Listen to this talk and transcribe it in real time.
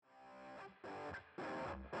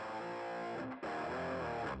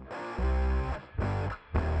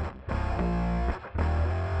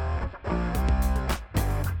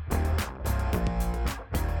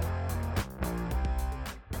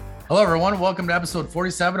Hello, everyone. Welcome to episode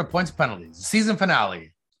 47 of Points and Penalties, the season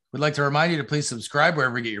finale. We'd like to remind you to please subscribe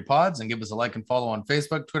wherever you get your pods and give us a like and follow on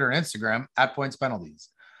Facebook, Twitter, and Instagram at Points Penalties.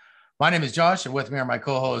 My name is Josh, and with me are my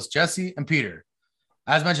co-hosts Jesse and Peter.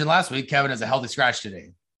 As mentioned last week, Kevin has a healthy scratch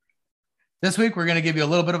today. This week, we're going to give you a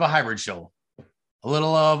little bit of a hybrid show, a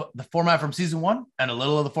little of the format from season 1 and a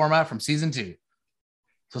little of the format from season 2.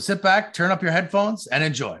 So sit back, turn up your headphones, and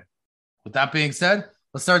enjoy. With that being said,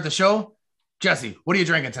 let's start the show. Jesse, what are you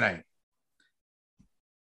drinking tonight?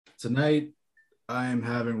 Tonight, I'm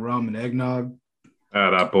having rum and eggnog.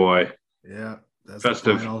 That boy. Yeah, that's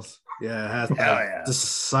festive. The finals. Yeah, I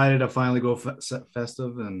decided to finally go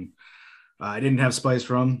festive, and I didn't have spice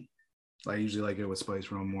rum. I usually like it with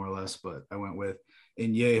spice rum more or less, but I went with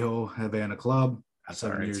Añejo Havana Club. That's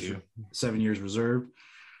 7 years reserved.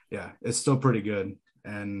 Yeah, it's still pretty good,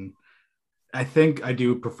 and I think I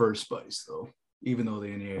do prefer spice though, even though the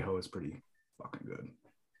Añejo is pretty fucking good.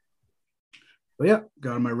 But yeah,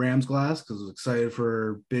 got my Rams glass because I was excited for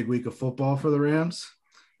a big week of football for the Rams.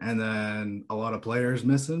 And then a lot of players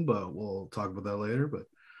missing, but we'll talk about that later. But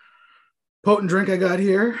potent drink I got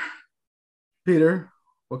here. Peter,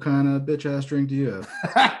 what kind of bitch-ass drink do you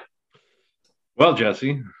have? Well,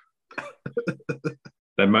 Jesse,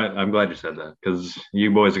 I'm glad you said that because you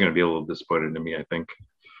boys are going to be a little disappointed in me, I think.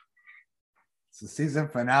 It's the season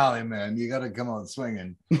finale, man. You got to come out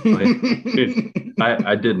swinging.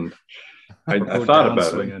 I didn't. I thought about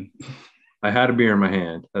swinging. It. I had a beer in my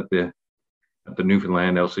hand at the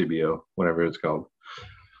Newfoundland LCBO, whatever it's called.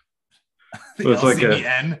 It's like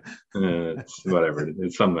it's whatever.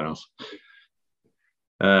 It's something else.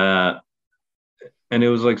 And it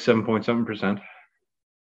was like 7.7%.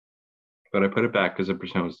 But I put it back because the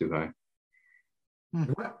percent was too high.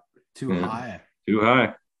 Too high. Too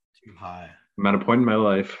high. Too high. I'm at a point in my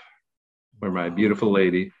life where my beautiful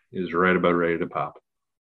lady is right about ready to pop.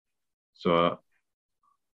 So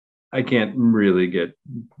I can't really get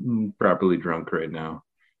properly drunk right now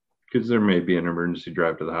because there may be an emergency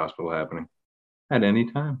drive to the hospital happening at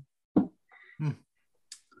any time. Right,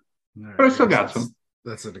 but I still got some.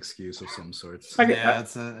 That's an excuse of some sorts.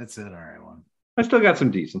 It's an all right one. I still got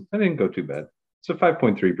some decent. I didn't go too bad. It's a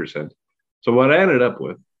 5.3%. So what I ended up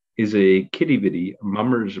with is a Kitty Vitty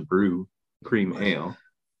Mummers Brew Cream Ale.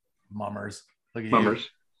 Mummers. Look at Mummers.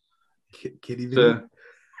 Kitty Vitty?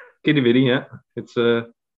 Kitty Vitty, yeah. It's a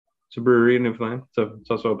brewery in Newfoundland. It's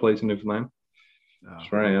also a place in Newfoundland.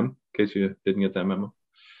 That's where I am, in case you didn't get that memo.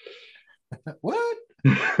 What?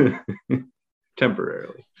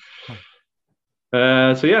 Temporarily.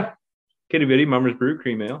 So yeah, Kitty Vitty Mummers Brew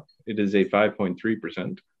Cream Ale. It is a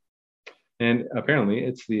 5.3%. And apparently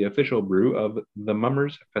it's the official brew of the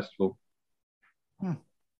Mummers Festival.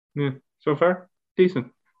 Yeah, so far,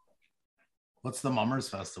 decent. What's the Mummers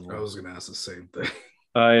Festival? I was going to ask the same thing.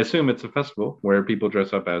 I assume it's a festival where people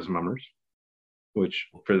dress up as mummers, which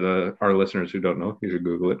for our listeners who don't know, you should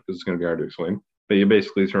Google it because it's going to be hard to explain. But you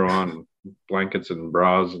basically throw on blankets and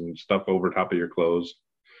bras and stuff over top of your clothes,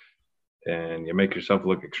 and you make yourself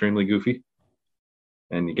look extremely goofy.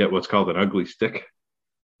 And you get what's called an ugly stick,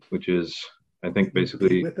 which is, I think,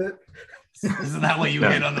 basically... With it? Isn't that what you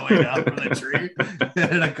hit on the way down from the tree?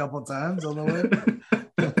 Hit it a couple times on the way?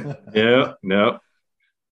 Yeah, no.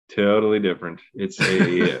 Totally different. It's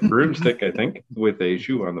a broomstick, I think, with a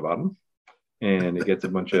shoe on the bottom. And it gets a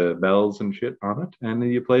bunch of bells and shit on it. And then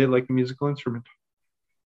you play it like a musical instrument.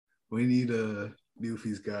 We need a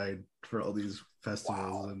Newfie's guide for all these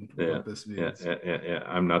festivals and what this means. Yeah.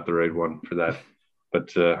 I'm not the right one for that.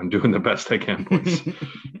 But I'm doing the best I can, boys.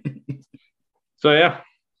 So, yeah.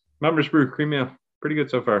 Mummers Brew Cream Ale. Pretty good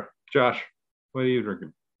so far. Josh, what are you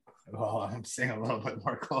drinking? Well, I'm staying a little bit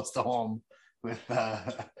more close to home with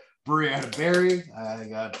brewery out of Barrie. I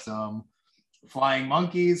got some Flying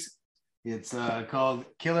Monkeys. It's called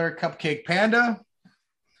Killer Cupcake Panda.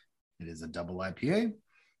 It is a double IPA.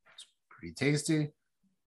 It's pretty tasty.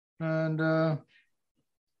 And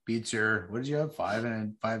beats your, what did you have? 5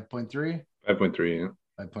 and 5.3? 5.3,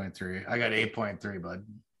 yeah. 5.3. I got 8.3, bud.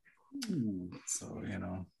 So,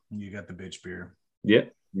 you got the bitch beer. Yeah.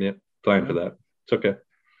 Fine for that. It's okay.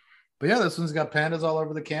 But yeah, this one's got pandas all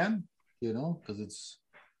over the can, because it's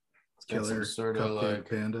got some sort of like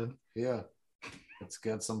panda. Yeah. It's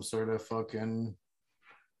got some sort of fucking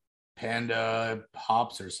panda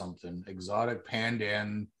hops or something. Exotic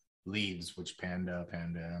pandan leaves, which panda, I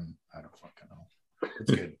don't fucking know.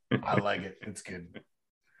 It's good. I like it. It's good.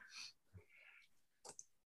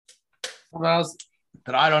 What else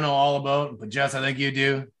that I don't know all about, but Jess, I think you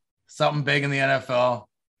do. Something big in the NFL.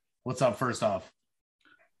 What's up first off?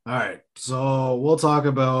 All right. So we'll talk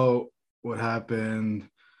about what happened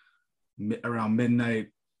around midnight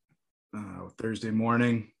Thursday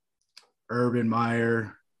morning, Urban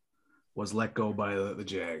Meyer was let go by the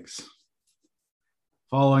Jags.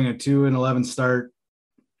 Following a 2-11 start,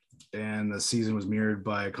 and the season was mirrored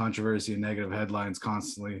by controversy and negative headlines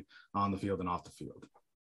constantly on the field and off the field.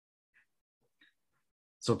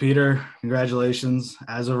 So, Peter, congratulations.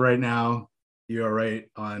 As of right now, you are right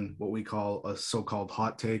on what we call a so-called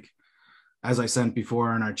hot take. As I sent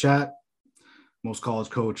before in our chat, most college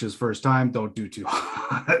coaches first time don't do too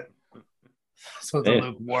hot. So it's a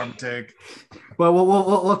lukewarm take. But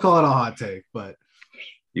we'll call it a hot take. But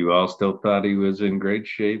you all still thought he was in great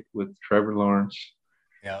shape with Trevor Lawrence.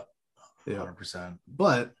 Yeah, 100%.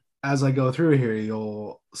 But as I go through here,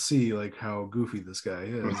 you'll see like how goofy this guy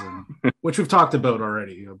is, and, which we've talked about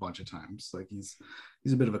already a bunch of times. Like he's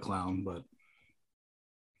a bit of a clown,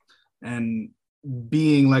 and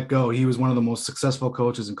being let go, he was one of the most successful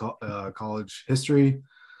coaches in college history,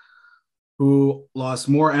 who lost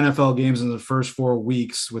more NFL games in the first 4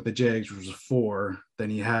 weeks with the Jags, which was 4, than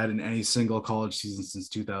he had in any single college season since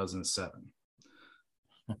 2007.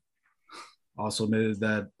 Also admitted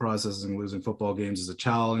that processing losing football games is a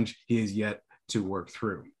challenge he has yet to work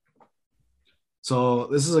through. So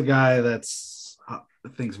this is a guy that's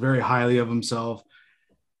thinks very highly of himself.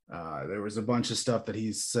 There was a bunch of stuff that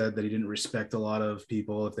he said that he didn't respect a lot of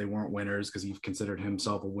people if they weren't winners, because he considered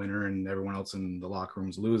himself a winner and everyone else in the locker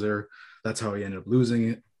room's loser. That's how he ended up losing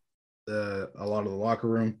it, a lot of the locker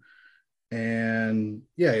room. And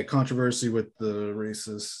yeah, controversy with the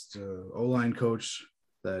racist O-line coach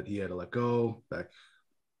that he had to let go back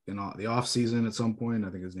in the off season at some point. I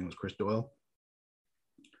think his name was Chris Doyle.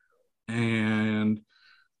 And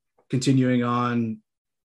continuing on,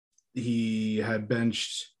 he had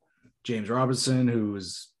benched James Robinson, who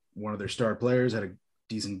was one of their star players, had a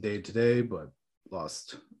decent day today, but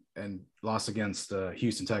lost against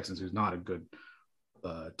Houston Texans, who's not a good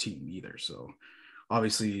team either. So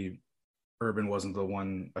obviously Urban wasn't the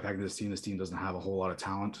one attacking this team. This team doesn't have a whole lot of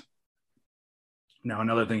talent. Now,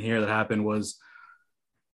 another thing here that happened was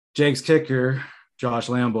Jags kicker, Josh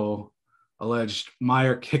Lambo, alleged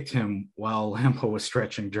Meyer kicked him while Lambo was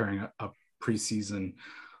stretching during a preseason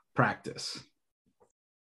practice.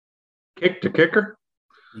 Kicked the kicker?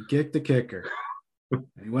 He kicked the kicker. And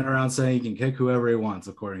he went around saying he can kick whoever he wants,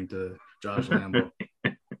 according to Josh Lambo.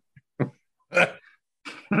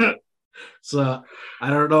 So I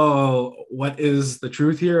don't know what is the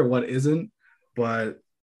truth here, what isn't, but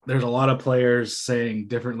there's a lot of players saying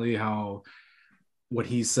differently what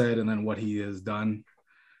he said and then what he has done.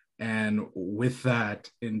 And with that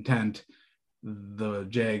intent, the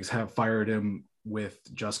Jags have fired him with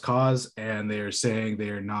just cause, and they're saying they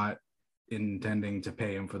are not intending to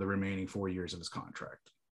pay him for the remaining 4 years of his contract.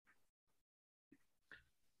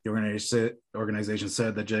 The organization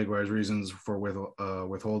said that Jaguars' reasons for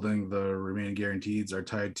withholding the remaining guarantees are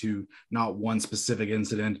tied to not one specific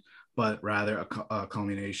incident, but rather a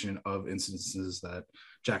culmination of instances that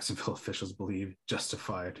Jacksonville officials believe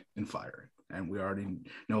justified in firing. And we already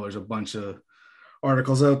know there's a bunch of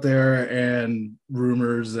articles out there and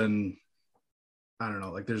rumors, and I don't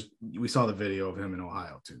know, like we saw the video of him in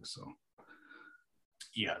Ohio too. So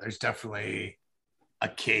yeah, there's definitely a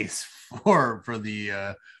case for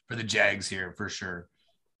the Jags here for sure.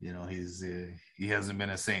 You know, he hasn't been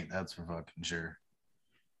a saint, that's for fucking sure.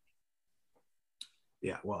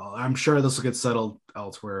 Yeah, well, I'm sure this will get settled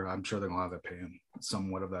elsewhere. I'm sure they're gonna have to pay him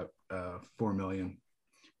somewhat of that $4 million,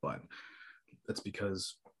 but that's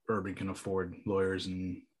because Urban can afford lawyers,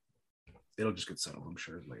 and it'll just get settled, I'm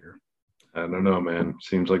sure, later. I don't know, man.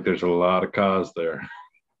 Seems like there's a lot of cause there.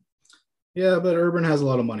 Yeah, but Urban has a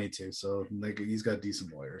lot of money too, so he's got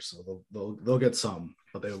decent lawyers, so they'll get some,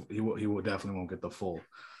 but he will definitely won't get the full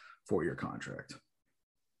 4-year contract.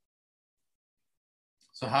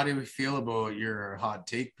 So how do we feel about your hot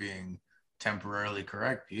take being temporarily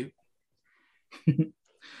correct, Pete?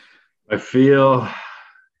 I feel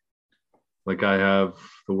like I have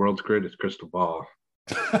the world's greatest crystal ball,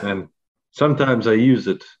 and sometimes I use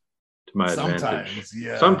it to my advantage.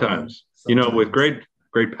 Yeah. Sometimes, you know, with great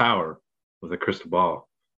power, with a crystal ball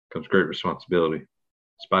comes great responsibility.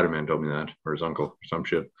 Spider-Man told me that, or his uncle, or some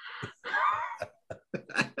shit.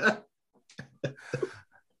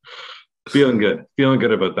 Feeling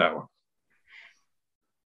good about that one.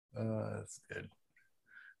 That's good.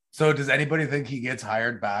 So does anybody think he gets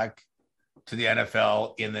hired back to the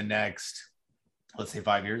NFL in the next, let's say,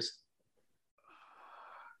 5 years?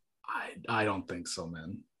 I don't think so,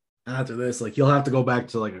 man. After this, like, you'll have to go back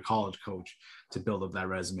to like a college coach to build up that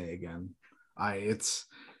resume again. It's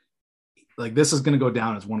like, this is going to go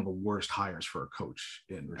down as one of the worst hires for a coach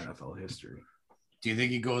in NFL history. Do you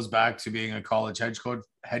think he goes back to being a college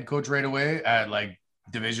head coach right away at like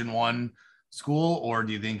Division I school, or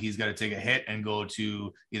do you think he's got to take a hit and go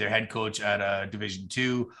to either head coach at a Division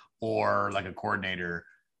II or like a coordinator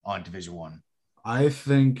on Division I? I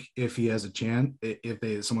think if he has a chance,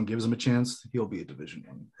 if someone gives him a chance, he'll be a Division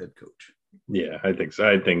I head coach. Yeah, I think so.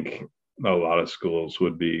 I think a lot of schools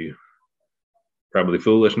would be probably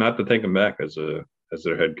foolish not to take him back as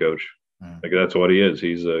their head coach. Like that's what he is.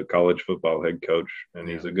 He's a college football head coach, and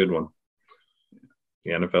he's a good one.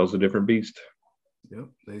 The NFL's a different beast. Yep,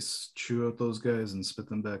 they chew out those guys and spit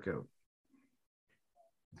them back out.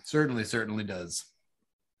 Certainly does.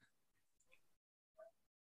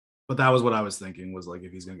 But that was what I was thinking, was like,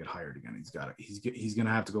 if he's gonna get hired again, he's gonna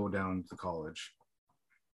have to go down to college,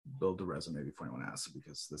 build the resume before anyone asks,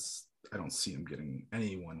 because I don't see him getting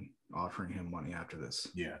anyone offering him money after this.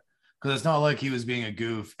 Yeah. Because it's not like he was being a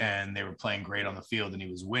goof and they were playing great on the field and he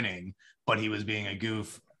was winning, but he was being a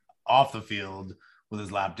goof off the field with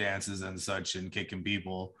his lap dances and such and kicking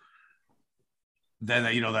people.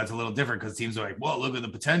 Then, you know, that's a little different because teams are like, well, look at the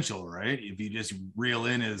potential, right? If you just reel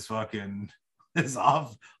in his fucking his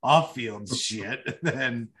off field shit,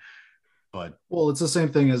 then well, it's the same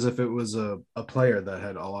thing as if it was a player that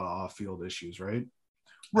had a lot of off field issues, right?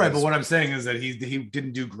 Right. But what I'm saying is that he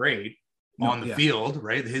didn't do great on the field,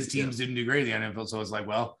 right? His teams didn't do great in the NFL, so it's like,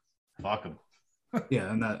 well, fuck him. Yeah,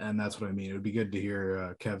 and that's what I mean. It would be good to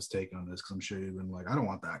hear Kev's take on this, because I'm sure you've been like, I don't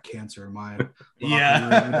want that cancer in my yeah,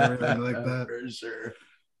 room and everything like that, for sure.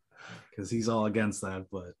 Because he's all against that,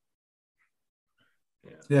 but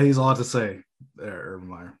yeah, he's a lot to say there, Urban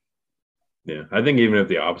Meyer. Yeah, I think even if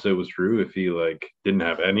the opposite was true, if he like didn't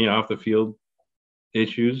have any off the field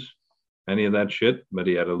issues, any of that shit, but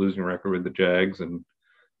he had a losing record with the Jags and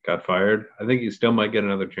got fired, I think he still might get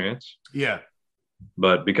another chance. Yeah.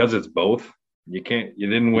 But because it's both, you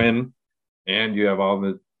didn't win and you have all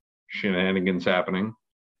the shenanigans happening,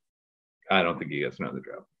 I don't think he gets another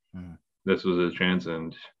job. This was his chance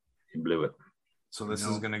and he blew it. So this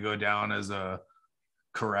is going to go down as a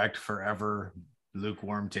correct forever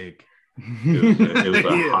lukewarm take. It was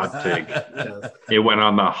a hot take. Yes. It went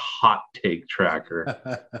on the hot take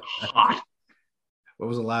tracker. Hot. What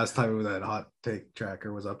was the last time that hot take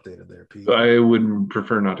tracker was updated there, Pete? I would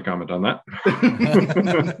prefer not to comment on that.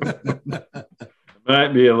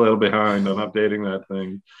 Might be a little behind on updating that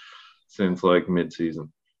thing since like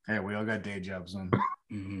mid-season. Hey, we all got day jobs on.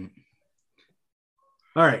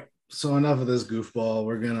 All right. So enough of this goofball.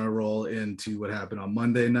 We're going to roll into what happened on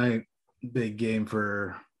Monday night. Big game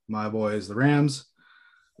for my boys, the Rams.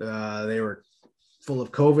 They were full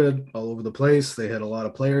of COVID all over the place. They had a lot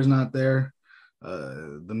of players not there.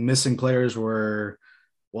 The missing players were,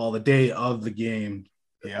 the day of the game,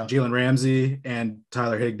 Jalen Ramsey and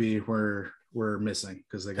Tyler Higbee were missing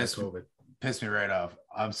because they got COVID. Pissed me right off.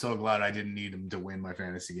 I'm so glad I didn't need him to win my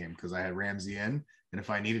fantasy game, because I had Ramsey in, and if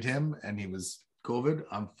I needed him and he was COVID,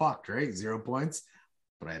 I'm fucked, right? 0 points,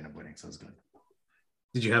 but I ended up winning, so it's good.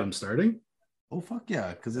 Did you have him starting? Oh, fuck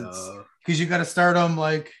yeah, because you got to start them,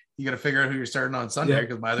 like, you got to figure out who you're starting on Sunday,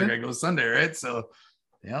 because my other guy goes Sunday, right? So,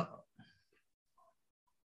 yeah.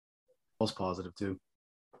 False positive, too.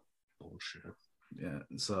 Bullshit. Yeah,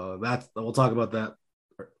 so we'll talk about that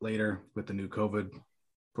later with the new COVID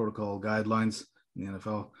protocol guidelines in the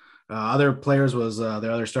NFL. Other players was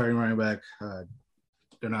their other starting running back,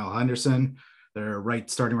 Darnell Henderson, their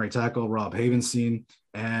starting right tackle, Rob Havenstein,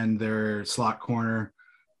 and their slot corner,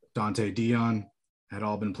 Dante Dion, had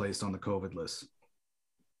all been placed on the COVID list.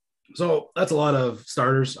 So that's a lot of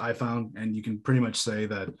starters I found, and you can pretty much say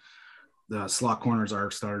that the slot corners are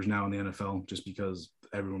starters now in the NFL, just because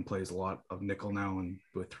everyone plays a lot of nickel now and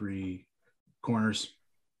with 3 corners.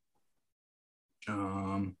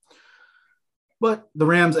 But the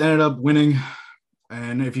Rams ended up winning,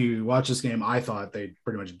 and if you watch this game, I thought they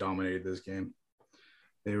pretty much dominated this game.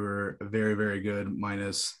 They were very, very good,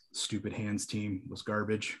 minus stupid hands team was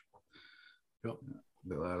garbage. Yep.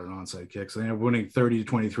 They allowed an onside kick. So they ended up winning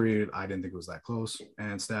 30-23. I didn't think it was that close.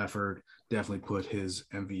 And Stafford definitely put his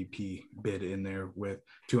MVP bid in there with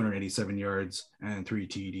 287 yards and 3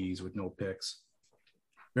 TDs with no picks.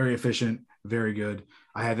 Very efficient, very good.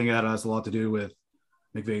 I think that has a lot to do with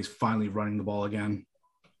McVay's finally running the ball again.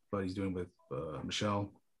 But he's doing with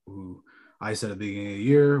Michelle, who I said at the beginning of the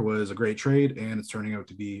year was a great trade, and it's turning out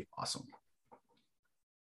to be awesome.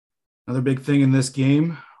 Another big thing in this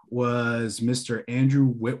game was Mr. Andrew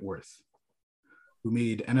Whitworth, who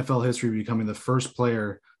made NFL history, becoming the first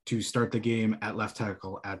player to start the game at left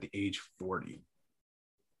tackle at the age 40.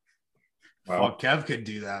 Wow. Fuck, Kev could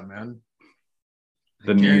do that, man.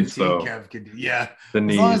 The knees, though. Kev could do, yeah. The As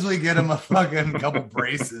knees. long as we get him a fucking couple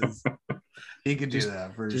braces, he could do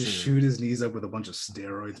that for Just sure. shoot his knees up with a bunch of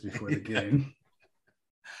steroids before the game.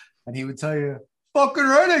 And he would tell you, fucking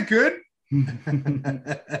right, I could.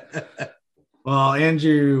 Well,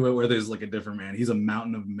 Andrew Withers is like a different man. He's a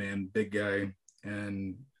mountain of a man, big guy,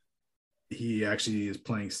 and he actually is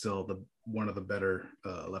playing still one of the better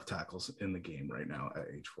left tackles in the game right now at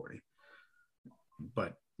age 40.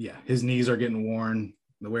 But yeah, his knees are getting worn.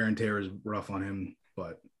 The wear and tear is rough on him,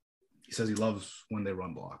 but he says he loves when they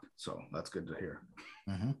run block, so that's good to hear.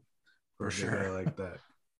 Mm-hmm. For sure, I like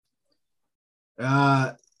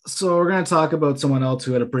that. So we're going to talk about someone else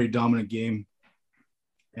who had a pretty dominant game,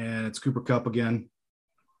 and it's Cooper Kupp again.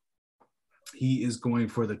 He is going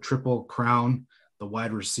for the Triple Crown, the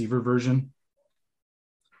wide receiver version.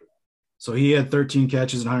 So he had 13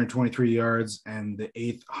 catches and 123 yards and the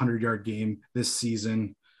 8th 100-yard game this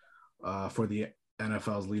season for the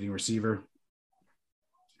NFL's leading receiver.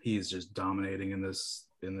 He is just dominating in this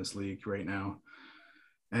league right now.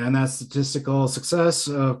 And that statistical success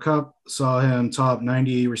of Kupp saw him top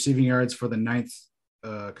 90 receiving yards for the 9th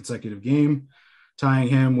consecutive game, tying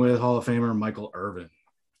him with Hall of Famer Michael Irvin,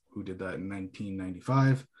 who did that in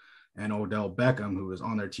 1995, and Odell Beckham, who is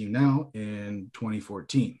on their team now, in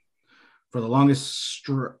 2014, for the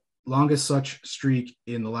longest such streak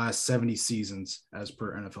in the last 70 seasons, as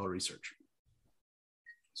per NFL research.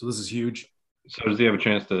 So this is huge. So does he have a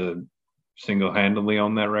chance to single-handedly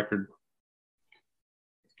own that record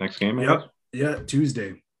next game? Yep. Yeah,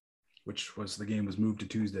 Tuesday, which was the game was moved to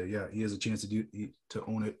Tuesday. Yeah, he has a chance to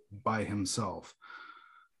own it by himself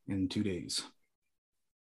in 2 days.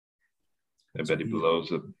 I bet he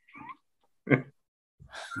blows it. I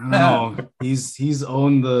don't know. He's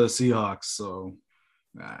owned the Seahawks, so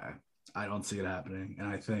I don't see it happening. And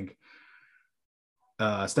I think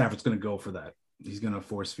Stafford's going to go for that. He's going to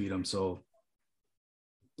force feed him. So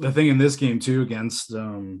the thing in this game too against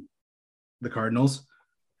the Cardinals,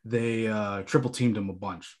 they triple teamed him a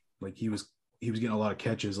bunch. Like he was getting a lot of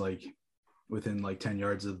catches like within like 10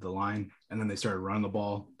 yards of the line, and then they started running the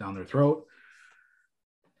ball down their throat.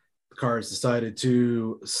 The Cards decided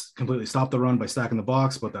to completely stop the run by stacking the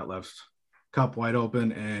box, but that left Kupp wide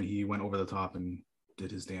open, and he went over the top and did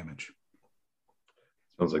his damage.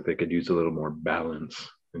 Sounds like they could use a little more balance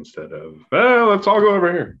instead of, let's all go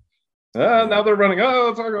over here. Now they're running.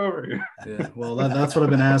 Let's all go over here. Yeah, well, that's what I've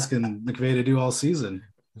been asking McVay to do all season.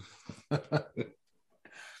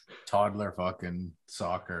 Toddler fucking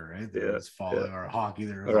soccer, right? Yeah, It's falling, or hockey.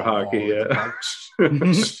 Or hockey, yeah.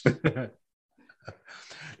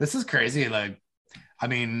 This is crazy. Like, I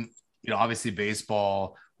mean, obviously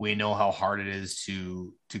baseball, we know how hard it is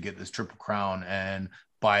to get this Triple Crown, and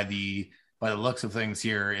by the looks of things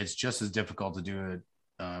here, it's just as difficult to do it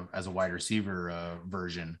as a wide receiver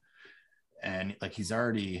version. And like he's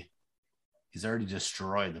already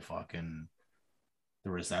destroyed the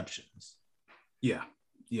receptions. Yeah.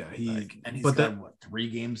 And he's got 3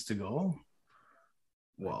 games to go.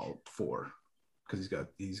 Well, 4, because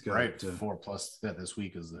he's got right 4 plus that this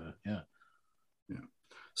week is yeah.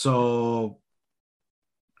 So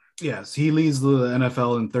yes, he leads the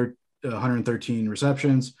NFL in 113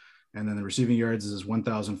 receptions, and then the receiving yards is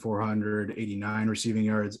 1,489 receiving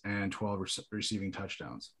yards and 12 receiving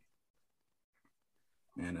touchdowns.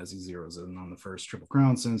 And as he zeroes in on the first Triple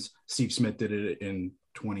Crown since Steve Smith did it in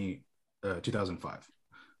 2005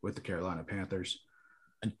 with the Carolina Panthers.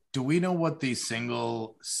 And do we know what the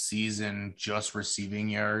single season just receiving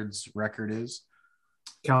yards record is?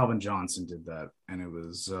 Calvin Johnson did that, and it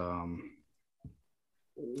was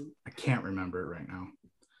I can't remember it right now.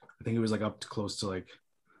 I think it was like up to close to like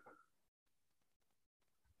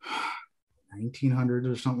 1900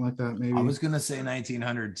 or something like that, maybe. I was gonna say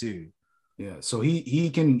 1900 too. Yeah, so he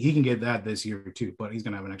can get that this year too, but he's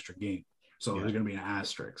gonna have an extra game, so Yeah. there's gonna be an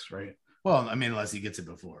asterisk, right? Well, I mean, unless he gets it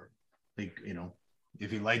before, like if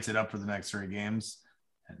he lights it up for the next 3 games,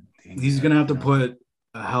 he's gonna have to put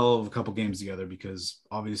a hell of a couple games together, because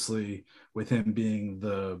obviously with him being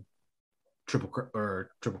the triple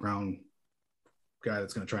crown guy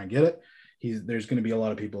that's gonna try and get it, there's gonna be a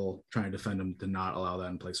lot of people trying to defend him to not allow that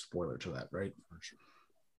and play spoiler to that, right? For sure.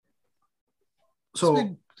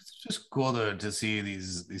 So it's just cool to see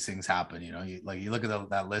these things happen. You look at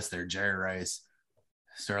that list there: Jerry Rice,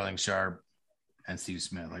 Sterling Sharp, and Steve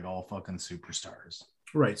Smith, like all fucking superstars.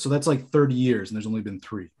 Right. So that's like 30 years, and there's only been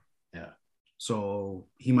 3. Yeah. So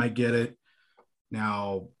he might get it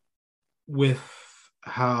now. With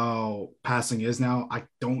how passing is now, I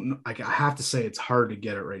don't know. I have to say it's hard to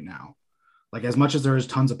get it right now. Like, as much as there is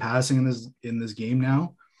tons of passing in this game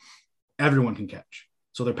now, everyone can catch.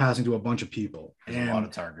 So they're passing to a bunch of people. There's a lot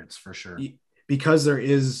of targets for sure. Because there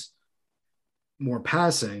is more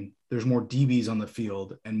passing, there's more DBs on the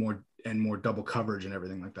field and more double coverage and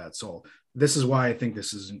everything like that. So this is why I think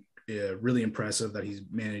this is really impressive that he's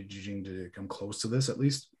managing to come close to this at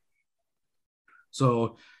least.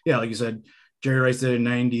 So yeah, like you said, Jerry Rice did it in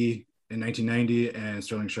 1990, and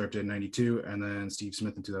Sterling Sharp did it in 92, and then Steve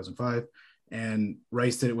Smith in 2005. And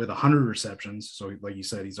Rice did it with 100 receptions. So like you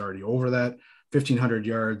said, he's already over that. 1,500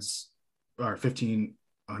 yards or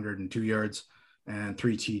 1,502 yards and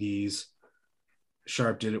 3 TDs.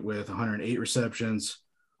 Sharp did it with 108 receptions,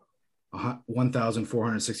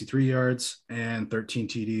 1,463 yards and 13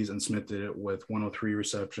 TDs. And Smith did it with 103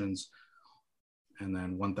 receptions and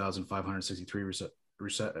then 1,563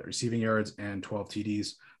 receiving yards and 12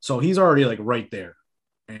 TDs. So he's already like right there.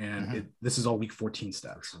 And this is all week 14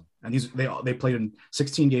 stats. And they played in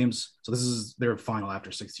 16 games. So this is their final after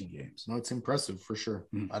 16 games. No, it's impressive for sure.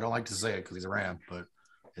 I don't like to say it because he's a Ram, but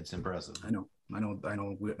it's impressive. I know.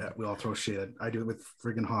 We all throw shit. I do it with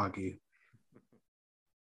friggin' hockey.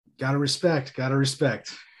 Gotta respect.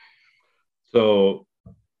 So,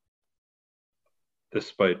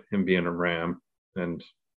 despite him being a Ram and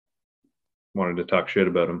wanted to talk shit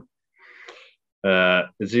about him,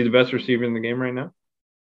 is he the best receiver in the game right now?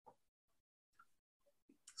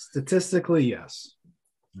 Statistically, yes.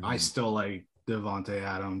 I still like Devontae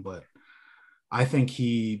Adams, but I think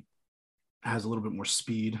he has a little bit more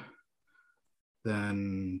speed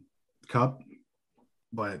than Kupp,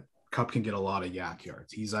 but Kupp can get a lot of yak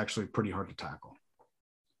yards. He's actually pretty hard to tackle.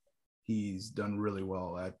 He's done really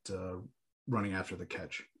well at running after the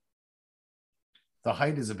catch. The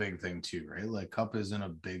height is a big thing too, right? Like Kupp isn't a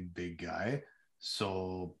big guy.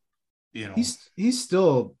 So, you know, he's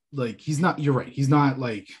still like, he's not, you're right. He's not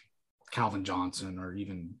like Calvin Johnson or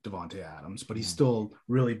even Devontae Adams, but he's still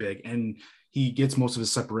really big. And he gets most of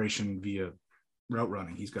his separation via route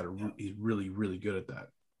running. He's really, really good at that.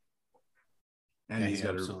 And he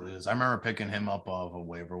absolutely is. I remember picking him up off a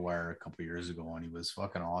waiver wire a couple years ago, and he was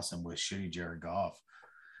fucking awesome with shitty Jared Goff.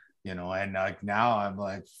 You know, and like now I'm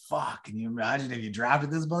like, fuck, can you imagine if you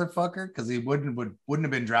drafted this motherfucker? Because he wouldn't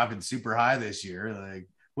have been drafted super high this year. Like,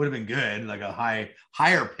 would have been good, like a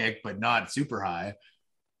higher pick, but not super high.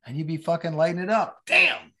 And you'd be fucking lighting it up.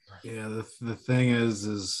 Damn. Yeah, the thing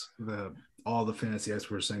is all the fantasy experts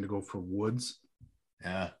were saying to go for Woods.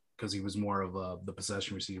 Yeah, because he was more of the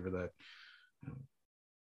possession receiver that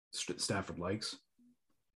Stafford likes.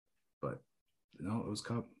 But no, it was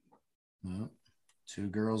Kupp. Yeah. 2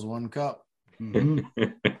 girls, 1 cup. Mm-hmm.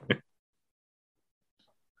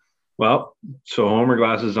 Well, so Homer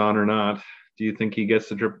glasses on or not, do you think he gets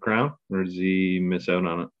the Triple Crown, or does he miss out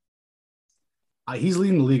on it? He's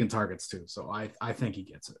leading the league in targets too, so I think he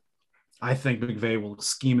gets it. I think McVay will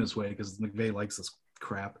scheme his way because McVay likes this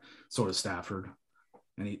crap. So does Stafford,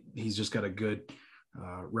 and he's just got a good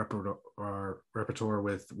repertoire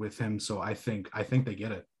with him. So I think they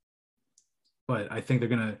get it. But I think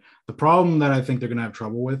the problem that I think they're gonna have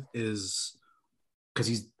trouble with is because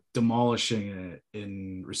he's demolishing it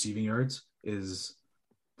in receiving yards is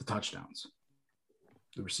the touchdowns,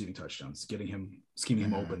 the receiving touchdowns, scheming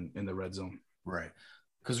him open in the red zone. Right.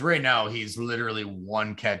 Because right now he's literally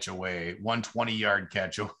 1 catch away, 120-yard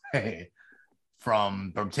catch away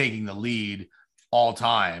from taking the lead all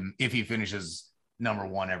time if he finishes number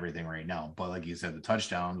 1 everything right now. But like you said, the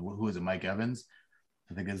touchdown, who is it, Mike Evans?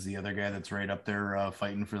 I think is the other guy that's right up there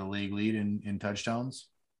fighting for the league lead in touchdowns.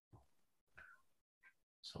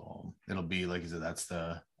 So it'll be, like you said, I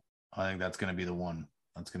think that's going to be the one.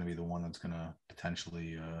 That's going to be the one that's going to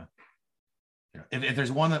potentially, if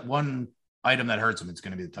there's one item that hurts him, it's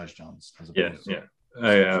going to be the touchdowns. I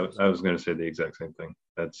was going to say the exact same thing.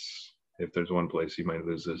 That's, if there's one place he might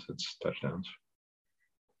lose this, it's touchdowns.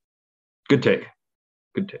 Good take.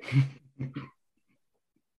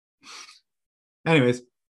 Anyways,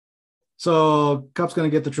 so Kupp's going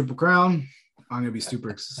to get the Triple Crown. I'm going to be super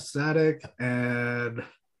ecstatic, and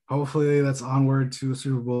hopefully that's onward to a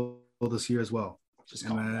Super Bowl this year as well.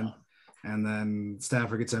 And then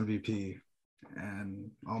Stafford gets MVP, and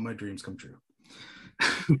all my dreams come true.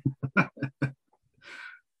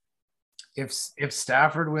 If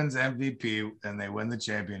Stafford wins MVP and they win the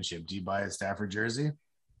championship, do you buy a Stafford jersey?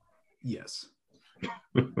 Yes.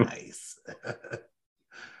 Nice.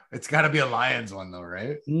 It's got to be a Lions one, though,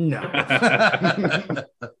 right? No.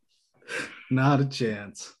 Not a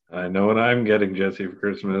chance. I know what I'm getting, Jesse, for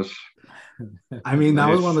Christmas. I mean, that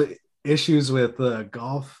was one of the issues with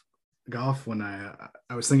golf when I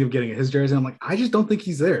was thinking of getting his jersey. I'm like, I just don't think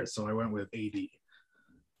he's there. So I went with AD.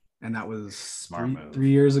 And that was 3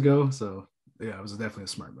 years ago. So, yeah, it was definitely a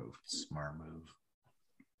smart move. Smart move.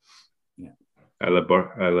 Yeah. I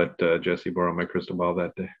let Jesse borrow my crystal ball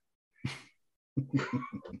that day.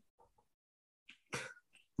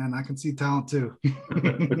 And I can see talent too.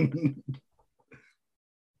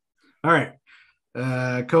 All right.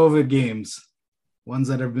 COVID games, ones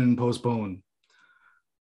that have been postponed.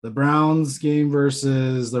 The Browns game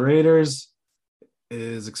versus the Raiders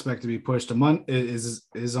is expected to be pushed to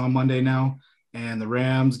is on Monday now, and the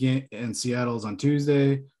Rams game in Seattle is on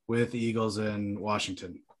Tuesday with the Eagles in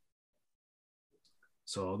Washington.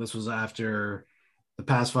 So this was after the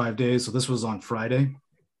past 5 days. So this was on Friday.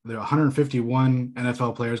 There 151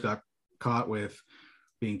 NFL players got caught with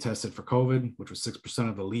being tested for COVID, which was 6%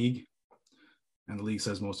 of the league. And the league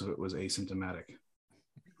says most of it was asymptomatic.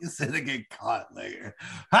 You said they get caught later.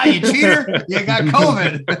 Hi, you cheater! You got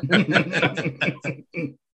COVID.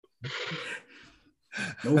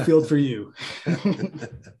 No field for you.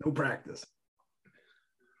 No practice.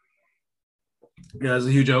 Yeah, there's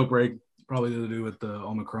a huge outbreak, probably to do with the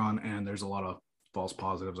Omicron, and there's a lot of false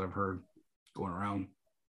positives I've heard going around.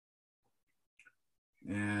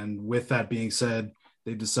 And with that being said,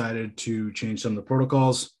 they decided to change some of the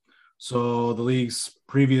protocols. So the league's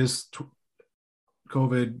previous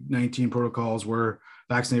COVID-19 protocols were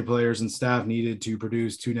vaccinated players and staff needed to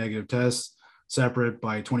produce 2 negative tests separate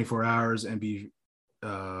by 24 hours and be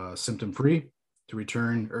symptom-free to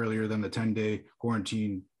return earlier than the 10-day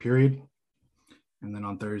quarantine period. And then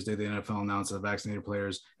on Thursday, the NFL announced that vaccinated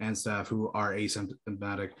players and staff who are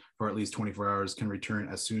asymptomatic for at least 24 hours can return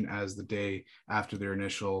as soon as the day after their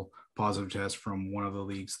initial positive test from one of the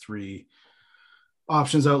league's 3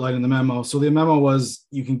 options outlined in the memo. So the memo was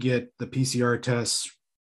you can get the PCR tests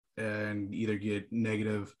and either get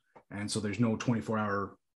negative, and so there's no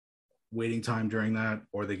 24-hour waiting time during that,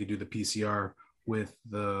 or they could do the PCR with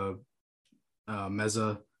the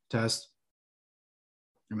Meza test.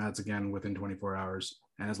 And that's again within 24 hours.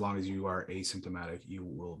 And as long as you are asymptomatic, you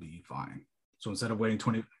will be fine. So instead of waiting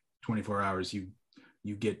 24 hours, you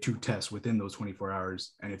get 2 tests within those 24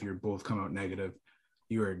 hours. And if you're both come out negative,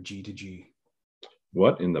 you are G to G.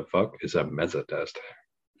 What in the fuck is a Meza test?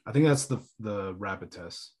 I think that's the rapid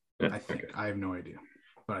test. Yeah, I think. okay. I have no idea,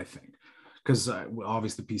 but I think. Because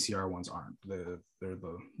obviously the PCR ones aren't. They're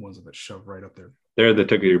the ones that shove right up there. They're the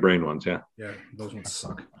tick of your brain ones, yeah. Yeah, those ones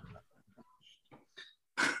suck.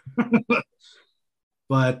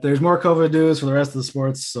 But there's more COVID news for the rest of the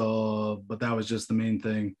sports. So, but that was just the main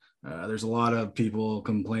thing. There's a lot of people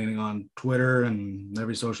complaining on Twitter and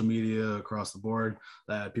every social media across the board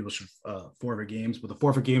that people should forfeit games. But the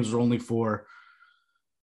forfeit games are only for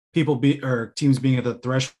people teams being at the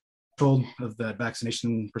threshold of that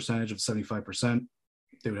vaccination percentage of 75%.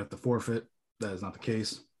 They would have to forfeit. That is not the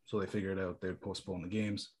case. So they figured out they would postpone the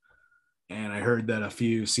games. And I heard that a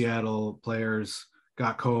few Seattle players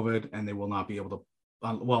got COVID and they will not be able to,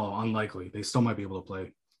 unlikely. They still might be able to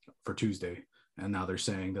play for Tuesday. And now they're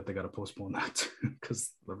saying that they got to postpone that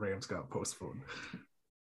because the Rams got postponed.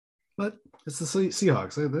 But it's the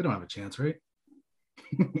Seahawks. They don't have a chance, right?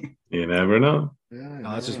 You never know. Yeah,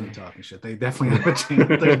 no, that's just me talking shit. They definitely have a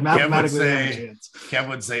chance. They mathematically have a chance. Kev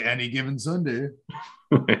would say any given Sunday.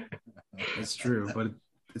 It's true, but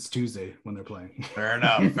it's Tuesday when they're playing. Fair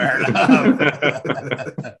enough. Fair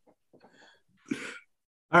enough.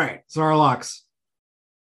 All right. So our locks.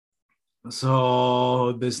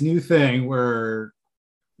 So this new thing where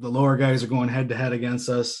the lower guys are going head to head against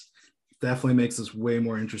us definitely makes this way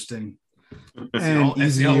more interesting. And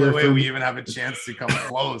it's the only way we even have a chance to come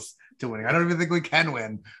close to winning. I don't even think we can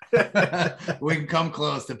win. We can come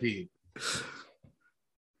close to Pete.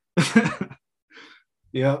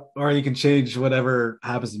 Yeah, or you can change whatever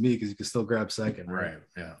happens to me because you can still grab second. Right.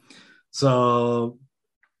 Yeah. So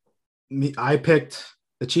I picked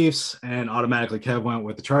the Chiefs and automatically Kev went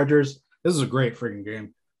with the Chargers. This was a great freaking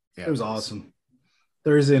game. Yeah, it was awesome.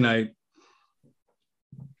 Thursday night,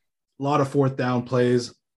 a lot of 4th down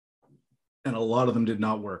plays, and a lot of them did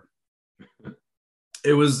not work.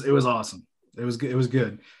 It was awesome. It was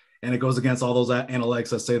good. And it goes against all those analytics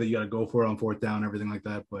that say that you got to go for it on 4th down, everything like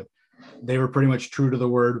that. But they were pretty much true to the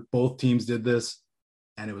word. Both teams did this,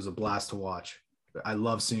 and it was a blast to watch. I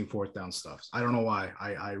love seeing 4th down stuff. I don't know why.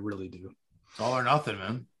 I really do. It's all or nothing,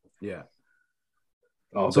 man. Yeah.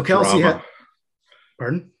 So Kelsey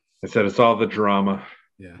pardon? I said it's all the drama.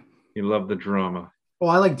 Yeah. You love the drama. Well,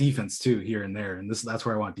 I like defense too here and there, and that's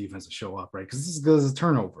where I want defense to show up, right? Because this is good as a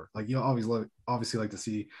turnover. Like you obviously like to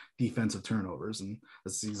see defensive turnovers, and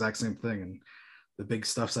that's the exact same thing. And the big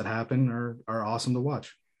stuffs that happen are awesome to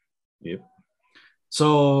watch. Yep.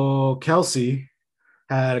 So Kelsey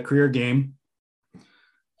had a career game.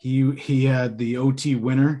 He had the OT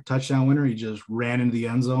winner, touchdown winner. He just ran into the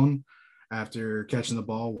end zone after catching the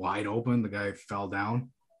ball wide open. The guy fell down.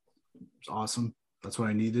 It's awesome. That's what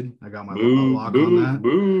I needed. I got my lock on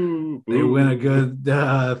that. They win a good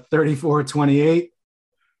 34-28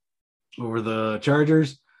 over the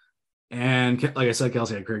Chargers. And like I said,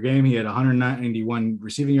 Kelsey had a great game. He had 191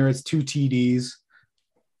 receiving yards, 2 TDs.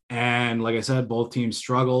 And like I said, both teams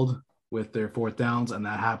struggled with their fourth downs, and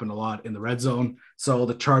that happened a lot in the red zone. So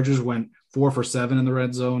the Chargers went 4 for 7 in the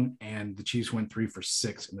red zone, and the Chiefs went 3 for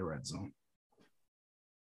 6 in the red zone.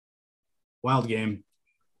 Wild game.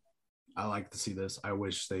 I like to see this. I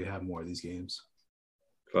wish they had more of these games.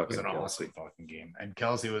 It was an awesome fucking game. And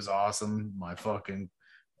Kelsey was awesome. My fucking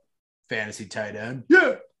fantasy tight end.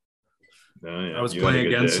 Yeah. Oh, yeah. I was playing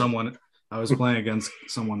against someone. I was playing against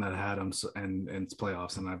someone that had him and it's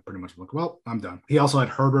playoffs, and I pretty much like, well, I'm done. He also had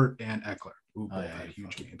Herbert and Eckler, who both had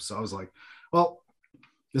huge games. So I was like, well,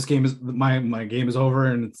 this game is my game is over,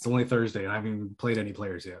 and it's only Thursday, and I haven't even played any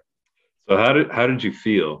players yet. So how did you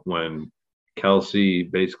feel when Kelsey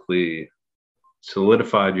basically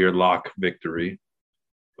solidified your lock victory,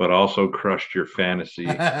 but also crushed your fantasy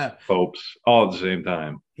hopes all at the same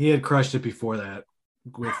time? He had crushed it before that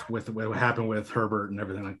with what happened with Herbert and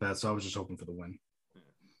everything like that. So I was just hoping for the win.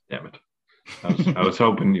 Damn it. I was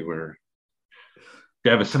hoping you were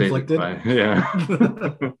devastated. Conflicted? Yeah.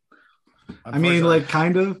 I mean, like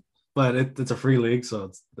kind of, but it's a free league.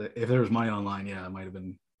 So if there was money online, yeah, it might have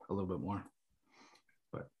been a little bit more.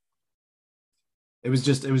 But it was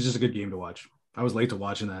just a good game to watch. I was late to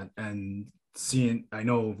watching that and seeing, I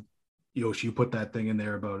know Yoshi, you put that thing in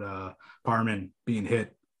there about Parman being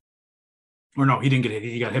hit. Or no, he didn't get hit.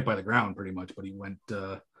 He got hit by the ground pretty much, but he went,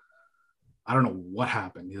 I don't know what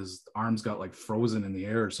happened. His arms got like frozen in the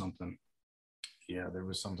air or something. Yeah, there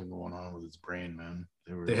was something going on with his brain, man.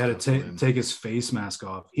 They had to take his face mask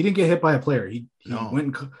off. He didn't get hit by a player. He went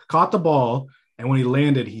and caught the ball, and when he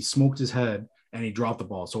landed, he smoked his head and he dropped the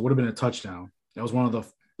ball. So it would have been a touchdown. That was one of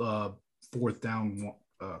the fourth down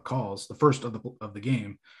calls, the first of the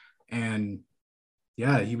game, and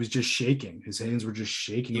yeah, he was just shaking. His hands were just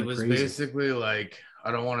shaking. He like was crazy. Basically like, I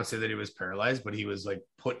don't want to say that he was paralyzed, but he was like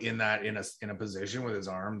put in a position with his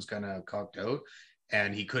arms kind of cocked out,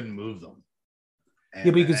 and he couldn't move them. And,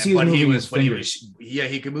 yeah, but you could see his fingers.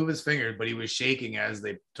 He could move his fingers, but he was shaking as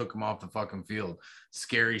they took him off the fucking field.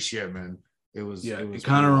 Scary shit, man. It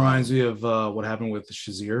kind of reminds me of what happened with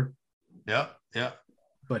Shazier. Yeah.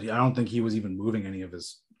 But I don't think he was even moving any of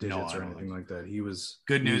his digits or anything like that. He was.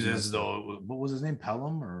 Good news is though, what was his name?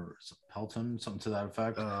 Pelham or Pelton, something to that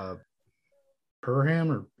effect.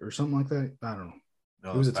 Perham or something like that. I don't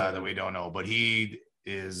know. No, it's bad that we don't know, but he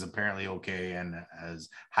is apparently okay and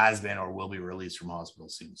has been or will be released from hospital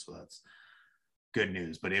soon. So that's good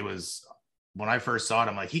news. But it was, when I first saw it,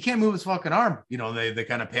 I'm like, he can't move his fucking arm. You know, they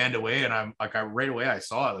kind of panned away, and I'm like, right away I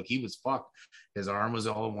saw it. Like, he was fucked. His arm was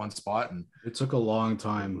all in one spot, and it took a long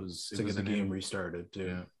time to get the game restarted too.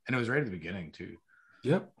 Yeah. And it was right at the beginning too.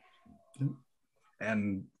 Yep.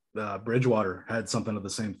 And Bridgewater had something of the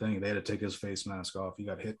same thing. They had to take his face mask off. He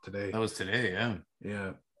got hit today. That was today, yeah.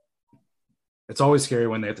 Yeah. It's always scary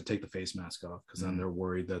when they have to take the face mask off, because then they're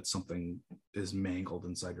worried that something is mangled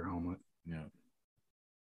inside your helmet. Yeah.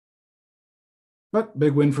 But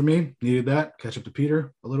big win for me. Needed that. Catch up to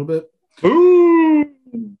Peter a little bit. Ooh.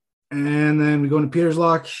 And then we go into Peter's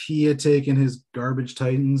lock. He had taken his garbage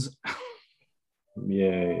Titans.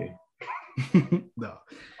 Yay. No,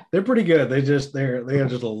 they're pretty good. They have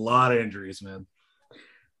just a lot of injuries, man.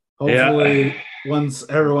 Hopefully, once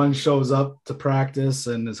everyone shows up to practice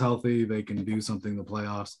and is healthy, they can do something in the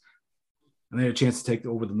playoffs. And they had a chance to take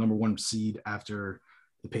over the number 1 seed after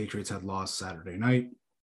the Patriots had lost Saturday night.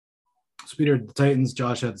 So Peter had the Titans.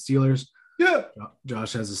 Josh had the Steelers. Yeah.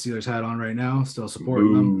 Josh has the Steelers hat on right now, still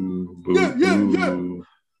supporting them. Yeah.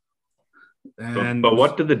 And but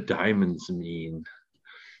what do the diamonds mean?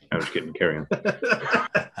 I was kidding. Carry on.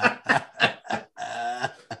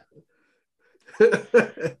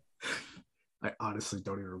 I honestly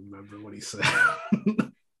don't even remember what he said.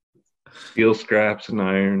 Steel scraps and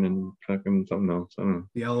iron and fucking something else. I don't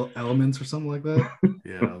know. The elements or something like that.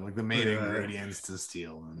 Yeah, like the main ingredients to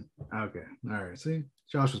steel. Okay. All right. See,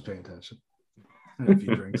 Josh was paying attention. I had a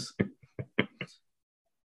few drinks.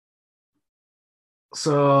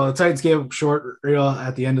 So the Titans gave up short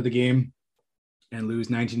at the end of the game and lose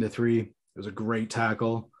 19-3. It was a great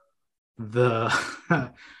tackle.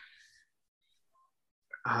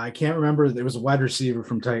 I can't remember. There was a wide receiver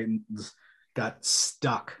from Titans got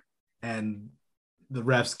stuck, and the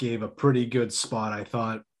refs gave a pretty good spot, I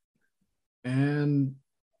thought. And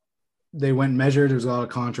they went and measured. There was a lot of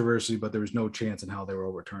controversy, but there was no chance in how they were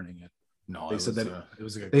overturning it. No, they said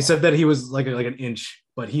that he was like an inch,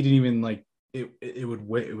 but he didn't even like it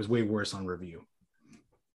was way worse on review.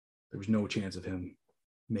 There was no chance of him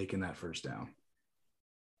making that first down.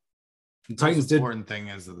 The Titans did. The important thing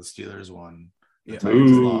is that the Steelers won. The Yeah.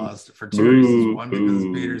 Titans Boo. lost for two reasons. Boo. One, because it's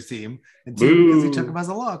Boo. Peter's team, and two, because he Boo. took him as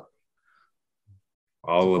a lock.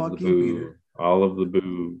 All So of the fuck you, boo. Peter. All of the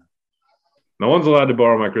boo. No one's allowed to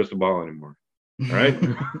borrow my crystal ball anymore. All right?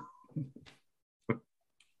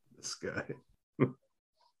 This guy.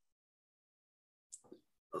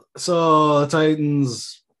 So the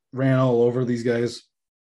Titans ran all over these guys.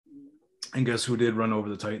 And guess who did run over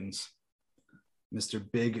the Titans? Mr.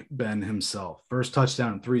 Big Ben himself. First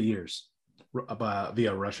touchdown in 3 years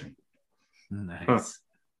via rushing. Nice. Huh.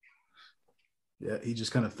 Yeah, he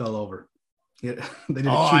just kind of fell over. Yeah, they did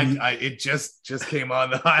Oh, a QB. it just came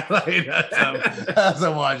on the highlight as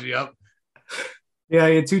I'm watching up. Yeah,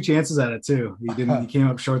 he had 2 chances at it too. He didn't. He came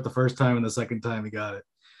up short the first time, and the second time he got it.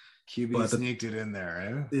 QB But sneaked it in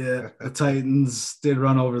there, eh? Yeah, the Titans did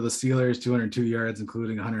run over the Steelers, 202 yards,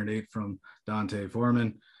 including 108 from Dante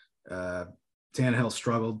Foreman. Tannehill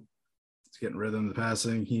struggled to get in rhythm of the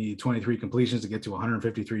passing. He 23 completions to get to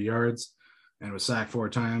 153 yards and was sacked 4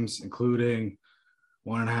 times, including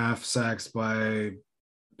 1.5 sacks by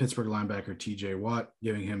Pittsburgh linebacker TJ Watt,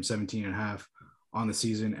 giving him 17.5 on the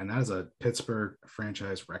season. And that is a Pittsburgh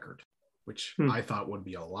franchise record, which I thought would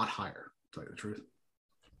be a lot higher, to tell you the truth.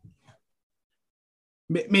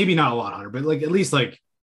 Maybe not a lot higher, but like at least like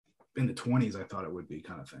in the 20s, I thought it would be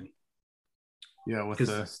kind of thing. Yeah, with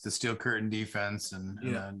the steel curtain defense, and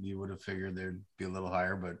Yeah. you would have figured they'd be a little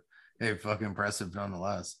higher, but hey, fucking impressive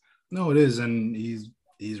nonetheless. No, it is, and he's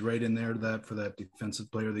right in there for that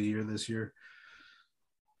defensive player of the year this year.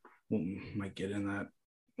 We might get in that.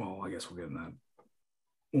 Well, I guess we'll get in that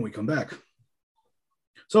when we come back.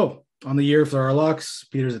 So on the year for our locks,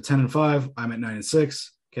 Peter's at 10-5, I'm at 9-6,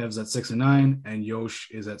 Kev's at 6-9, and Yosh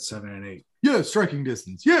is at 7-8. Yeah, striking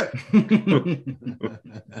distance. Yeah.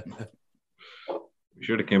 We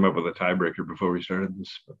should have came up with a tiebreaker before we started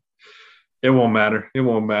this. But it won't matter. It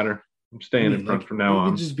won't matter. I'm staying in front from now It on.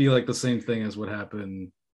 would just be like the same thing as what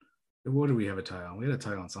happened. What did we have a tie on? We had a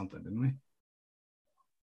tie on something, didn't we?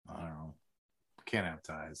 I don't know. Can't have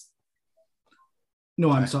ties. No,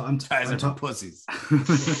 I'm Ties are for talking pussies.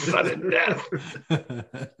 Sudden death.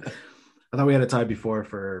 I thought we had a tie before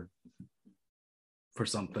for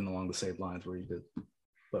something along the same lines where you did,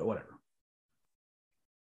 but whatever.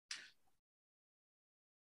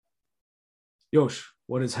 Yosh,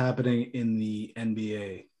 what is happening in the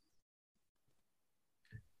NBA?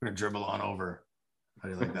 I'm gonna dribble on over. How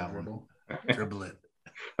do you like that one? Dribble it.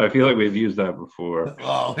 I feel like we've used that before,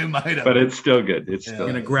 Oh, we might have. but it's still good. It's Yeah. still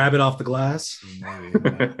Gonna good. grab it off the glass? Maybe.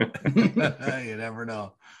 You never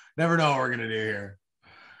know. Never know what we're gonna do here.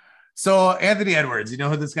 So Anthony Edwards, you know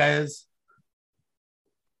who this guy is?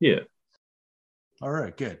 Yeah. All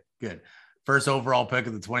right, good. First overall pick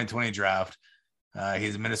of the 2020 draft.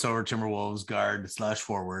 He's a Minnesota Timberwolves guard /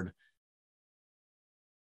 forward.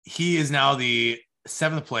 He is now the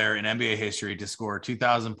 7th player in NBA history to score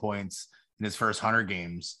 2,000 points in his first 100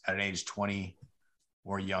 games at an age 20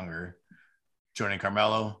 or younger, joining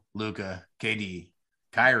Carmelo, Luka, KD,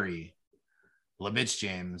 Kyrie, LeBron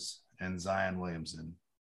James, and Zion Williamson.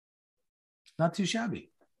 Not too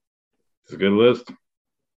shabby. It's a good list.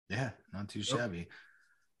 Yeah, not too shabby.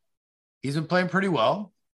 He's been playing pretty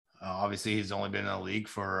well. Obviously, he's only been in the league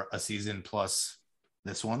for a season plus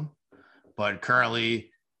this one, but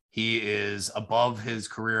currently he is above his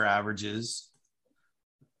career averages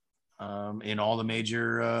in all the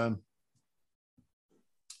major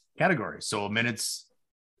categories. So minutes,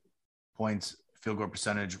 points, field goal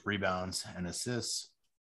percentage, rebounds, and assists.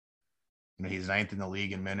 You know, he's 9th in the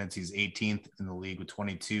league in minutes. He's 18th in the league with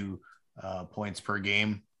 22 points per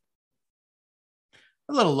game.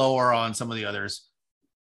 A little lower on some of the others,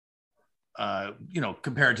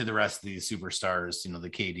 compared to the rest of these superstars, the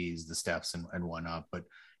KDs, the Stephs, and whatnot. But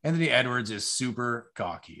Anthony Edwards is super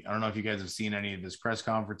cocky. I don't know if you guys have seen any of his press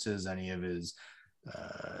conferences, any of his,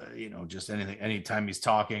 just anything, anytime he's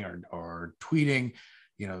talking or tweeting.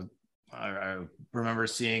 I remember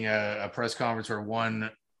seeing a press conference where one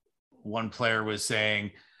player was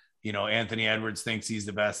saying, Anthony Edwards thinks he's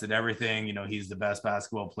the best at everything. He's the best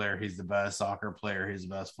basketball player. He's the best soccer player. He's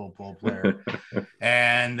the best football player.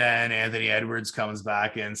 And then Anthony Edwards comes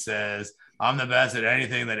back and says, I'm the best at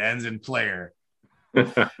anything that ends in player.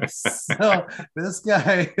 So this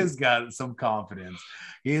guy has got some confidence.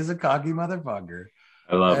 He is a cocky motherfucker.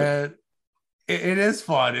 I love it. It is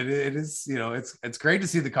fun. It is, it's great to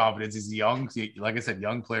see the confidence. He's young, like I said,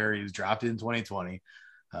 young player. He was drafted in 2020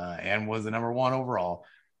 and was the number 1 overall.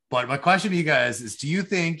 But my question to you guys is, do you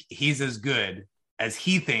think he's as good as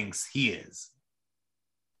he thinks he is.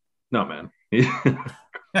 No, man.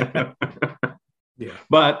 Yeah.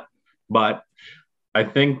 But I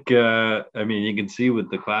think I mean, you can see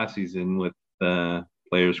with the class he's in with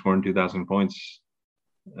players scoring 2,000 points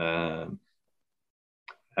at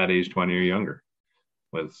age 20 or younger,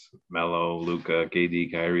 with Melo, Luka,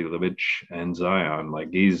 KD, Kyrie, Levic, and Zion. Like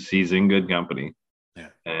he's in good company. Yeah.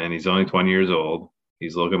 And he's only 20 years old.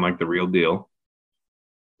 He's looking like the real deal.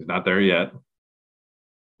 He's not there yet.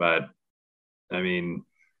 But I mean,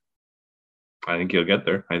 I think he'll get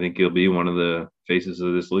there. I think he'll be one of the faces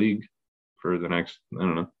of this league for the next, I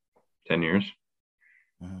don't know, 10 years.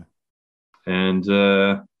 Mm-hmm. And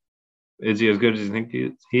is he as good as you think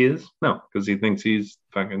he is? No, because he thinks he's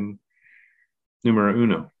fucking numero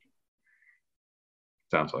uno.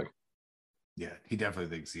 Sounds like. Yeah, he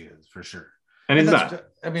definitely thinks he is, for sure. And he's not.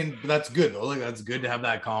 I mean, that's good though. Like that's good to have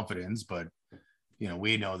that confidence, but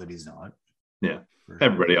we know that he's not. Yeah. Sure.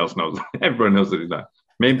 Everybody else knows. Everyone knows that he's not.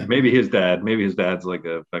 Maybe his dad. Maybe his dad's like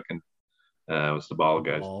a fucking what's the ball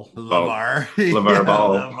guy? LeVar. LeVar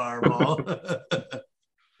Ball. LeVar Ball.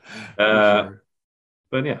 Sure.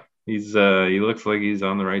 But yeah, he looks like he's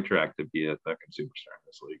on the right track to be a fucking superstar in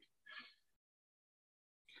this league.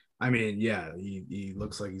 I mean, yeah, he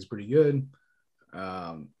looks like he's pretty good.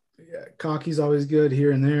 Yeah, Cocky's always good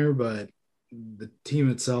here and there, but the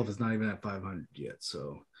team itself is not even at 500 yet,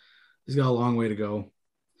 so he's got a long way to go.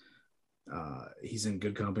 He's in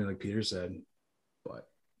good company, like Peter said, but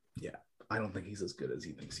yeah, I don't think he's as good as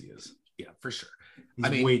he thinks he is. Yeah, for sure.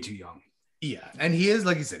 He's way too young. Yeah, and he is,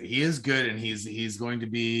 like you said, he is good, and he's going to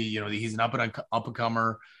be, he's an up and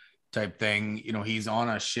comer type thing. He's on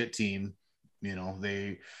a shit team.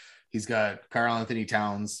 He's got Karl-Anthony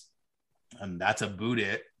Towns, and that's a boot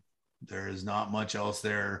it. There is not much else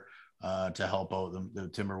there to help out the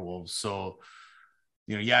Timberwolves. So,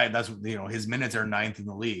 that's his minutes are 9th in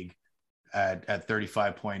the league at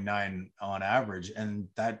 35.9 on average, and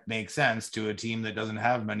that makes sense to a team that doesn't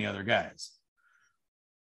have many other guys.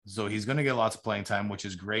 So he's going to get lots of playing time, which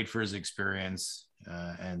is great for his experience,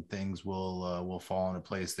 and things will fall into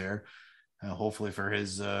place there. Hopefully, for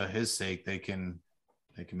his sake, they can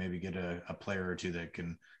maybe get a player or two that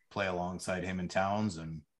can play alongside him in Towns.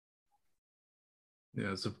 And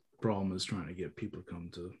yeah, it's a problem is trying to get people to come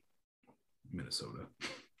to Minnesota.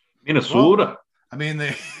 Well, I mean,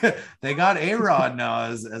 they got A-Rod now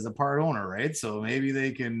as a part owner, right? So maybe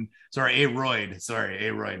they can. Sorry, A-Royd.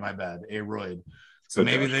 My bad, A-Royd. So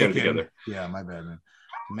maybe they can. Together. Yeah, my bad, man.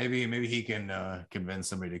 Maybe he can convince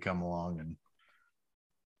somebody to come along and.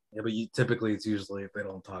 Yeah, but typically it's usually if they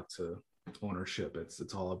don't talk to ownership,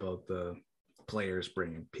 it's all about the players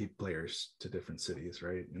bringing players to different cities,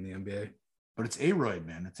 right? In the NBA. But it's A-Royd,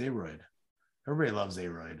 man. It's A-Royd. Everybody loves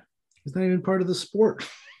A-Royd. He's not even part of the sport.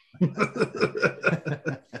 If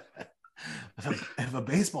a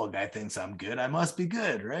baseball guy thinks I'm good, I must be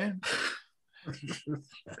good, right?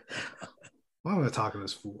 Why am I talking to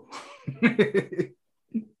this fool?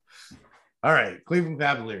 All right, Cleveland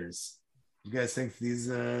Cavaliers. You guys think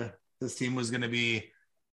this team was going to be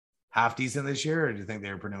half decent this year, or do you think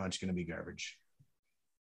they were pretty much going to be garbage?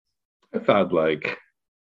 I thought like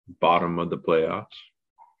bottom of the playoffs.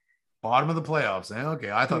 Bottom of the playoffs. Eh? Okay,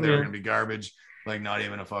 I thought they were going to be garbage, like not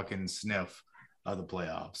even a fucking sniff of the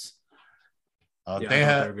playoffs. They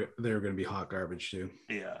were going to be hot garbage too.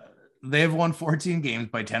 Yeah, they have won 14 games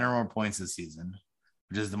by 10 or more points this season,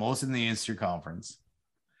 which is the most in the Eastern Conference.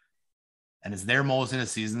 And it's their most in a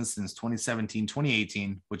season since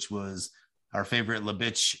 2017-2018, which was our favorite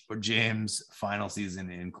Levic or James final season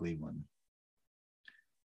in Cleveland.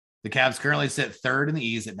 The Cavs currently sit third in the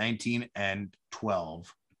East at 19-12.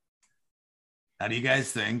 How do you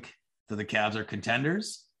guys think that the Cavs are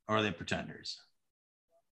contenders or are they pretenders?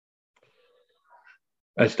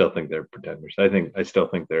 I still think they're pretenders. I still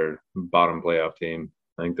think they're bottom playoff team.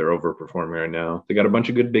 I think they're overperforming right now. They got a bunch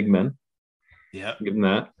of good big men. Yeah, give them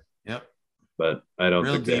that. Yep. But I don't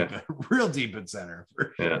real deep in center.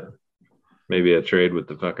 For sure. Yeah. Maybe a trade with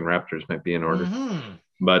the fucking Raptors might be in order. Mm-hmm.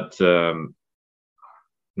 But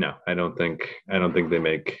no, I don't think they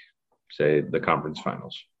make, say, the conference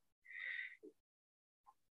finals.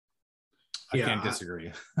 I can't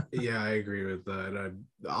disagree. Yeah, I agree with that.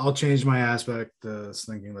 I'll change my aspect to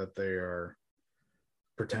thinking that they are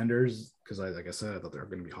pretenders because, like I said, I thought they were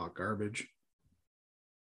going to be hot garbage.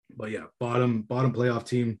 But yeah, bottom playoff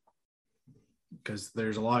team because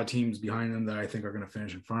there's a lot of teams behind them that I think are going to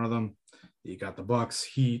finish in front of them. You got the Bucks,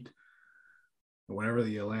 Heat. Whenever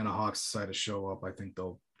the Atlanta Hawks decide to show up, I think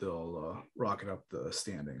they'll rocket up the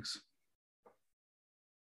standings.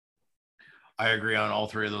 I agree on all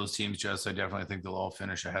three of those teams, Jess. I definitely think they'll all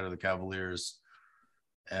finish ahead of the Cavaliers.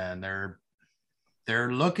 and they're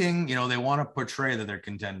looking, they want to portray that they're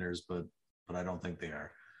contenders, but I don't think they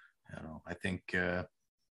are. I think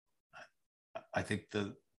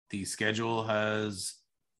the schedule has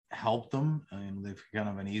helped them. I mean, they've kind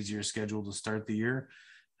of an easier schedule to start the year,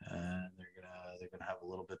 and they're gonna have a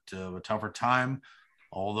little bit of a tougher time.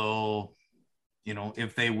 Although,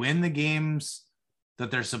 if they win the games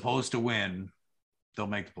that they're supposed to win, they'll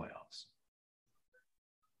make the playoffs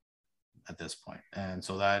at this point. And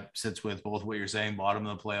so that sits with both what you're saying, bottom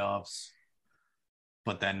of the playoffs,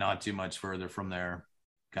 but then not too much further from there.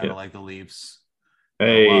 Kind of like the Leafs.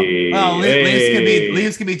 Hey,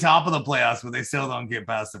 Leafs can be top of the playoffs, but they still don't get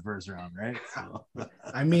past the first round, right? So.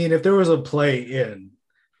 I mean, if there was a play in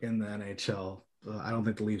the NHL, I don't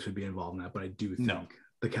think the Leafs would be involved in that, but I do think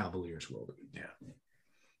the Cavaliers will be. Yeah.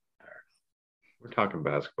 We're talking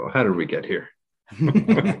basketball. How did we get here?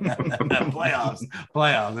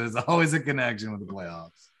 Playoffs. There's always a connection with the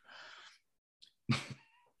playoffs.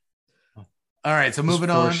 All right, so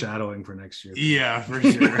moving on. Foreshadowing for next year. Yeah, for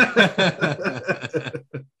sure.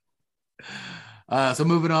 So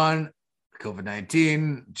moving on,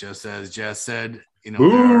 COVID-19, just as Jess said,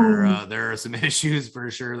 there are some issues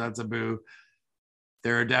for sure. That's a boo.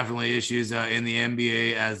 There are definitely issues in the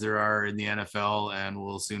NBA as there are in the NFL, and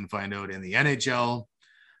we'll soon find out in the NHL.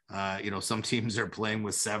 Some teams are playing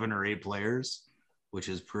with 7 or 8 players, which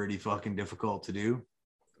is pretty fucking difficult to do.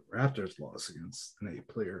 Raptors lost against an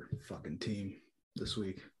 8-player fucking team this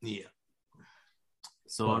week. Yeah.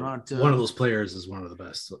 So one of those players is one of the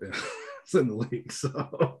best in the league.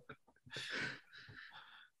 So,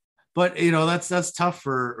 but that's tough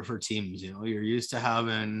for teams. You're used to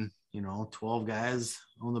having 12 guys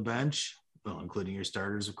on the bench, well, including your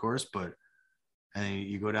starters, of course. But and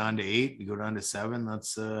you go down to 8, you go down to 7.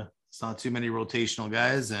 That's it's not too many rotational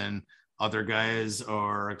guys, and other guys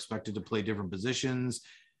are expected to play different positions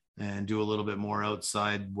and do a little bit more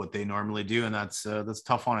outside what they normally do, and that's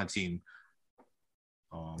tough on a team.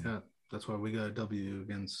 Yeah, that's why we got a W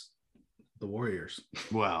against the Warriors.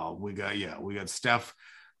 Well, we got Steph.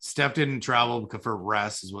 Steph didn't travel for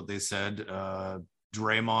rest, is what they said.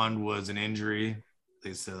 Draymond was an injury.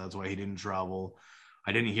 They said that's why he didn't travel.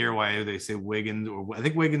 I didn't hear why they say Wiggins, or I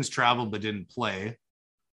think Wiggins traveled but didn't play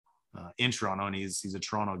in Toronto, and he's a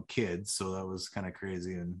Toronto kid, so that was kind of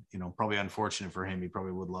crazy and probably unfortunate for him. He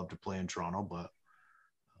probably would love to play in Toronto, but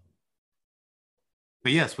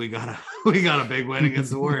yes, we got a big win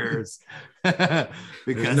against the Warriors. Because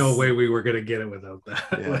there's no way we were gonna get it without that.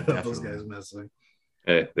 Yeah, without those guys messing.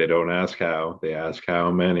 Hey, they don't ask how; they ask how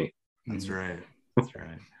many. That's right. That's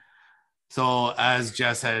right. So, as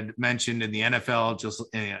Jess had mentioned in the NFL, just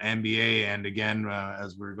in the NBA, and again,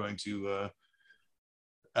 as we're going to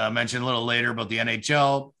mention a little later about the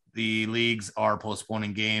NHL, the leagues are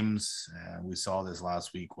postponing games. We saw this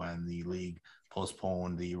last week when the league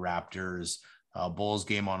postponed the Raptors Bulls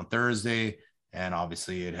game on a Thursday, and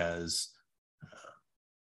obviously it has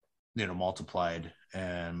multiplied,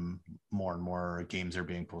 and more games are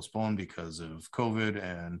being postponed because of COVID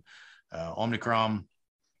and Omicron.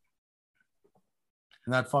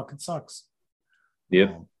 And that fucking sucks.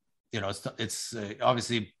 Yeah. It's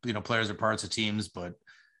obviously, players are parts of teams, but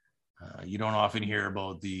you don't often hear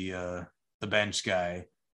about the bench guy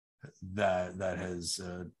that has,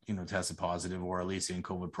 tested positive or at least in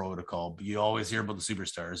COVID protocol. But you always hear about the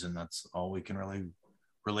superstars, and that's all we can really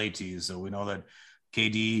relate to you. So we know that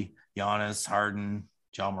KD, Giannis, Harden,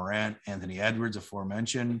 John Morant, Anthony Edwards,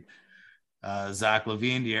 aforementioned, Zach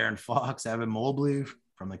LaVine, De'Aaron Fox, Evan Mobley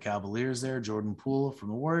from the Cavaliers there, Jordan Poole from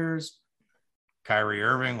the Warriors, Kyrie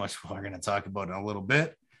Irving, which we're going to talk about in a little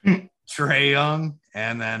bit, Trae Young,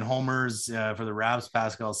 and then homers for the Raps,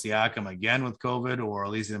 Pascal Siakam, again with COVID, or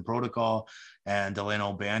at least in protocol, and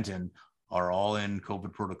Delano Banton are all in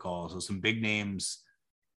COVID protocol. So some big names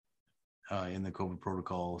in the COVID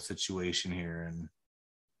protocol situation here. And,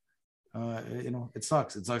 it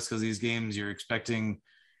sucks. It sucks because these games you're expecting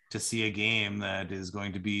to see a game that is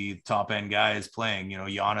going to be top end guys playing,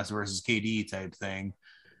 Giannis versus KD type thing.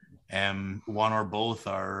 And one or both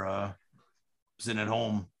are sitting at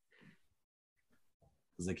home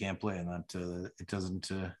because they can't play. And that it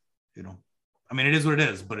doesn't, I mean, it is what it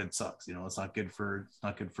is, but it sucks. It's not good for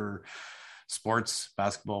sports,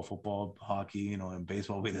 basketball, football, hockey, and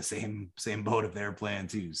baseball will be the same boat if they're playing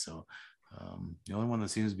too. So the only one that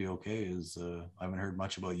seems to be okay is I haven't heard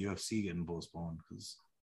much about UFC getting postponed because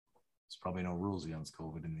there's probably no rules against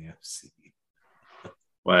COVID in the UFC.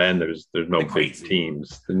 Well, and there's no big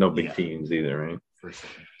teams. There's no big teams either, right? For sure.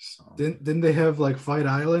 So. Didn't they have like Fight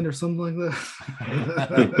Island or something like that?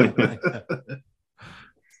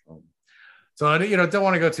 So, don't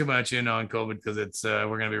want to go too much in on COVID because it's we're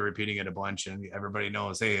going to be repeating it a bunch, and everybody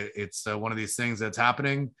knows, hey, it's one of these things that's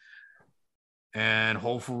happening, and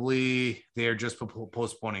hopefully they are just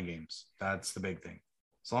postponing games. That's the big thing.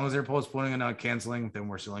 As long as they're postponing and not canceling, then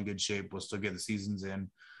we're still in good shape. We'll still get the seasons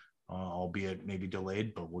in, albeit maybe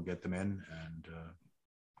delayed, but we'll get them in and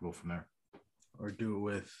go from there. Or do it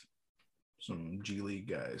with some G League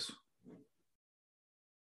guys.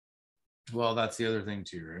 Well, that's the other thing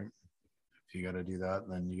too, right? If you got to do that,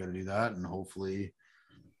 then you got to do that, and hopefully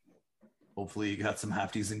you got some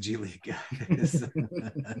halfties in G League guys.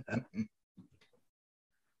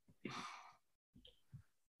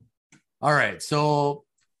 All right, so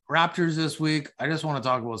Raptors this week. I just want to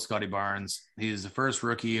talk about Scotty Barnes. He's the first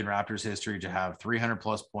rookie in Raptors history to have 300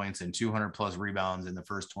 plus points and 200 plus rebounds in the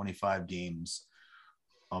first 25 games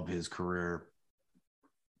of his career.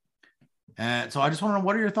 And so I just want to know,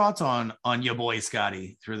 what are your thoughts on your boy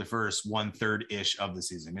Scotty through the first 1/3 ish of the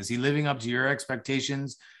season? Is he living up to your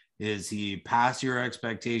expectations? Is he past your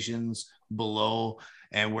expectations, below?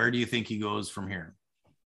 And where do you think he goes from here?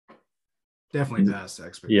 Definitely past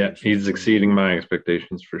expectations. Yeah, he's exceeding my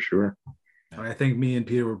expectations for sure. I think me and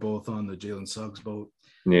Peter were both on the Jalen Suggs boat.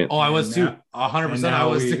 Yeah. Oh, I was too. 100%. I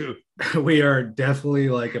was too. We are definitely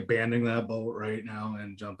like abandoning that boat right now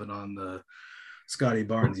and jumping on the Scotty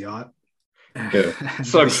Barnes yacht. Yeah.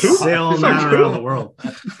 Sailing that around the world.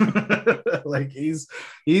 Like he's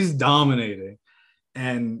dominating.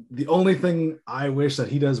 And the only thing I wish that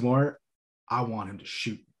he does more, I want him to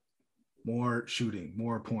shoot. More shooting,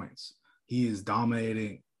 more points. He is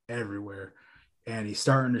dominating everywhere. And he's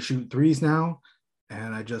starting to shoot threes now.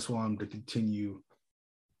 And I just want him to continue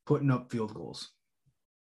putting up field goals.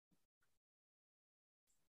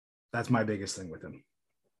 That's my biggest thing with him.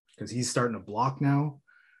 Because he's starting to block now.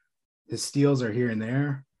 His steals are here and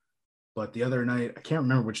there. But the other night, I can't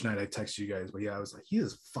remember which night I texted you guys, but yeah, I was like, he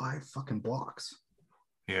has 5 fucking blocks.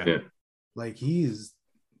 Yeah. Like he's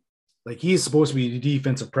supposed to be a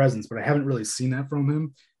defensive presence, but I haven't really seen that from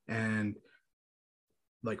him. And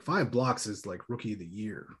like 5 blocks is like rookie of the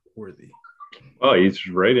year worthy. Oh, he's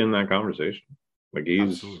right in that conversation. Like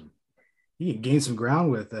Absolutely. He can gain some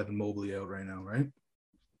ground with Evan Mobley out right now, right?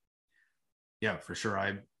 Yeah, for sure.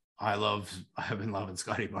 I've been loving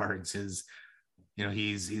Scotty Barnes.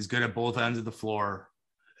 He's good at both ends of the floor.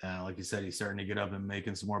 Like you said, he's starting to get up and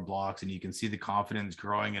making some more blocks, and you can see the confidence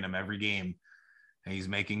growing in him every game. And he's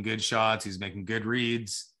making good shots. He's making good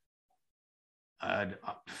reads. I've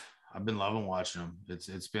been loving watching him.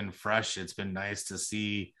 It's been fresh. It's been nice to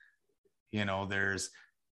see. There's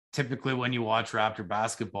typically when you watch Raptor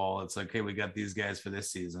basketball, it's like, hey, we got these guys for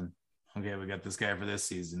this season. Okay, we got this guy for this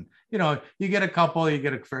season. You get a couple,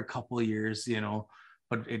 for a couple of years,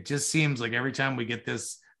 but it just seems like every time we get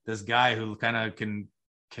this guy who kind of can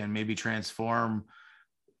maybe transform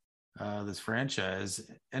this franchise,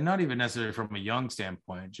 and not even necessarily from a young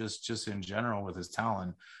standpoint, just in general with his talent,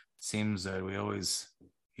 it seems that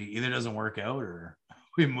he either doesn't work out or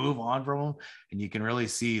we move on from him. And you can really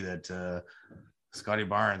see that Scotty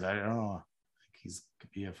Barnes, I don't know, he's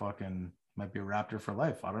could be might be a Raptor for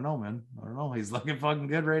life. I don't know, man. I don't know. He's looking fucking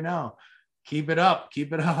good right now. Keep it up,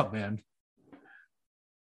 man.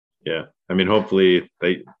 Yeah. I mean, hopefully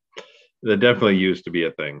that definitely used to be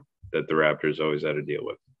a thing that the Raptors always had to deal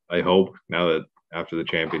with. I hope now that after the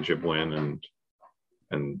championship win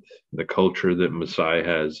and the culture that Masai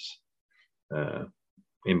has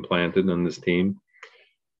implanted in this team,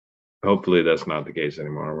 hopefully that's not the case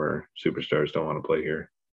anymore where superstars don't want to play here.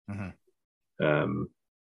 Mm-hmm.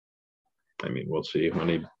 I mean, we'll see when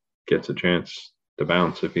he gets a chance to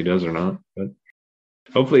bounce, if he does or not. But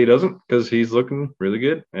hopefully he doesn't, because he's looking really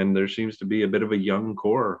good. And there seems to be a bit of a young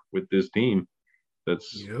core with this team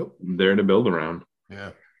that's there to build around. Yeah,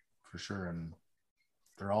 for sure. And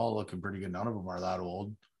they're all looking pretty good. None of them are that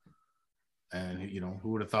old. And, who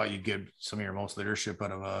would have thought you'd get some of your most leadership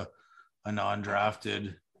out of a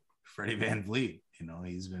non-drafted Freddie VanVleet?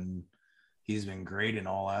 He's been great in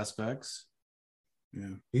all aspects. Yeah,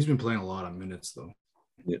 he's been playing a lot of minutes though.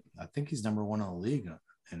 Yeah, I think he's number 1 in the league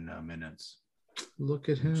in minutes. Look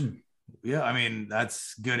at him. Yeah, I mean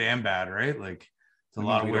that's good and bad, right? Like it's a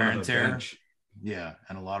lot of wear and tear. Yeah,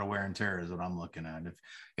 and a lot of wear and tear is what I'm looking at.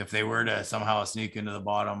 If they were to somehow sneak into the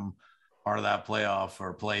bottom part of that playoff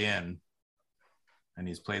or play in, and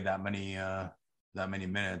he's played that many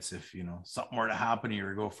minutes, if something were to happen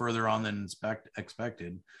here or go further on than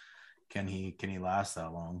expected. Can he last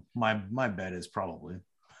that long? My bet is probably.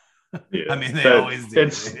 Yeah, I mean, they always do.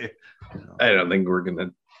 I don't think we're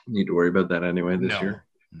gonna need to worry about that anyway this year,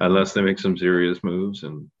 unless they make some serious moves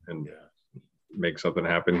and make something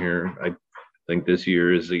happen here. I think this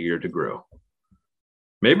year is the year to grow.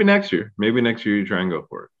 Maybe next year. Maybe next year you try and go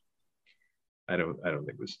for it. I don't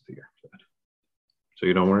think this is the year for that. So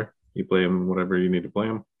you don't worry. You play him whatever you need to play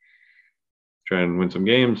him. Try and win some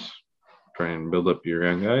games. Try and build up your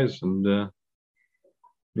young guys, and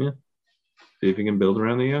see if you can build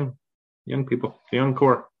around the young people, the young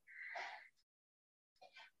core.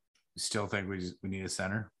 You still think we need a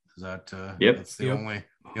center? Is that Yep. That's the only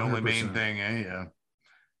main 100%. thing, eh? Yeah.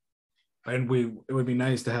 And it would be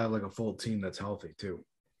nice to have like a full team that's healthy too.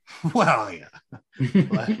 Well, yeah.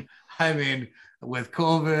 But, I mean, with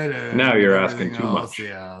COVID and Now you're asking everything too else, much.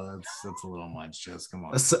 Yeah, that's a little much. Just come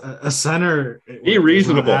on. A center, Be is not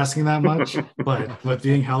reasonable. asking that much, but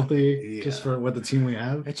being healthy Yeah. just for what the team we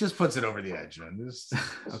have. It just puts it over the edge, man.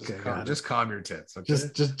 Okay, calm, got it. just calm your tits. Okay?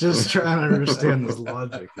 Just trying to understand this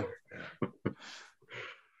logic here.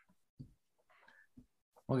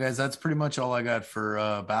 Well, guys, that's pretty much all I got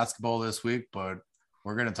for basketball this week, but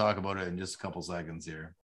we're going to talk about it in just a couple seconds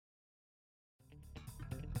here.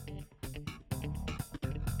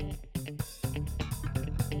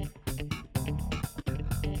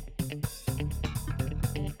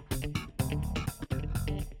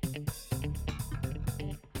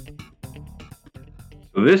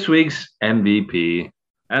 So this week's MVP,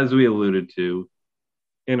 as we alluded to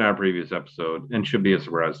in our previous episode, and should be a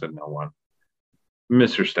surprise to no one,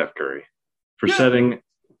 Mr. Steph Curry, for setting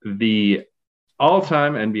the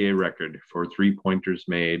all-time NBA record for three-pointers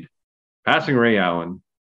made, passing Ray Allen.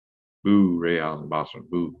 Boo, Ray Allen, Boston,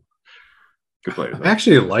 boo. Good player, I though.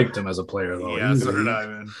 actually liked him as a player though. Yeah, so did I,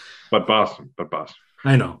 man. But Boston.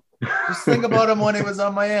 I know. Just think about him when he was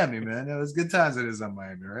on Miami, man. It was good times when he was on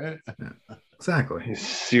Miami, right? Exactly. He's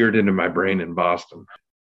seared into my brain in Boston.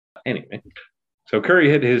 Anyway, so Curry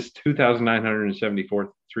hit his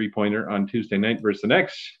 2,974th three-pointer on Tuesday night versus the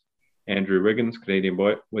Knicks. Andrew Wiggins, Canadian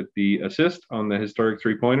boy, with the assist on the historic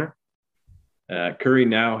three-pointer. Curry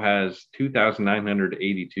now has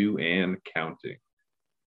 2,982 and counting.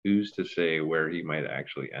 Who's to say where he might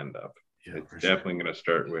actually end up? Yeah, It's for definitely going to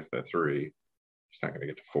start with a 3. He's not going to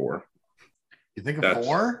get to 4. You think of That's-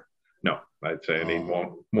 4? No, I'd say he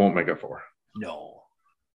Oh. won't make a 4. No,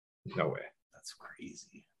 No way. that's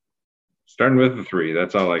crazy. Starting with the 3,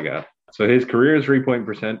 that's all I got. So his career three-point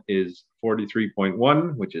percent is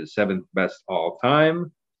 43.1, which is 7th best all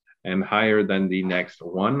time, and higher than the next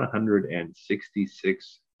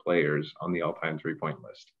 166 players on the all-time three-point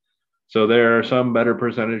list. So there are some better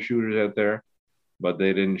percentage shooters out there, but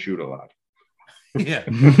they didn't shoot a lot. Yeah.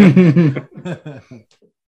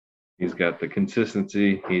 He's got the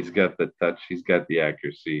consistency, he's got the touch, he's got the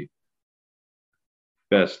accuracy.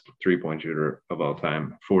 Best three-point shooter of all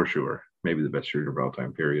time, for sure. Maybe the best shooter of all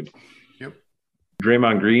time, period. Yep.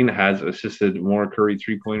 Draymond Green has assisted more Curry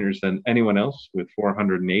three-pointers than anyone else with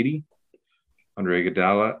 480. Andre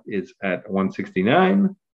Iguodala is at 169.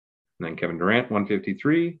 And then Kevin Durant,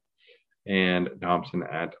 153. And Thompson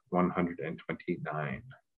at 129.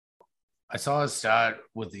 I saw a stat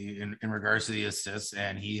with in regards to the assists,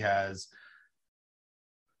 and he has,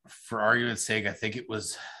 for argument's sake, I want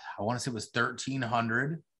to say it was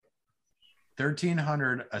 1,300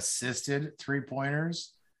 assisted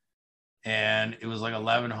three-pointers, and it was like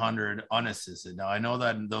 1,100 unassisted. Now I know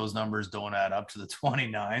that those numbers don't add up to the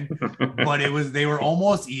 29, but they were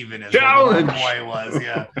almost even as Challenge! what boy was.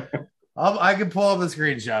 Yeah. I can pull up a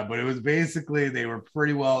screenshot, but it was basically they were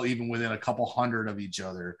pretty well even within a couple hundred of each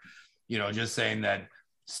other. You know, just saying that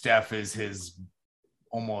Steph is his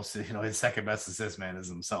almost, his second best assist man is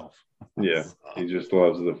himself. Yeah, he just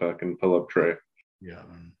loves the fucking pull-up tray. Yeah.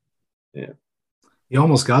 He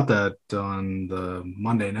almost got that on the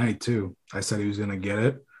Monday night too. I said he was going to get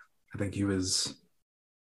it. I think he was,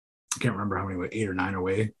 I can't remember how many, 8 or 9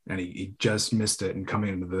 away, and he just missed it. And coming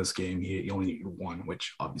into this game, he only needed 1,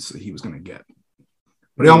 which obviously he was going to get.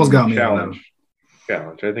 But he almost got me on that.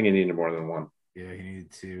 Challenge. I think he needed more than 1. Yeah, he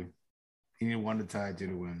needed 2. He needed 1 to tie, 2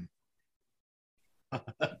 to win.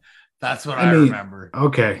 That's what I remember.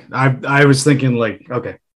 Okay. I was thinking like,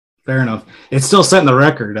 okay, fair enough. It's still setting the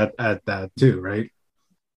record at that too, right?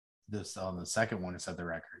 This on the second one, it set the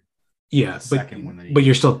record. Yeah, The second one that but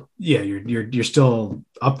you're still, you're still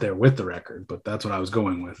up there with the record. But that's what I was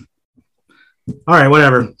going with. All right,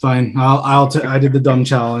 whatever, fine. I did the dumb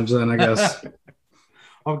challenge then, I guess.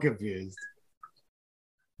 I'm confused.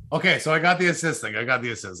 Okay, so I got the assist thing. I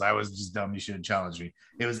I was just dumb. You should have challenged me.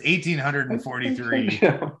 It was 1,843.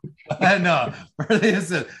 No, for the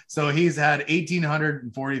assist. So he's had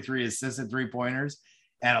 1,843 assisted three-pointers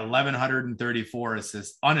and 1,134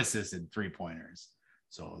 unassisted three-pointers.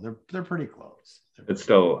 So they're pretty close. It's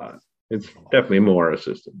still it's definitely more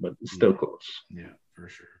assisted, but it's still close. Yeah, for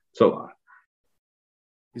sure. It's a lot.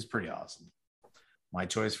 He's pretty awesome. My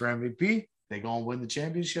choice for MVP. They gonna win the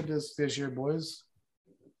championship this year, boys.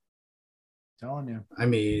 Telling you. I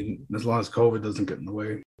mean, as long as COVID doesn't get in the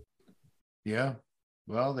way. Yeah.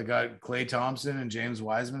 Well, they got Klay Thompson and James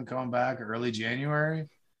Wiseman coming back early January.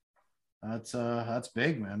 That's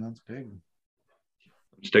big, man. That's big.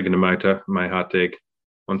 I'm sticking to my hot take.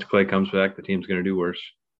 Once Klay comes back, the team's going to do worse.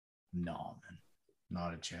 No, man.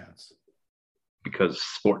 Not a chance. Because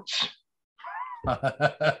sports.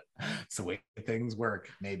 It's the way things work,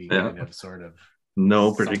 maybe. Yeah. Kind of, sort of.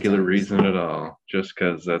 No particular Sometimes. reason at all. Just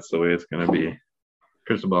because that's the way it's going to be.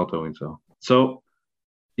 Crystal ball towing so. So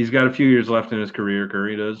he's got a few years left in his career.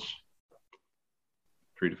 Curry does.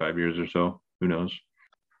 3 to 5 years or so. Who knows?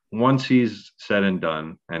 Once he's said and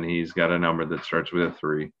done, and he's got a number that starts with a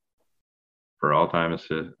 3 for all time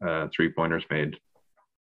three-pointers made,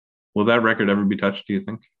 will that record ever be touched, do you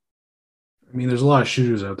think? I mean, there's a lot of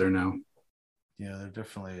shooters out there now. Yeah, there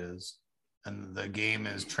definitely is. And the game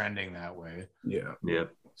is trending that way. Yeah. Yeah.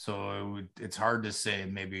 So it's hard to say,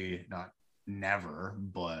 maybe not never,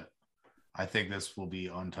 but I think this will be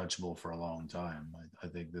untouchable for a long time. I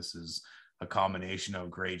think this is a combination of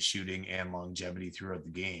great shooting and longevity throughout the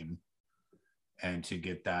game. And to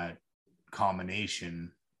get that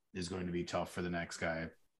combination is going to be tough for the next guy.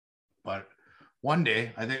 But one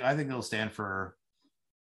day, I think it'll stand for,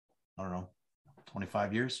 I don't know,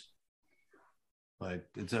 25 years. But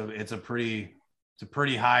it's a pretty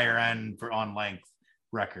higher end on length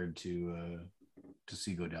record to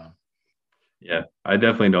see go down. Yeah, I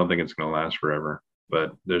definitely don't think it's going to last forever.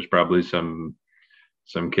 But there's probably some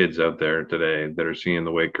kids out there today that are seeing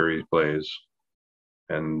the way Curry plays,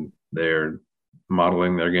 and they're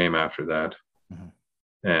modeling their game after that.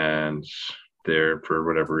 Mm-hmm. And they're, for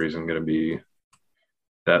whatever reason, going to be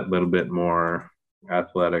that little bit more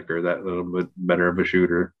athletic or that little bit better of a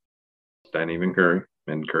shooter than even Curry.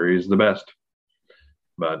 And Curry is the best.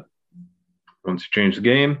 But once you change the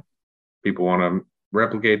game, people want to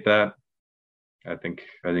replicate that. I think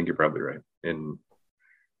you're probably right. In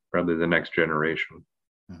probably the next generation,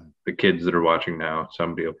 the kids that are watching now,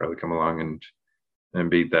 somebody will probably come along and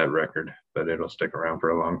beat that record, but it'll stick around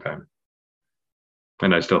for a long time.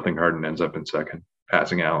 And I still think Harden ends up in second,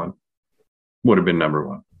 passing Allen. Would have been number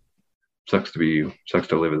 1. Sucks to be you. Sucks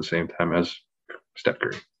to live at the same time as Steph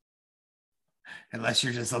Curry. Unless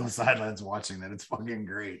you're just on the sidelines watching that, it's fucking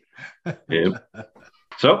great. Yeah.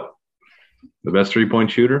 So, the best 3-point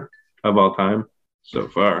shooter of all time so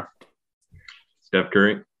far, Steph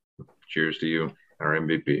Curry. Cheers to you, our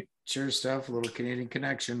MVP. Cheers, Steph. A little Canadian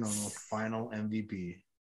connection on the final MVP.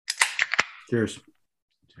 Cheers.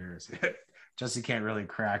 Cheers. Jesse can't really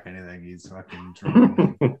crack anything. He's fucking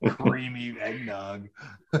drinking creamy eggnog.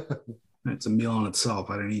 It's a meal in itself.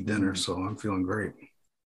 I didn't eat dinner, so I'm feeling great.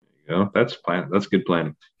 There you go. That's plan. That's good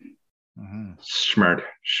planning. Mm-hmm. Smart.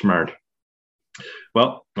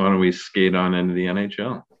 Well, why don't we skate on into the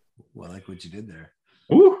NHL? Well, I like what you did there.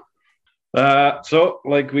 Ooh. So,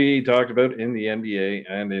 like we talked about in the NBA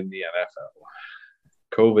and in the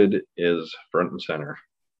NFL, COVID is front and center.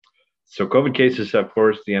 So, COVID cases have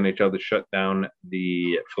forced the NHL to shut down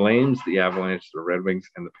the Flames, the Avalanche, the Red Wings,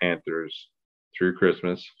 and the Panthers through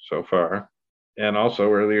Christmas so far. And also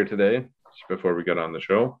earlier today, just before we got on the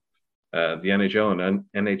show, the NHL and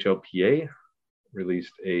NHLPA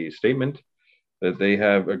released a statement that they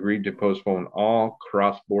have agreed to postpone all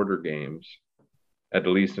cross-border games at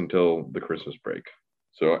least until the Christmas break.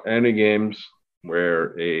 So any games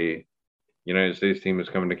where a United States team is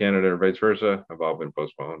coming to Canada or vice versa have all been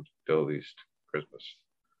postponed till at least Christmas.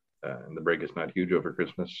 And the break is not huge over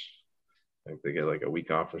Christmas. I think they get like a week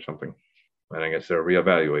off or something. And I guess they'll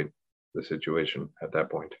reevaluate the situation at that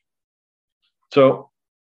point. So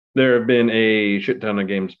there have been a shit ton of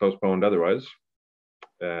games postponed otherwise,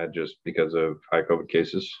 just because of high COVID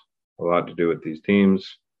cases. A lot to do with these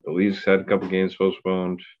teams. The Leafs had a couple games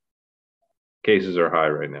postponed. Cases are high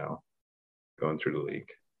right now going through the league,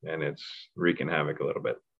 and it's wreaking havoc a little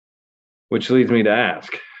bit. Which leads me to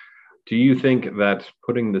ask, do you think that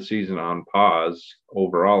putting the season on pause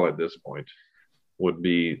overall at this point would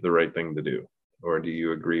be the right thing to do? Or do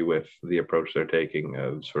you agree with the approach they're taking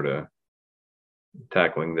of sort of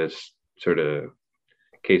tackling this sort of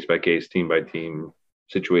case by case, team by team,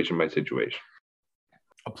 situation by situation?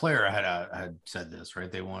 A player had said this,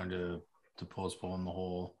 right? They wanted to postpone the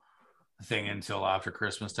whole thing until after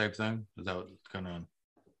Christmas type thing. Is that kind of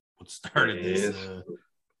what started this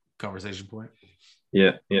conversation point?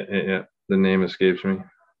 Yeah. The name escapes me.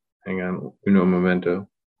 Hang on. Uno momento.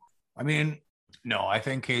 I mean, no, I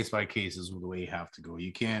think case by case is the way you have to go.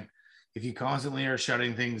 You can't, if you constantly are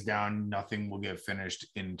shutting things down, nothing will get finished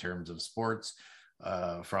in terms of sports.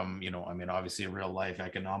 from, I mean, obviously a real life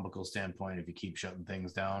economical standpoint. If you keep shutting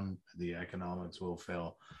things down, the economics will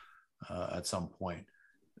fail at some point.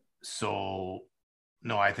 So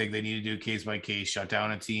no, I think they need to do case by case, shut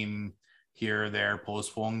down a team here or there,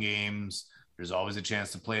 postpone games. There's always a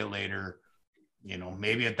chance to play it later.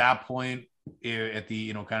 Maybe at that point, at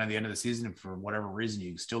the kind of the end of the season, for whatever reason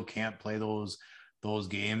you still can't play those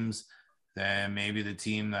games, then maybe the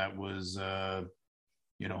team that was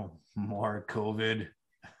more COVID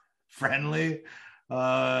friendly,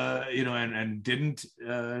 and didn't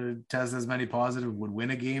test as many positive would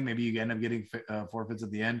win a game. Maybe you end up getting forfeits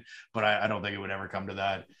at the end, but I don't think it would ever come to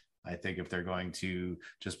that. I think if they're going to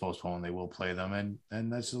just postpone, they will play them,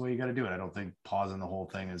 and that's the way you got to do it. I don't think pausing the whole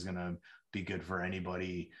thing is going to be good for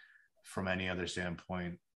anybody from any other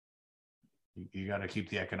standpoint. You got to keep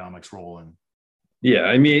the economics rolling. Yeah,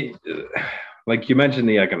 I mean, like you mentioned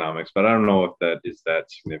the economics, but I don't know if that is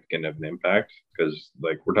that significant of an impact, because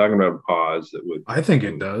like we're talking about a pause that would. I think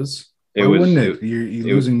it does. Why wouldn't it?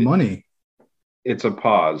 You're losing money. It's a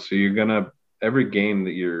pause, so you're gonna every game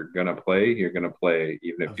that you're gonna play even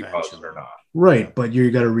if you pause it or not. Right, but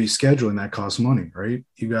you got to reschedule, and that costs money, right?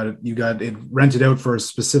 You got it rented out for a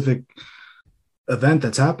specific event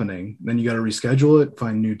that's happening. Then you got to reschedule it,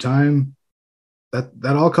 find new time.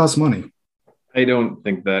 That all costs money. I don't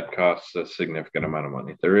think that costs a significant amount of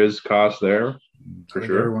money. There is cost there for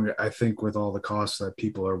sure. I think with all the costs that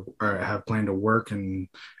people have planned to work and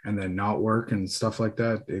then not work and stuff like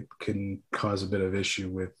that, it can cause a bit of issue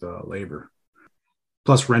with labor.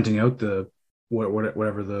 Plus renting out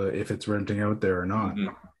whatever if it's renting out there or not.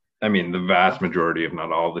 Mm-hmm. I mean, the vast majority, if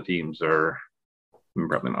not all the teams are,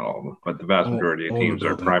 probably not all of them, but the vast majority of teams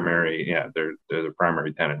are primary. Yeah, they're the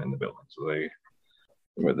primary tenant in the building. So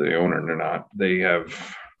whether they own it or not, they have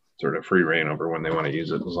sort of free reign over when they want to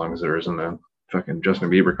use it, as long as there isn't a fucking Justin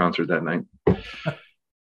Bieber concert that night.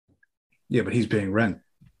 Yeah, but he's paying rent.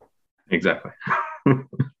 Exactly.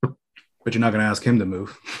 But you're not going to ask him to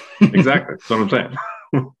move. Exactly. That's what I'm saying.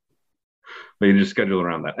 But you just schedule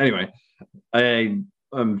around that. Anyway,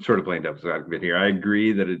 I'm sort of playing devil's advocate here. I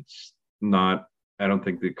agree that it's not, I don't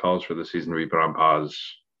think it calls for the season to be put on pause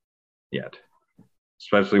yet,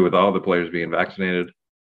 especially with all the players being vaccinated,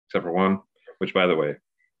 except for one, which, by the way,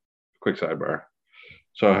 quick sidebar.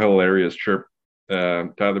 So a hilarious chirp.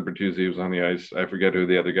 Tyler Bertuzzi was on the ice. I forget who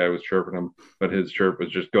the other guy was chirping him, but his chirp was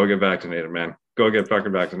just, go get vaccinated, man. Go get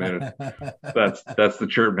fucking vaccinated. That's the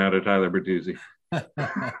chirp now to Tyler Bertuzzi.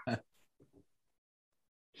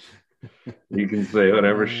 You can say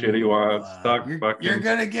whatever shit he wants. You're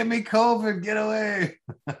gonna give me COVID. Get away.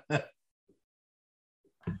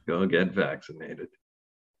 Go get vaccinated.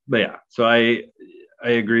 But yeah, so I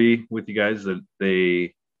agree with you guys that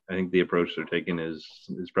I think the approach they're taking is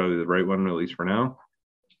probably the right one, at least for now.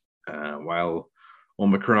 While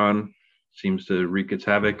Omicron seems to wreak its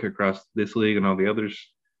havoc across this league and all the others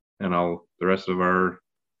and all the rest of our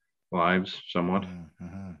lives somewhat.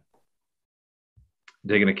 Mm-hmm.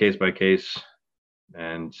 Taking it case by case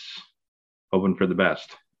and hoping for the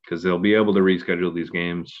best, because they'll be able to reschedule these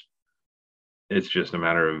games. It's just a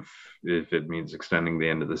matter of if it means extending the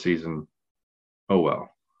end of the season. Oh, well.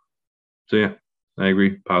 So, yeah, I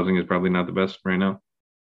agree. Pausing is probably not the best right now,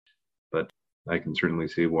 but I can certainly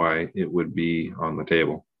see why it would be on the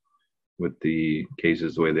table with the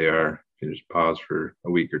cases the way they are. You can just pause for a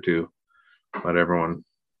week or two, let everyone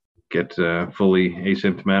get fully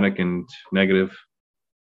asymptomatic and negative,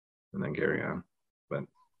 and then carry on. But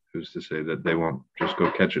who's to say that they won't just go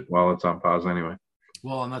catch it while it's on pause anyway?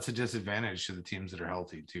 Well, and that's a disadvantage to the teams that are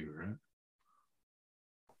healthy too, right?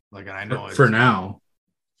 Like, and I know for now,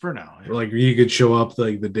 yeah. Like you could show up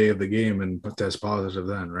like the day of the game and test positive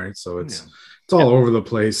then, right? So it's all over the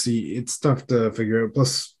place. It's tough to figure out.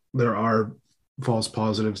 Plus, there are false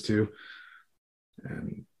positives too,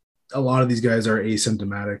 and a lot of these guys are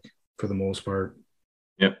asymptomatic for the most part.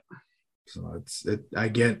 Yep. So I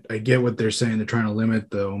get what they're saying. They're trying to limit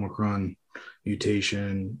the Omicron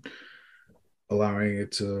mutation, allowing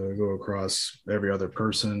it to go across every other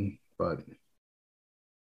person, but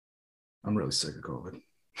I'm really sick of COVID.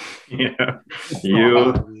 Yeah,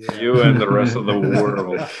 you and the rest of the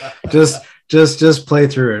world. Just play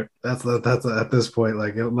through it. That's at this point.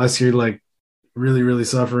 Like, unless you're like really, really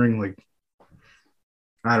suffering, like,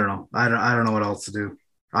 I don't know. I don't know what else to do.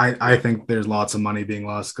 I think there's lots of money being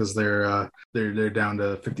lost because they're down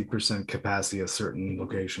to 50% capacity at certain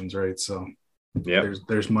locations, right? So yeah,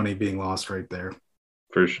 there's money being lost right there.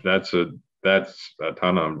 For sure, that's a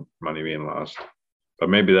ton of money being lost. But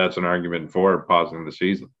maybe that's an argument for pausing the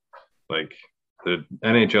season. Like, the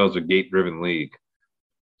NHL is a gate-driven league,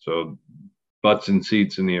 so butts and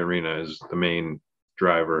seats in the arena is the main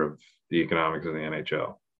driver of the economics of the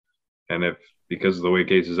NHL. And if, because of the way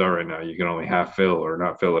cases are right now, you can only half fill or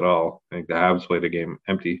not fill at all. I think the Habs played a game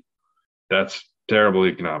empty. That's terrible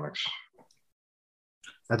economics.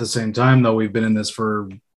 At the same time, though, we've been in this for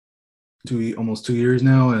almost 2 years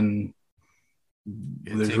now, and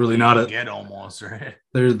there's really not a get almost right.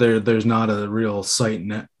 There's not a real sight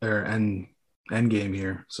net or end game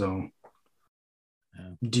here. So,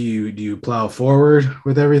 do you plow forward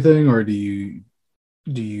with everything, or do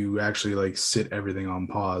you actually like sit everything on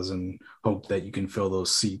pause and hope that you can fill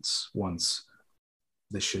those seats once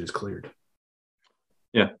this shit is cleared?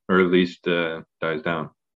 Yeah, or at least dies down.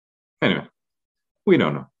 Anyway, we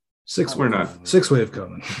don't know. Six wave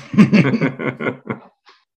coming.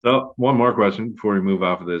 So, one more question before we move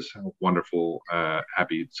off of this wonderful,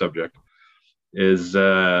 happy subject is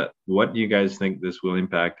what do you guys think this will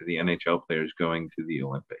impact the NHL players going to the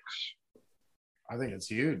Olympics? I think it's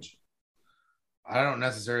huge. I don't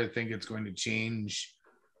necessarily think it's going to change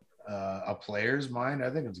a player's mind. I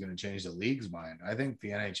think it's going to change the league's mind. I think the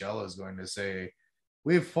NHL is going to say,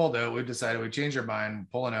 we've pulled out, we've decided, we changed our mind,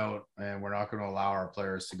 pulling out, and we're not going to allow our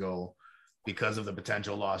players to go because of the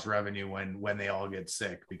potential lost revenue when they all get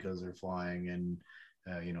sick because they're flying. And,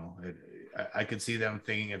 I could see them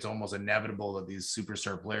thinking it's almost inevitable that these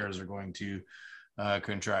superstar players are going to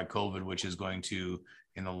contract COVID, which is going to,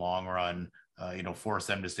 in the long run, force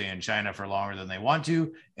them to stay in China for longer than they want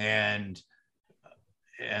to. And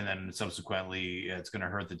then subsequently it's going to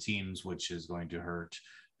hurt the teams, which is going to hurt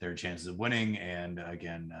their chances of winning. And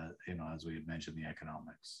again, as we had mentioned, the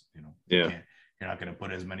economics, you're not going to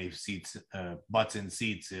put as many butts in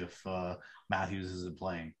seats if Matthews isn't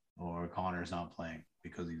playing or Connor's not playing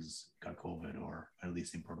because he's got COVID or at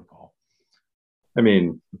least in protocol. I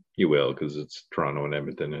mean, you will because it's Toronto and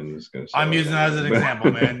Edmonton, and it's going to. I'm using that as an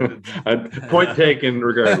example, man. Point taken,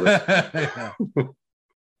 regardless.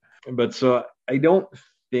 But so I don't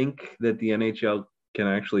think that the NHL can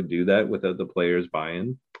actually do that without the players'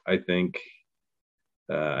 buy-in. I think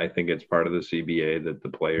it's part of the CBA that the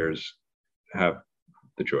players have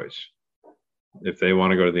the choice. If they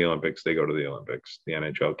want to go to the Olympics, they go to the Olympics. The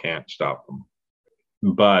NHL can't stop them.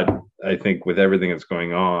 But I think with everything that's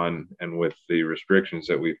going on and with the restrictions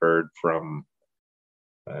that we've heard from,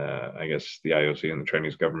 I guess, the IOC and the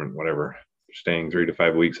Chinese government, whatever, staying 3 to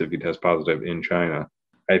 5 weeks if you test positive in China,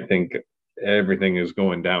 I think everything is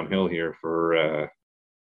going downhill here for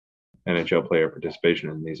NHL player participation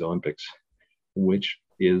in these Olympics, which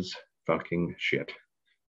is fucking shit.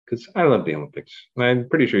 Because I love the Olympics. And I'm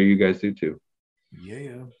pretty sure you guys do too.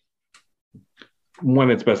 Yeah.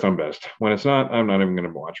 When it's best on best. When it's not, I'm not even going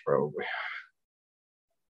to watch probably.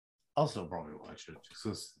 I'll still probably watch it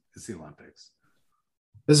just it's the Olympics.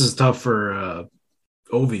 This is tough for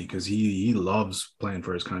Ovi because he loves playing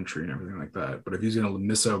for his country and everything like that. But if he's going to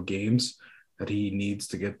miss out games that he needs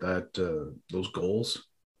to get those goals,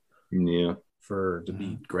 to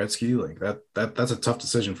beat Gretzky, like that's a tough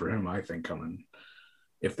decision for him, I think, coming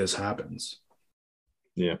if this happens.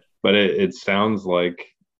 Yeah, but it sounds like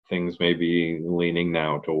things may be leaning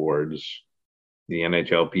now towards the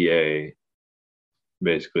NHLPA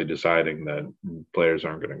basically deciding that players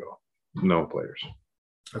aren't going to go. No players.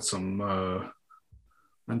 That's some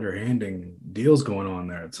underhanding deals going on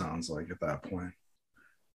there, it sounds like, at that point.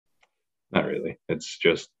 Not really. It's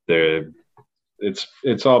just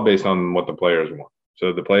it's all based on what the players want.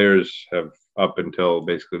 So the players have, up until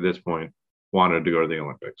basically this point, wanted to go to the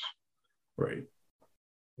Olympics. Right.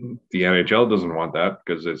 The NHL doesn't want that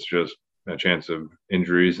because it's just a chance of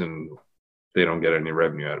injuries and they don't get any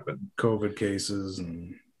revenue out of it. COVID cases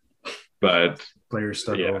but players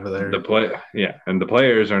stuck over there. And the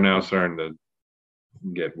players are now starting to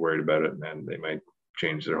get worried about it, and they might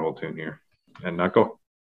change their whole tune here and not go.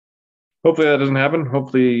 Hopefully that doesn't happen.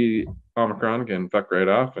 Hopefully Omicron can fuck right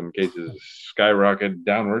off and cases skyrocket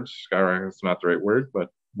downwards. Skyrocket's not the right word, but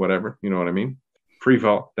whatever. You know what I mean? Free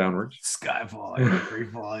fall downwards. Skyfall, free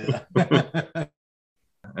fall, yeah.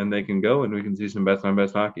 And they can go and we can see some best on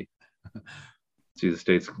best hockey. See the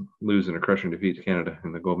States lose in a crushing defeat to Canada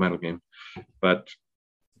in the gold medal game. But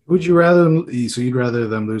would you rather you'd rather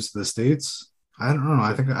them lose to the States? I don't know.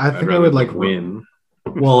 I think I would like win.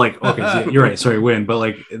 Well, like, okay, so you're right. Sorry, win, but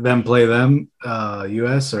like them play them,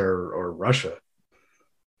 US or Russia.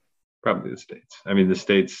 Probably the States. I mean, the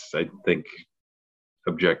States, I think,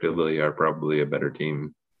 objectively are probably a better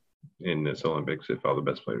team in this Olympics if all the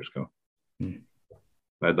best players go.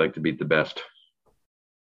 I'd like to beat the best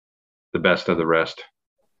of the rest.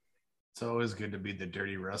 It's always good to beat the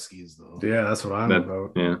dirty Ruskies, though. Yeah, that's what I'm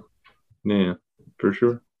about. Yeah, for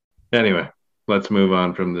sure. Anyway, let's move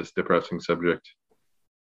on from this depressing subject.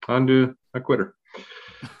 On to a quitter.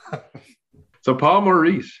 So Paul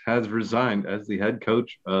Maurice has resigned as the head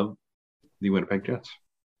coach of the Winnipeg Jets.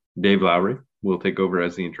 Dave Lowry will take over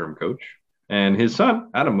as the interim coach, and his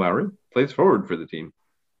son, Adam Lowry, plays forward for the team.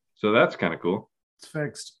 So that's kind of cool. It's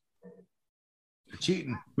fixed. You're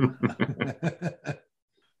cheating.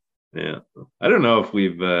 Yeah. I don't know if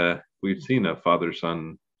we've seen a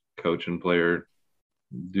father-son coach and player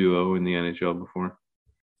duo in the NHL before.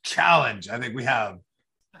 Challenge. I think we have.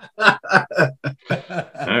 All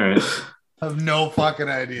right. I have no fucking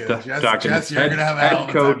idea. Jess, you're going to have a head hell of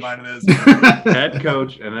a coach. time finding this. Head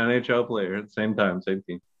coach and NHL player at the same time, same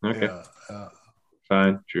team. Okay. Yeah,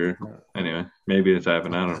 fine, sure. Anyway, maybe it's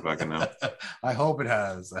happened. I don't fucking know. I hope it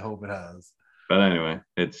has. But anyway,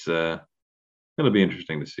 it's it'll be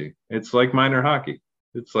interesting to see. It's like minor hockey.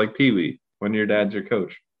 It's like Pee Wee when your dad's your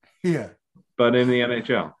coach. Yeah. But in the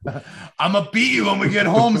NHL. I'm going to beat you when we get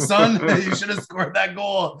home, son. You should have scored that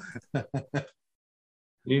goal.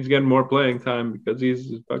 He's getting more playing time because he's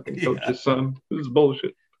his fucking coach's son. This is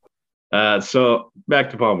bullshit. So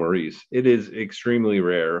back to Paul Maurice. It is extremely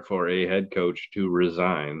rare for a head coach to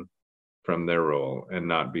resign from their role and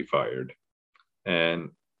not be fired. And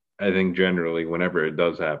I think generally whenever it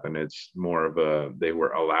does happen, it's more of they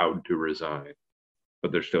were allowed to resign,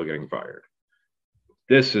 but they're still getting fired.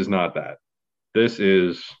 This is not that. This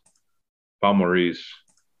is Paul Maurice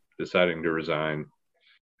deciding to resign.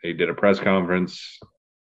 He did a press conference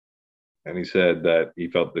and he said that he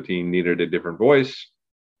felt the team needed a different voice.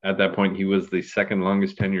 At that point, he was the second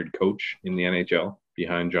longest tenured coach in the NHL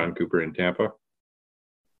behind John Cooper in Tampa.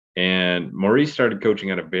 And Maurice started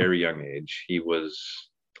coaching at a very young age. I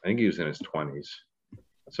think he was in his 20s.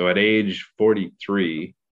 So at age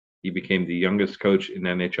 43, he became the youngest coach in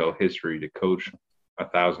NHL history to coach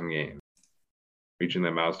 1,000 games, reaching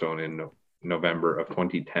that milestone in November of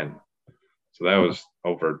 2010. So that was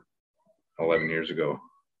over 11 years ago.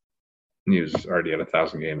 He was already at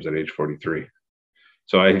 1,000 games at age 43.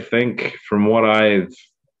 So I think from what I've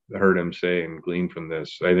heard him say and gleaned from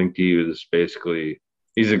this, I think he's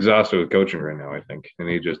exhausted with coaching right now, I think. And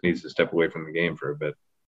he just needs to step away from the game for a bit,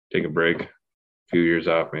 take a break, a few years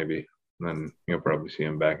off maybe, and then you'll probably see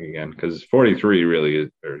him back again. Because 43 really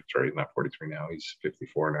is, or sorry, not 43 now, he's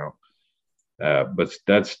 54 now. But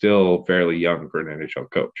that's still fairly young for an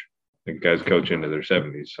NHL coach. I think guys coach into their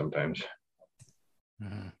 70s sometimes.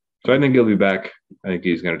 Mm-hmm. So I think he'll be back. I think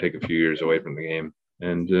he's going to take a few years away from the game,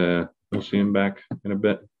 and we'll see him back in a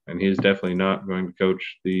bit. And he's definitely not going to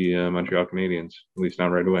coach the Montreal Canadiens, at least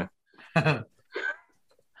not right away.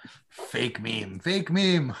 Fake meme.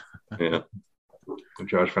 Yeah.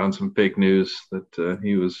 Josh found some fake news that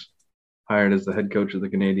he was hired as the head coach of the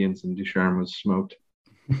Canadiens and Ducharme was smoked.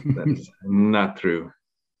 That's not true.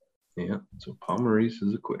 Yeah. So Paul Maurice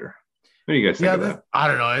is a quitter. What do you guys think of that? I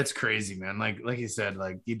don't know. It's crazy, man. Like you said,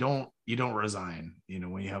 like you don't resign,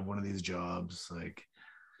 when you have one of these jobs. Like,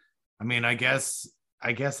 I mean, I guess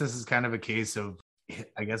this is kind of a case of,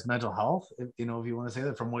 mental health, if you want to say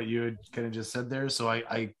that from what you had kind of just said there. So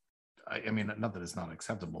I mean, not that it's not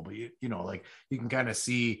acceptable, but like you can kind of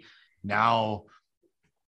see now,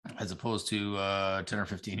 as opposed to 10 or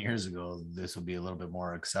 15 years ago, this would be a little bit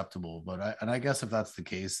more acceptable. But I guess if that's the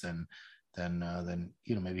case, then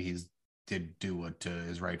maybe he's did do what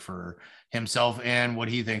is right for himself and what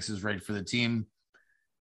he thinks is right for the team.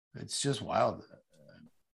 It's just wild.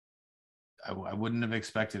 I wouldn't have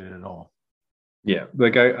expected it at all. Yeah,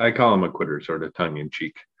 like I call him a quitter, sort of tongue in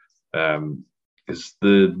cheek. Is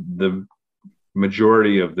the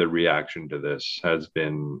majority of the reaction to this has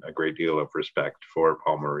been a great deal of respect for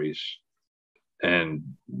Paul Maurice and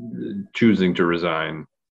choosing to resign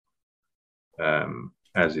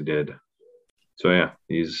as he did. So yeah,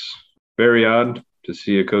 he's very odd to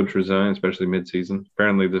see a coach resign, especially mid-season.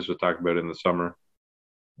 Apparently this was talked about in the summer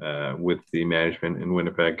with the management in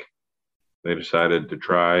Winnipeg. They decided to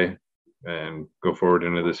try and go forward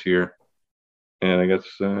into this year. And I guess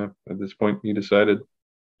at this point he decided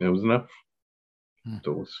it was enough.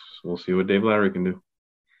 So we'll see what Dave Lowry can do.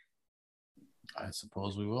 I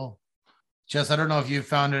suppose we will. Jess, I don't know if you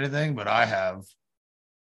found anything, but I have.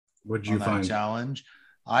 What'd you find? Challenge.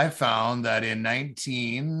 I found that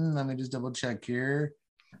let me just double check here.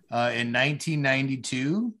 In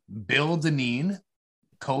 1992, Bill Dineen,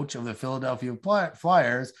 coach of the Philadelphia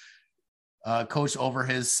Flyers, coached over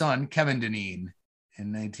his son, Kevin Dineen,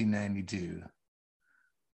 in 1992.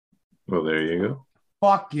 Well, there you go.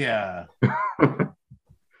 Fuck yeah.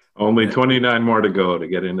 Only 29 more to go to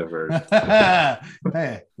get into first.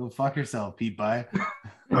 Hey, go fuck yourself, Pete Bye.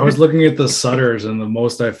 I was looking at the Sutters, and the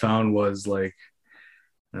most I found was like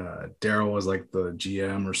Daryl was like the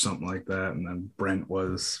GM or something like that, and then Brent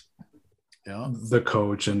was Yeah. the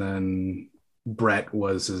coach, and then Brett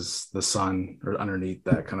was the son or underneath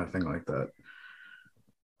that kind of thing like that.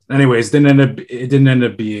 Anyways, it didn't end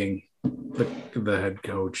up being the head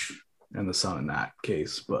coach and the son in that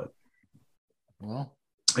case, but Well,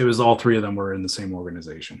 it was all three of them were in the same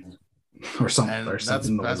organization or something. and Or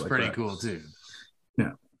something that's like pretty that. cool too.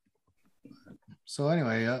 Yeah. So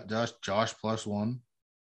anyway, yeah, Josh +1.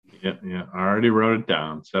 Yeah. I already wrote it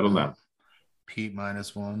down. Settle down. Pete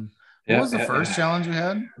 -1. What was the first challenge we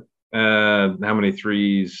had? How many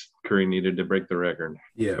threes Curry needed to break the record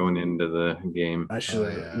going into the game? I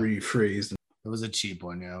should have rephrased. It was a cheap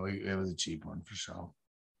one, yeah. It was a cheap one for sure.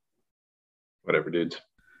 Whatever, dudes.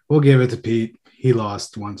 We'll give it to Pete. He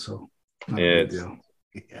lost one, so not a big deal.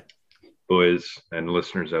 Yeah. Boys and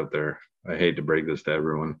listeners out there, I hate to break this to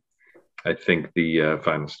everyone. I think the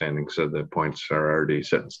final standings of the points are already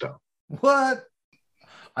set in stone. What?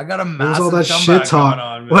 I got a massive What is all that shit comeback talk? going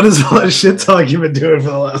on, man. What is all that shit talk you've been doing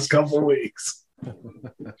for the last couple of weeks?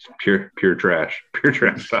 It's pure trash. Pure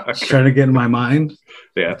trash talk. Just trying to get in my mind.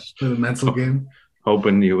 Yeah. For the mental game.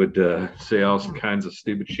 Hoping you would say all kinds of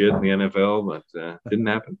stupid shit in the NFL, but didn't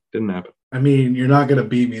happen. I mean, you're not going to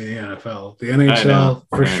beat me in the NFL. The NHL,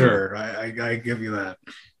 for sure. I give you that.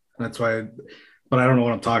 That's why. But I don't know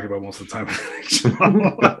what I'm talking about most of the time.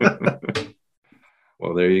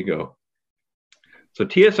 Well, there you go. So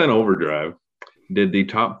TSN Overdrive did the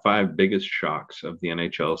top 5 biggest shocks of the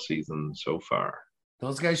NHL season so far.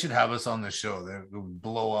 Those guys should have us on the show. They would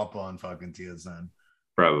blow up on fucking TSN.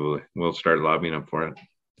 Probably. We'll start lobbying up for it.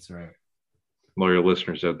 That's right. Loyal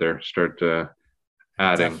listeners out there, start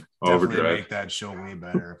adding Overdrive. Definitely make that show way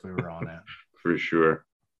better if we were on it. For sure.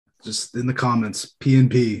 Just in the comments,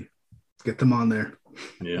 P&P. Get them on there.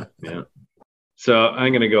 Yeah. So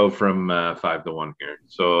I'm going to go from 5 to 1 here.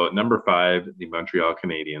 So number 5, the Montreal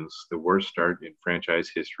Canadiens, the worst start in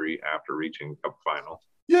franchise history after reaching Cup final.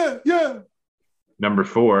 Yeah. Number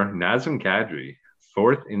 4, Nazem Kadri,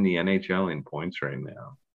 4th in the NHL in points right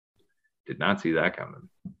now. Did not see that coming.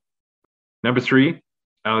 Number 3,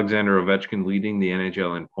 Alexander Ovechkin leading the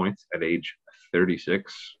NHL in points at age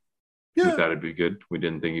 36. Yeah. We thought it'd be good. We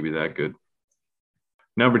didn't think he'd be that good.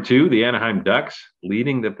 Number 2, the Anaheim Ducks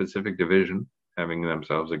leading the Pacific Division, having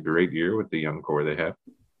themselves a great year with the young core they have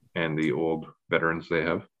and the old veterans they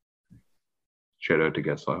have. Shout out to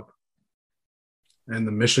Getzlaf. And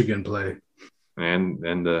the Michigan play. And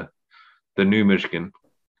the new Michigan,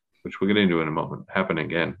 which we'll get into in a moment, happened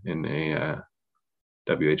again in a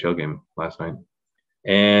WHL game last night.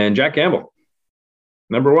 And Jack Campbell,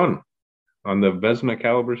 number 1 on the Vezina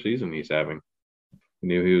caliber season he's having. We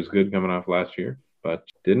knew he was good coming off last year, but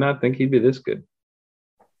did not think he'd be this good.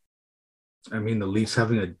 I mean, the Leafs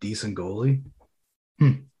having a decent goalie?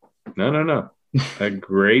 No. A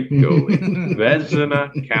great goalie.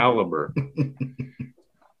 Vezina caliber.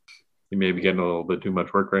 He may be getting a little bit too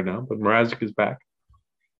much work right now, but Mrazek is back.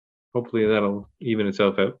 Hopefully that'll even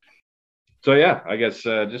itself out. So, yeah, I guess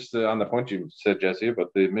just on the point you said, Jesse,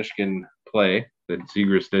 about the Michigan play that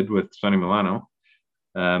Zegras did with Sonny Milano,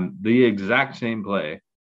 the exact same play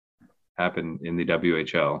happened in the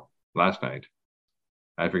WHL last night.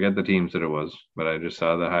 I forget the teams that it was, but I just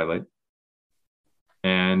saw the highlight.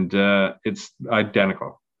 And it's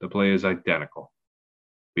identical. The play is identical.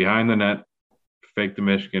 Behind the net, fake the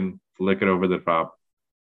Michigan, flick it over the top,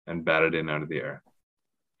 and bat it in out of the air.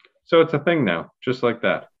 So it's a thing now, just like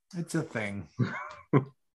that. It's a thing. I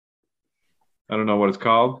don't know what it's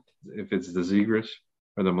called, if it's the Zegras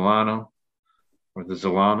or the Milano or the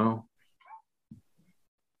Zolano.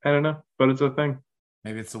 I don't know, but it's a thing.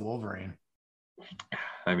 Maybe it's the Wolverine.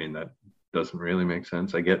 I mean, that doesn't really make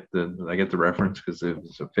sense. I get the reference because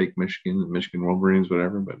it's a fake Michigan, the Michigan Wolverines,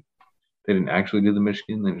 whatever, but they didn't actually do the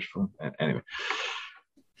Michigan. They just anyway.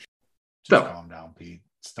 Just calm down, Pete.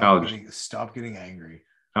 Stop getting angry.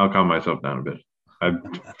 I'll calm myself down a bit.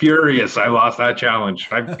 I'm furious. I lost that challenge.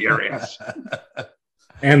 I'm furious.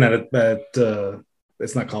 And that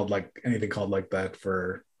it's not called like anything called like that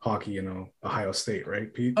for hockey, Ohio State,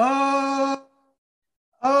 right, Pete? Ohio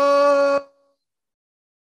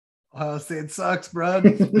State sucks, bro.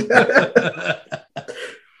 Do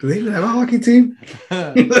they even have a hockey team?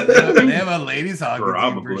 They have a ladies hockey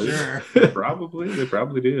team for sure. Probably. They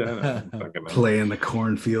probably do that. Play in the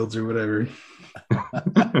cornfields or whatever.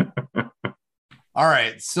 All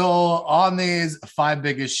right. So on these 5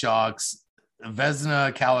 biggest shocks,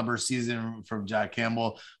 Vezina caliber season from Jack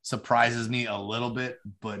Campbell surprises me a little bit,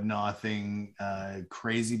 but nothing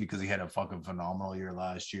crazy because he had a fucking phenomenal year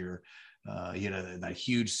last year. He had that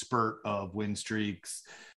huge spurt of win streaks.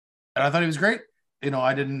 And I thought he was great.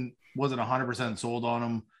 I wasn't 100% sold on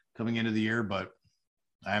him coming into the year, but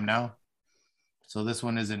I am now. So this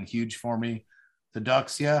one isn't huge for me. The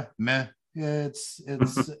Ducks, yeah, meh. Yeah, it's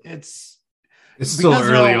It's still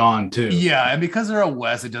early on too. Yeah, and because they're out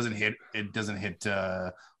west, it doesn't hit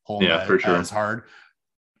home for sure. as hard.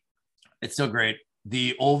 It's still great.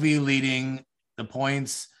 The Ovi leading the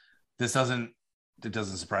points. It doesn't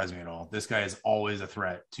surprise me at all. This guy is always a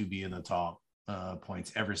threat to be in the top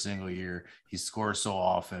points every single year. He scores so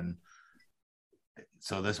often.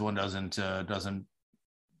 So this one doesn't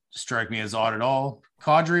strike me as odd at all.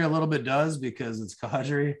 Kadri a little bit does because it's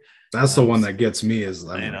Kadri. That's the one that gets me is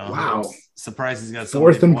like, wow. Surprised he's got so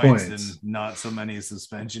fourth many and points and points. not so many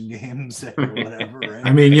suspension games or whatever. Right?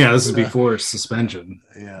 I mean, yeah, this is before suspension.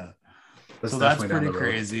 Yeah. That's So that's pretty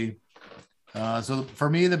crazy. So for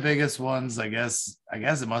me, the biggest ones, I guess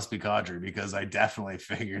it must be Kadri because I definitely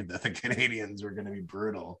figured that the Canadians were going to be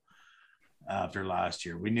brutal after last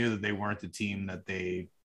year. We knew that they weren't the team that they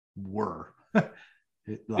were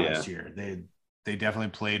last year. They definitely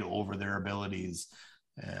played over their abilities,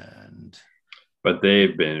 but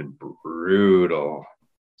they've been brutal.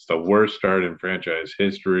 It's the worst start in franchise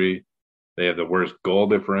history. They have the worst goal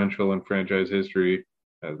differential in franchise history,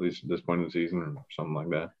 at least at this point in the season, or something like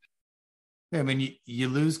that. Yeah, I mean, you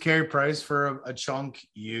lose Carey Price for a chunk.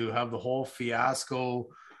 You have the whole fiasco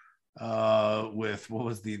with what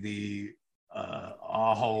was the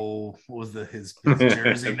Aho? What was his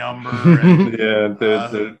jersey number? And,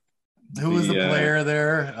 who was the player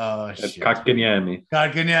there? Kotkaniemi.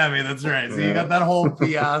 Kotkaniemi, that's right. So you got that whole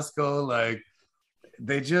fiasco. Like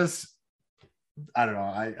they just, I don't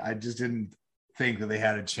know. I just didn't think that they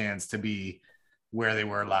had a chance to be where they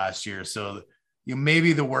were last year. So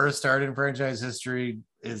maybe the worst start in franchise history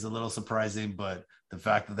is a little surprising, but the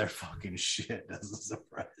fact that they're fucking shit doesn't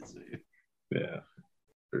surprise me. Yeah,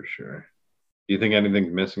 for sure. Do you think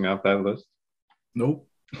anything's missing off that list? Nope.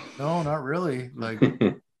 No, not really. Like,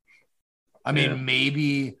 I mean,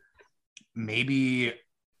 maybe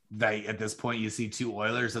that at this point you see two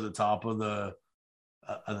Oilers at the top of the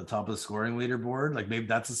scoring leaderboard. Like maybe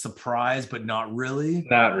that's a surprise, but not really.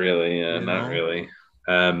 Not really. Yeah, not really.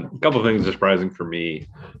 A couple of things are surprising for me.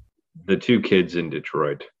 The two kids in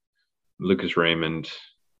Detroit, Lucas Raymond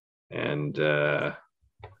and the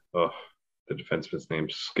defenseman's name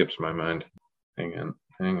skips my mind. Hang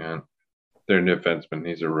on. They're defenseman.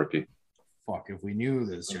 He's a rookie. Fuck, if we knew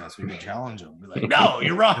this, Jess, we could challenge him. Be like, no,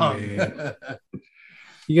 you're wrong.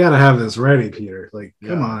 You gotta have this ready, Peter. Like,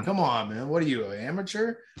 come on, man. What are you, an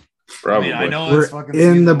amateur? Probably. I know we're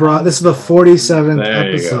in the this is the 47th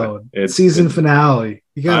episode, season finale.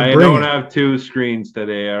 You gotta bring it. I don't have two screens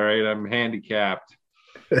today. All right, I'm handicapped.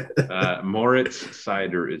 Moritz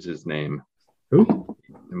Seider is his name. Who?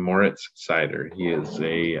 Moritz Seider. He is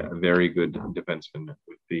a very good defenseman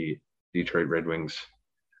with the Detroit Red Wings,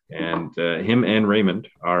 and him and Raymond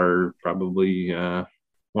are probably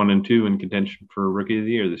 1 and 2 in contention for Rookie of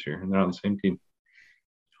the Year this year, and they're on the same team.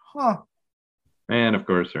 Huh. And of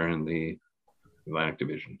course, they're in the Atlantic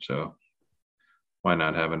Division, so why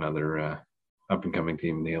not have another up and coming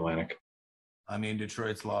team in the Atlantic? I mean,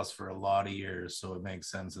 Detroit's lost for a lot of years, so it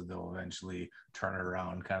makes sense that they'll eventually turn it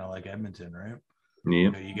around, kind of like Edmonton, right?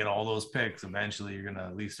 Yeah. You get all those picks, eventually you're gonna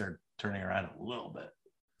at least start turning around a little bit.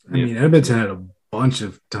 I mean, Edmonton had a bunch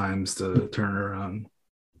of times to turn around.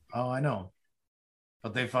 Oh, I know,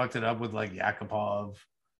 but they fucked it up with like Yakupov.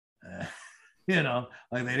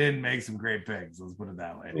 Like they didn't make some great picks. Let's put it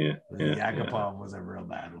that way. Yakupov was a real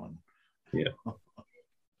bad one. Yeah.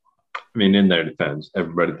 I mean, in their defense,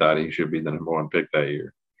 everybody thought he should be the number 1 pick that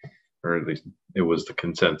year, or at least it was the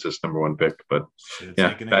consensus number 1 pick. But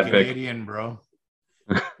taking a Canadian, pick. Bro.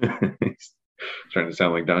 He's trying to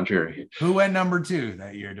sound like Don Cherry. Who went number 2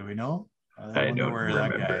 that year? Do we know? I don't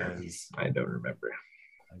remember. That guy is. I don't remember.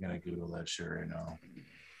 I gotta Google that shit right now.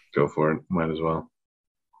 Go for it. Might as well.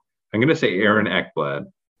 I'm gonna say Aaron Ekblad,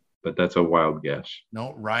 but that's a wild guess.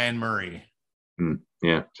 No, Ryan Murray.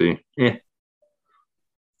 Yeah. See. Yeah.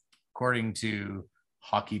 According to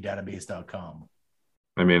hockeydatabase.com.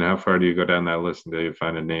 I mean, how far do you go down that list until you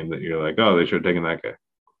find a name that you're like, oh, they should have taken that guy?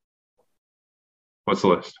 What's the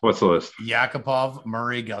list? Yakupov,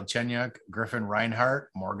 Murray, Galchenyuk, Griffin Reinhart,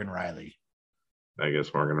 Morgan Riley. I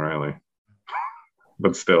guess Morgan Riley.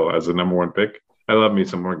 But still, as a number 1 pick, I love me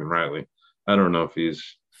some Morgan Riley. I don't know if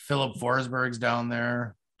he's... Philip Forsberg's down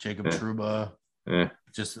there. Jacob Trouba.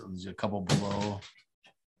 Just a couple below.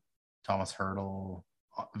 Thomas Hertl.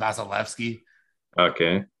 Vasilevsky.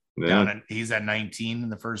 Okay. Yeah. He's at 19 in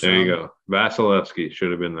the first round. There you go. Vasilevsky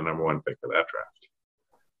should have been the number 1 pick of that draft.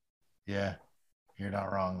 Yeah. You're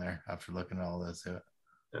not wrong there after looking at all this.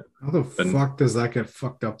 How the fuck does that get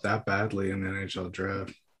fucked up that badly in the NHL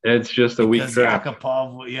draft? It's just a weak because draft. and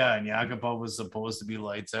Yakupov was supposed to be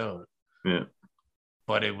lights out. Yeah.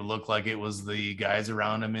 But it would look like it was the guys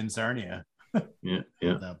around him in Sarnia. Yeah.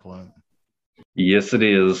 At that point. Yes, it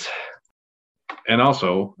is. And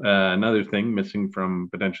also, another thing missing from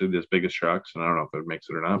potentially this biggest shocks, and I don't know if it makes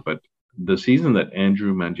it or not, but the season that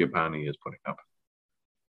Andrew Mangiapane is putting up.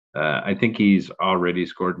 I think he's already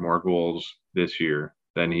scored more goals this year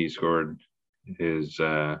than he scored his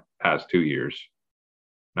past 2 years.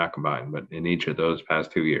 Not combined, but in each of those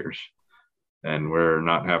past 2 years. And we're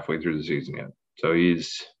not halfway through the season yet. So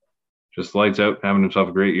he's just lights out, having himself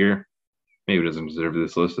a great year. Maybe doesn't deserve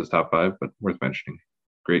this list as top 5, but worth mentioning.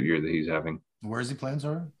 Great year that he's having. Where is he playing,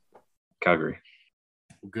 sorry? Calgary.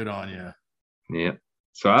 Good on you. Yeah.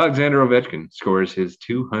 So Alexander Ovechkin scores his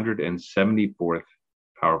 274th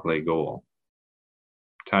power play goal,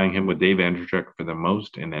 tying him with Dave Andreychuk for the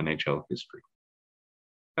most in NHL history.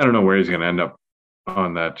 I don't know where he's going to end up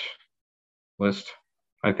on that list.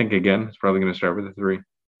 I think, again, it's probably going to start with a 3.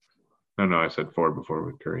 No, I said 4 before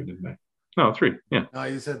with Curry, didn't I? No, 3. Yeah. No,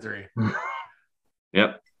 you said 3.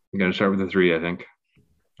 Yep. You got to start with a 3, I think.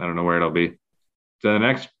 I don't know where it'll be. So the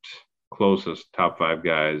next closest top 5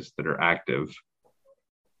 guys that are active,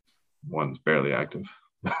 one's barely active.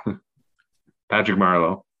 Patrick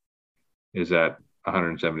Marleau is at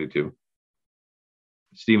 172.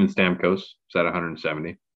 Steven Stamkos is at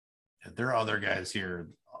 170. There are other guys here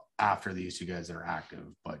after these 2 guys that are active,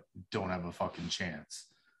 but don't have a fucking chance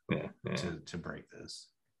to break this.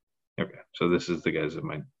 Okay, so this is the guys that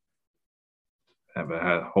might have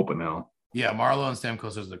a hope in hell. Yeah, Marleau and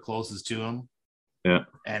Stamkos are the closest to him. Yeah.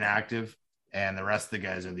 And active. And the rest of the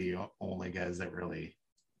guys are the only guys that really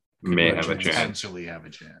may have a chance. Potentially have a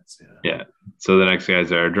chance. Yeah. So the next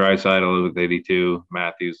guys are Draisaitl with 82,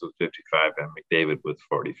 Matthews with 55, and McDavid with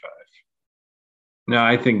 45. Now,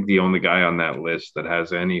 I think the only guy on that list that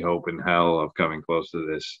has any hope in hell of coming close to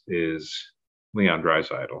this is Leon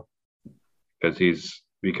Draisaitl, because he's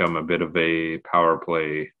become a bit of a power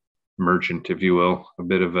play merchant, if you will. A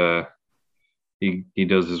bit of a he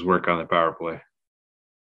does his work on the power play.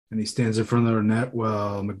 And he stands in front of the net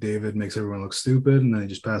while McDavid makes everyone look stupid, and then he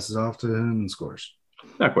just passes off to him and scores.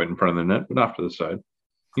 Not quite in front of the net, but off to the side.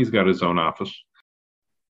 He's got his own office.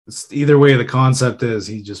 It's either way, the concept is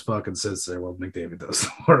he just fucking sits there while McDavid does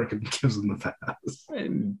the work and gives him the pass.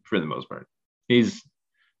 And for the most part, he's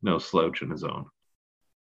no slouch in his own.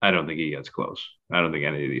 I don't think he gets close. I don't think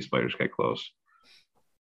any of these players get close.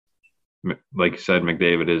 Like you said,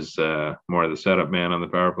 McDavid is more of the setup man on the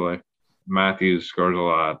power play. Matthews scores a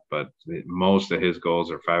lot, but most of his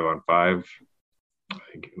goals are 5-on-5.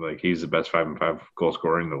 Like he's the best 5-on-5 goal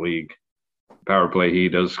scorer in the league. Power play, he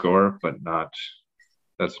does score, but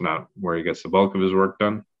that's not where he gets the bulk of his work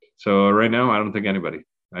done. So right now, I don't think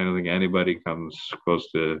anybody comes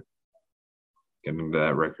close to getting to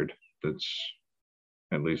that record. That's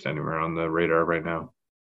at least anywhere on the radar right now.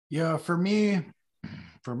 Yeah, for me,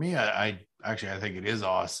 I think it is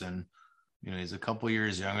Austin. You know, he's a couple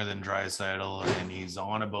years younger than Draisaitl, and he's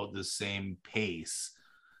on about the same pace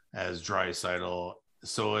as Draisaitl.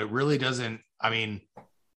 So it really doesn't. I mean,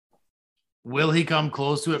 will he come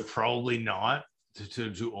close to it? Probably not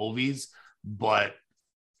to Ovi's, but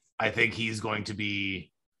I think he's going to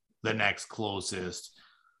be the next closest.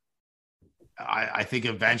 I think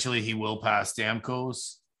eventually he will pass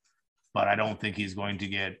Stamkos, but I don't think he's going to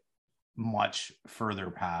get much further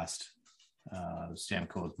past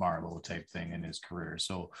Stamkos Marleau type thing in his career.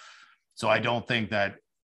 So I don't think that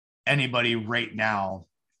anybody right now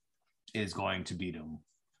is going to beat him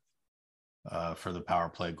for the power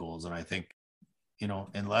play goals. And I think, you know,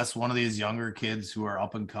 unless one of these younger kids who are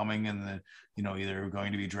up and coming and the, you know, either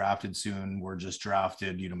going to be drafted soon, were just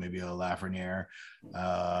drafted, you know, maybe a Lafreniere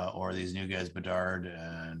or these new guys, Bedard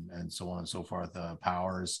and so on and so forth,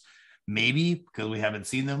 Powers, maybe, because we haven't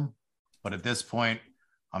seen them. But at this point,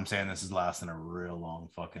 I'm saying this is lasting a real long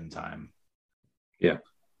fucking time. Yeah,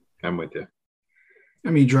 I'm with you.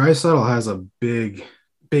 I mean, Draisaitl has a big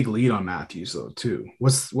lead on Matthews though too.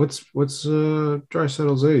 What's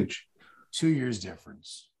Draisaitl's age? 2 years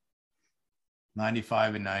difference.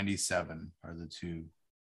 95 and 97 are the two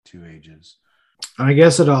ages. And I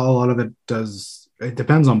guess a lot of it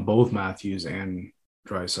depends on both Matthews and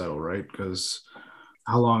Draisaitl, right? Because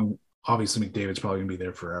how long? Obviously, McDavid's probably gonna be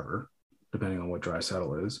there forever, depending on what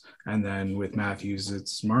Draisaitl is. And then with Matthews,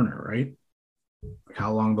 it's Marner, right? Like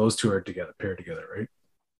how long those two are paired together,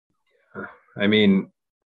 right? I mean,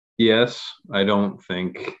 yes, I don't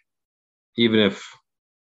think, even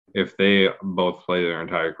if they both play their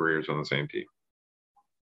entire careers on the same team,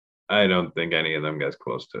 I don't think any of them gets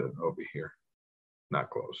close to Obi here. Not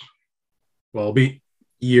close. Well,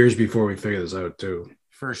 years before we figure this out too.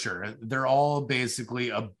 For sure. They're all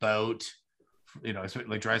basically about,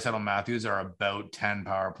 like Draisaitl and Matthews are about 10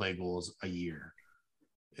 power play goals a year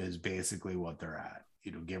is basically what they're at,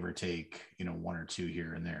 give or take, 1 or 2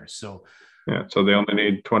 here and there. So yeah, so they only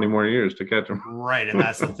need 20 more years to catch them. Right. And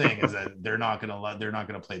that's the thing is that they're not going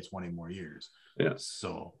to play 20 more years. Yeah.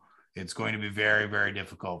 So it's going to be very, very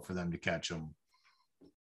difficult for them to catch them.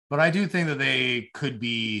 But I do think that they could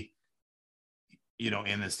be, in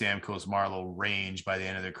the Stamkos Marleau range by the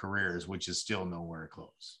end of their careers, which is still nowhere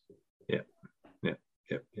close. Yeah.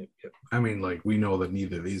 I mean, like, we know that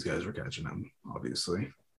neither of these guys were catching them,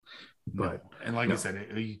 obviously. But and like I said,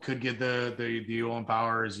 you could get the Owen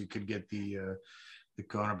Powers, you could get the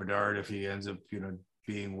Connor Bedard if he ends up,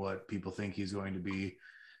 being what people think he's going to be,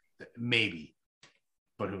 maybe.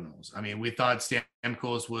 But who knows? I mean, we thought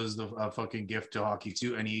Stamkos was a fucking gift to hockey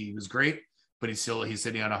too, and he was great. But he's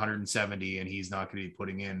sitting on 170, and he's not going to be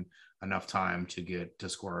putting in enough time to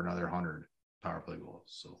score another 100 power play goals.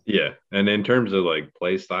 So yeah, and in terms of like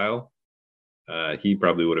play style, he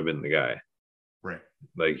probably would have been the guy. Right.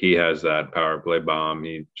 Like he has that power play bomb.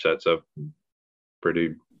 He sets up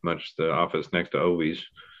pretty much the office next to Ovi's.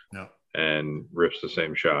 No. And rips the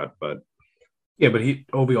same shot, but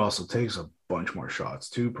Ovi also takes a bunch more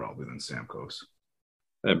shots too, probably than Stamkos.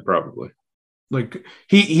 And probably. Like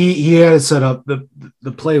he had it set up. The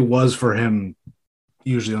play was for him,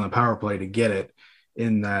 usually on the power play, to get it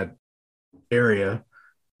in that area,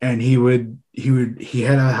 and he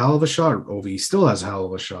had a hell of a shot. Ovi still has a hell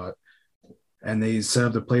of a shot, and they set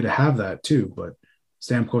up the play to have that too. But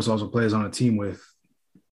Stamkos also plays on a team with,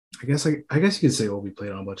 I guess you could say Ovi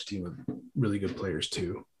played on a bunch of team with really good players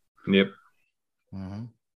too. Yep. Mm-hmm.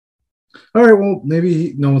 All right, well,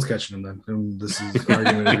 maybe no one's catching him then. This is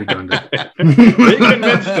argument is redundant. They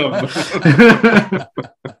convinced them.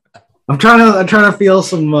 I'm trying to feel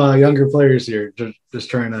some younger players here. Just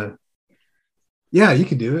trying to. Yeah, you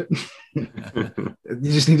can do it.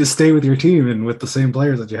 You just need to stay with your team and with the same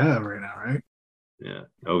players that you have right now, right? Yeah,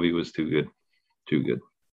 Ovi was too good. Too good.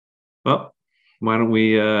 Well, why don't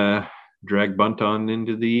we drag Bunt on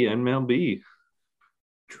into the MLB?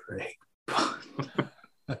 Drag Bunt.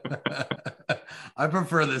 I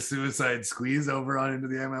prefer the suicide squeeze over on into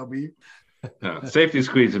the MLB. Safety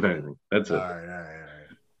squeeze, if anything. That's it. All right.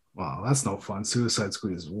 Wow, that's no fun. Suicide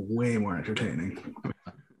squeeze is way more entertaining.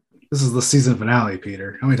 This is the season finale,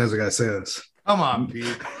 Peter. How many times I gotta say this? Come on,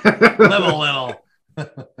 Pete. Live a little.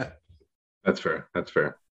 That's fair.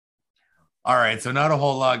 All right, so not a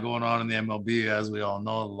whole lot going on in the MLB. As we all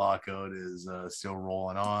know, the lockout is still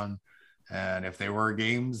rolling on. And if they were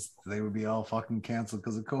games, they would be all fucking canceled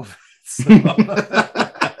because of COVID.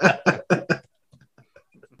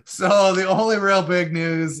 So the only real big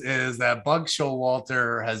news is that Buck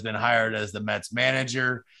Showalter has been hired as the Mets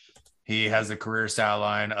manager. He has a career stat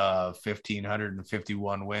line of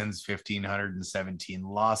 1,551 wins, 1,517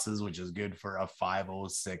 losses, which is good for a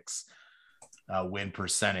 .506 win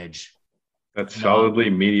percentage. That's solidly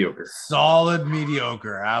mediocre. Solid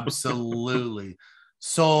mediocre, absolutely.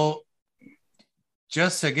 So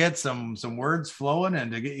just to get some words flowing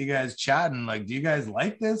and to get you guys chatting, like, do you guys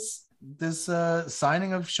like this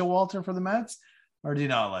signing of Showalter for the Mets, or do you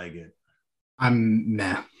not like it? I'm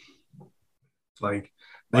meh. Like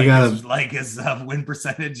they got his win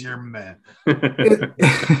percentage. You're meh.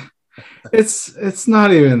 It's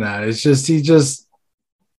not even that. It's just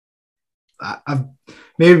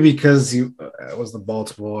maybe because he was the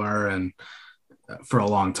Baltimore, and for a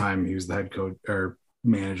long time he was the head coach or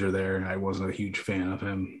manager there. I wasn't a huge fan of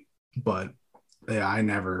him, but yeah,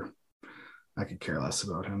 I could care less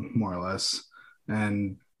about him, more or less.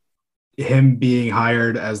 And him being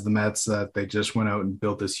hired as the Mets, that they just went out and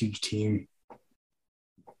built this huge team.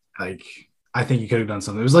 Like, I think he could have done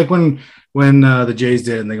something. It was like when the Jays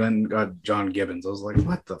did it and they went and got John Gibbons. I was like,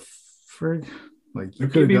 what the frig? Like, you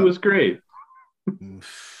could. Gibby was great.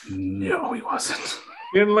 No, he wasn't.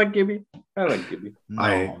 You didn't like Gibby? I like Gibby. No,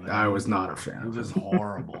 I was not a fan. It was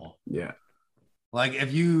horrible. Yeah. Like,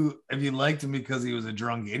 if you liked him because he was a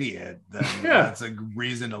drunk idiot, then that's a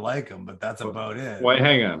reason to like him, but that's about it. Wait,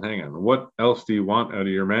 hang on. What else do you want out of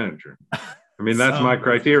your manager? I mean, that's my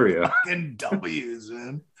criteria. Fucking W's,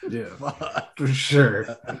 man. Yeah, for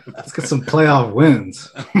sure. Let's get some playoff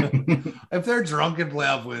wins. If they're drunk in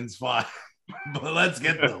playoff wins, fine. But let's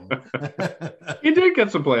get them. He did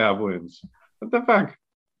get some playoff wins. What the fuck?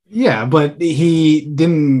 Yeah, but he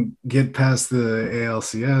didn't get past the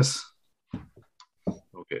ALCS.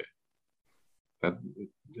 Okay.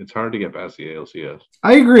 It's hard to get past the ALCS.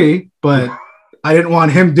 I agree, but I didn't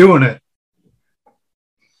want him doing it.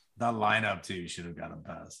 That lineup too should have got him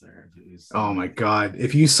past there. Oh my God.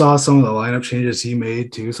 If you saw some of the lineup changes he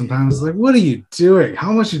made too, sometimes it's like, what are you doing?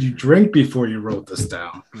 How much did you drink before you wrote this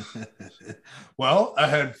down? Well, I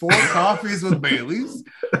had 4 coffees with Bailey's,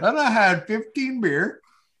 then I had 15 beer,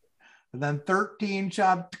 and then 13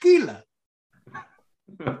 shot tequila.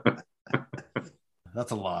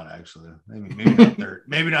 That's a lot, actually.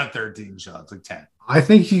 Maybe not 13 shots, like 10. I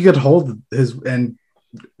think he could hold his and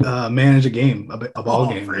manage a game, a ball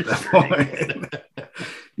game at that point.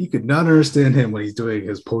 You could not understand him when he's doing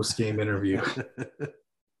his post-game interview.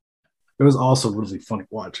 It was also really funny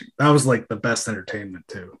watching. That was like the best entertainment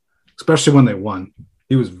too, especially when they won.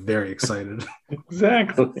 He was very excited.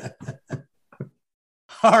 Exactly.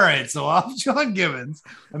 All right, so off John Gibbons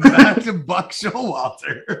and back to Buck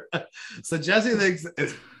Showalter. So Jesse thinks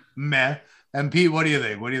it's meh. And Pete, what do you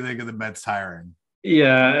think? What do you think of the Mets hiring?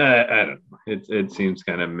 Yeah, I don't know. It seems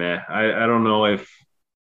kind of meh. I don't know if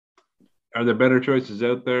are there better choices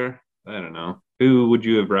out there. I don't know. Who would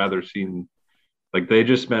you have rather seen? Like they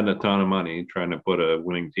just spent a ton of money trying to put a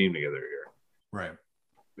winning team together here. Right.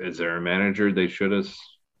 Is there a manager they should have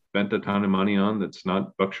spent a ton of money on that's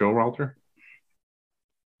not Buck Showalter?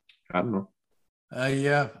 I don't know.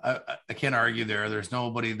 Yeah, I can't argue there. There's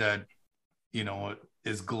nobody that,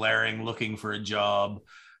 is glaring looking for a job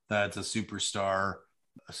that's a superstar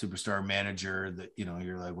manager that,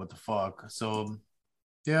 you're like, what the fuck? So,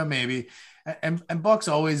 yeah, maybe. And Buck's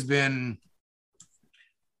always been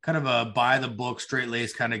kind of a by-the-book,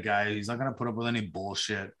 straight-laced kind of guy. He's not going to put up with any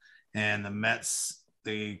bullshit. And the Mets,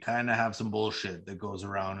 they kind of have some bullshit that goes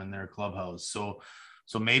around in their clubhouse. So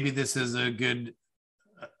maybe this is a good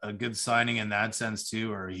signing in that sense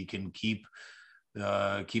too, or he can keep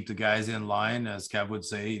the guys in line, as Kev would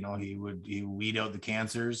say. He weed out the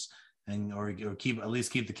cancers or keep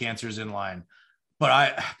the cancers in line. But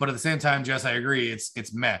at the same time, Jess, I agree.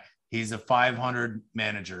 It's meh. He's a 500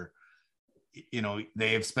 manager.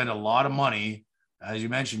 They have spent a lot of money, as you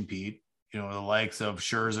mentioned, Pete. The likes of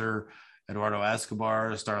Scherzer, Eduardo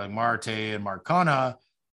Escobar, Starling Marte, and Mark Canha.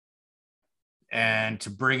 And to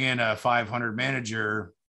bring in a 500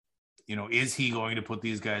 manager, is he going to put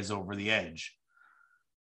these guys over the edge?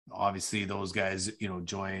 Obviously, those guys,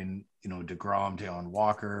 join, DeGrom, Taijuan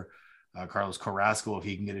Walker, Carlos Carrasco. If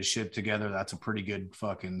he can get his shit together, that's a pretty good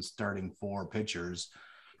fucking starting 4 pitchers.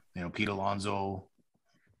 Pete Alonso,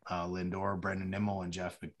 Lindor, Brendan Nimmo, and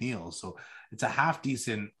Jeff McNeil. So it's a half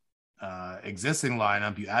decent existing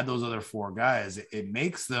lineup. You add those other 4 guys, it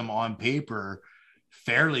makes them on paper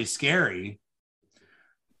fairly scary.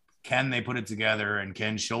 Can they put it together, and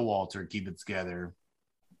can Showalter keep it together?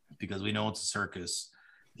 Because we know it's a circus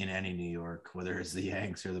in any New York, whether it's the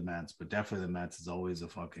Yanks or the Mets, but definitely the Mets is always a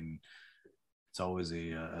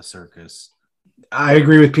circus. I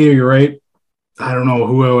agree with Peter. You're right. I don't know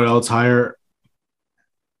who I would else hire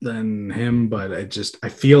than him, but I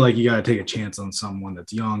feel like you got to take a chance on someone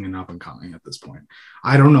that's young and up and coming at this point.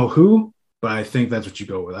 I don't know who, but I think that's what you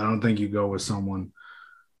go with. I don't think you go with someone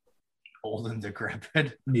old and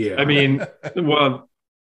decrepit. Yeah. I mean, well,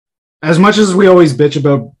 as much as we always bitch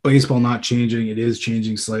about baseball not changing, it is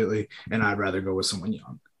changing slightly, and I'd rather go with someone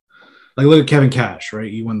young. Like, look at Kevin Cash,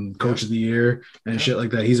 right? He won Coach of the Year and shit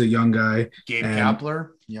like that. He's a young guy. Gabe Kapler,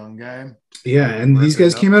 young guy. Yeah, and these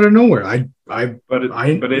guys came out of nowhere.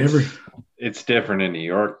 It's different in New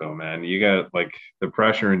York, though, man. You got, like, the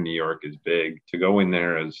pressure in New York is big. To go in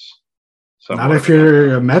there as not if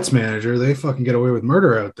you're a Mets manager. They fucking get away with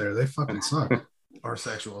murder out there. They fucking suck. Or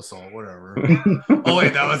sexual assault, whatever. Oh,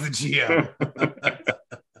 wait, that was the GM.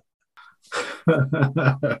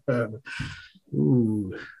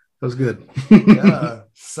 Ooh, that was good. Yeah.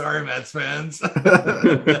 Sorry, Mets fans.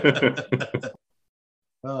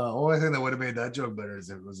 Only thing that would have made that joke better is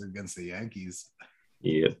if it was against the Yankees.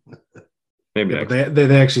 Yeah. Maybe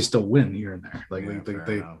they actually still win here and there.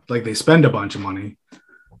 Like they spend a bunch of money,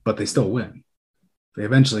 but they still win. They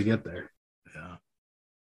eventually get there. Yeah.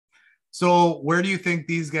 So where do you think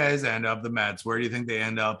these guys end up, the Mets? Where do you think they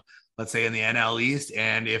end up, let's say, in the NL East,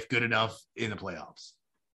 and if good enough, in the playoffs?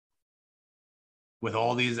 With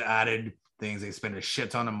all these added things, they spend a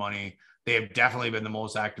shit ton of money. They have definitely been the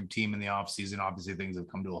most active team in the offseason. Obviously, things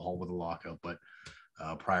have come to a halt with the lockout, but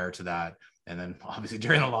prior to that, and then obviously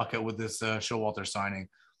during the lockout with this Showalter signing.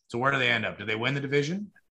 So where do they end up? Do they win the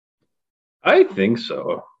division? I think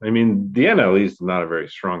so. I mean, the NL East is not a very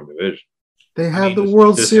strong division. They have the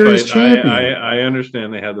World Series champion. I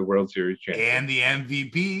understand they have the World Series champion. And the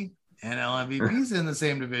MVP. NL MVP's in the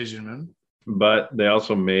same division, man. But they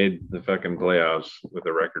also made the fucking playoffs with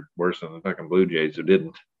a record worse than the fucking Blue Jays, who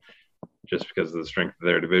didn't, just because of the strength of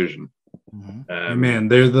their division. Mm-hmm. Man,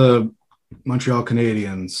 they're Montreal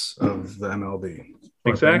Canadiens of the MLB.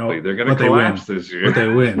 But Exactly. They're going to but they collapse win. this year. But they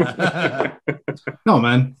win. No,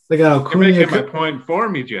 man. They got You're making Acuna. my point for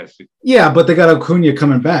me, Jesse. Yeah, but they got Acuna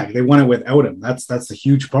coming back. They won it without him. That's the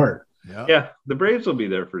huge part. Yeah, the Braves will be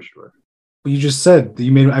there for sure. But you just said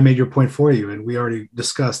that I made your point for you, and we already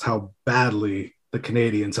discussed how badly the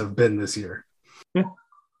Canadians have been this year. Yeah,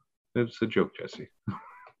 it's a joke, Jesse.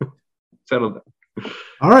 Settle down.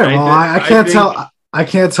 All right. Well, I can't tell. I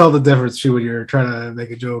can't tell the difference between when you're trying to make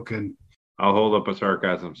a joke and. I'll hold up a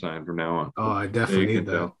sarcasm sign from now on. Oh, I definitely need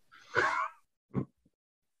that.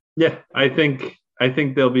 Yeah, I think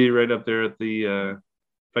they'll be right up there at the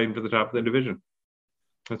fighting for the top of the division.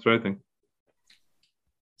 That's what I think.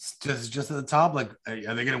 Just at the top, like, are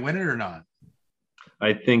they going to win it or not?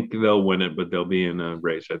 I think they'll win it, but they'll be in a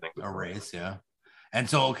race. I think a race, yeah. And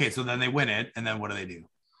so, so then they win it, and then what do?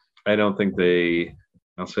 I don't think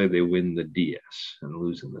I'll say they win the DS and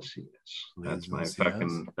lose in the CS.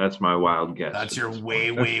 That's my wild guess. That's your way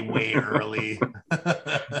early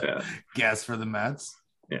guess for the Mets.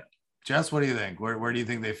 Yeah. Jess, what do you think? Where do you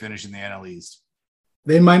think they finish in the NL East?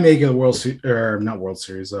 They might make a wild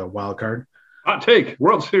card. Hot take,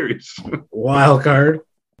 World Series. Wild card.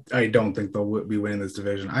 I don't think they'll be winning this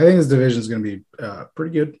division. I think this division is going to be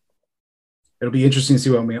pretty good. It'll be interesting to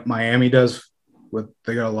see what Miami does.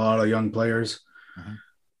 They got a lot of young players. Uh-huh.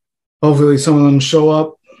 Hopefully some of them show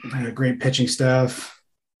up. They got a great pitching staff.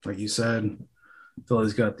 Like you said,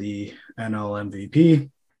 Philly's got the NL MVP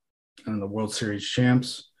and the World Series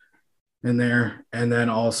champs in there. And then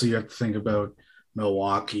also you have to think about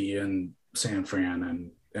Milwaukee and San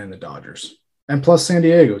Fran and the Dodgers. And plus San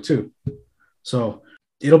Diego too. So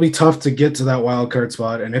it'll be tough to get to that wild card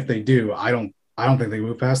spot. And if they do, I don't think they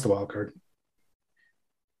move past the wild card.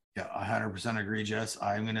 Yeah, 100% agree, Jess.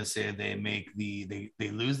 I'm gonna say they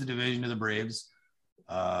lose the division to the Braves.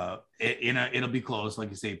 It'll be close, like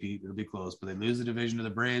you say, Pete. It'll be close, but they lose the division to the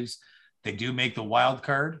Braves. They do make the wild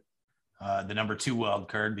card, the number 2 wild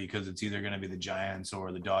card, because it's either going to be the Giants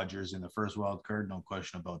or the Dodgers in the first wild card. No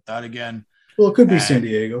question about that. Again, well, it could be San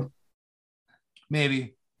Diego.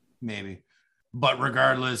 Maybe, but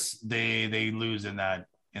regardless, they lose in that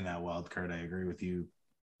wild card. I agree with you.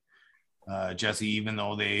 Jesse, even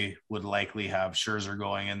though they would likely have Scherzer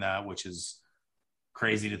going in that, which is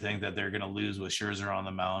crazy to think that they're going to lose with Scherzer on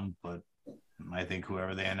the mound, but I think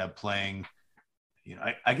whoever they end up playing,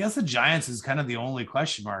 I guess the Giants is kind of the only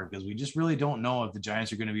question mark, because we just really don't know if the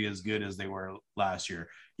Giants are going to be as good as they were last year.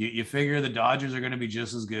 You figure the Dodgers are going to be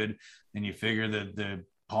just as good, and you figure that the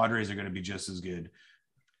Padres are going to be just as good.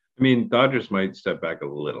 I mean, Dodgers might step back a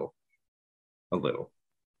little. They'll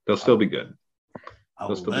still be good.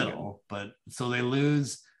 But so they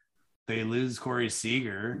lose Corey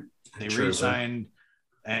Seager. They re-signed,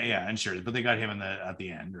 and Scherzer, but they got him at the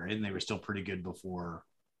end, right? And they were still pretty good before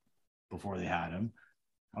they had him.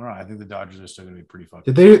 I don't know. I think the Dodgers are still going to be pretty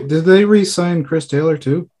fucking. Did they re-sign Chris Taylor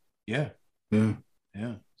too? Yeah.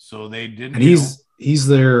 So they did. And he's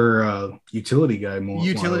their utility guy more.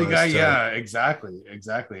 Utility guy, yeah, exactly.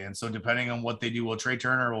 And so depending on what they do, Trey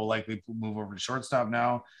Turner will likely move over to shortstop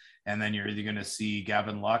now. And then you're either going to see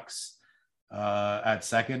Gavin Lux at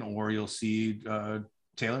second, or you'll see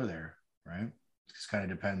Taylor there, right? It just kind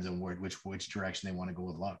of depends on which direction they want to go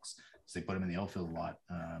with Lux. So they put him in the outfield a lot,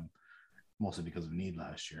 mostly because of need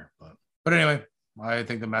last year. But anyway, I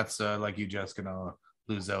think the Mets, like you, Jess, going to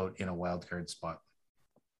lose out in a wild card spot.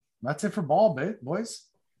 That's it for ball, boys.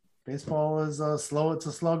 Baseball is slow. It's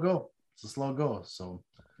a slow go. So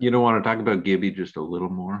you don't want to talk about Gibby just a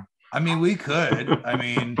little more? I mean, we could. I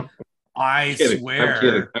mean, I swear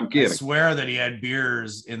that he had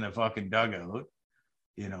beers in the fucking dugout.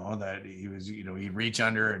 That he was, he'd reach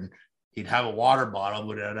under and he'd have a water bottle,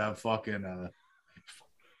 but it'd have fucking,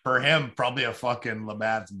 for him, probably a fucking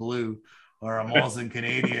Labatt's Blue or a Molson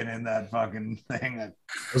Canadian in that fucking thing. I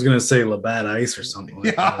was going to say Labatt Ice or something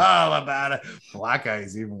like that. Labatt. Black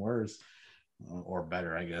Ice, even worse. Or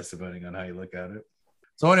better, I guess, depending on how you look at it.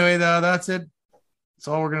 So anyway, that's it.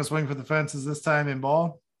 So we're going to swing for the fences this time in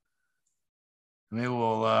ball. Maybe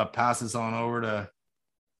we'll pass this on over to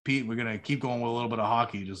Pete. We're going to keep going with a little bit of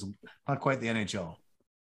hockey, just not quite the NHL.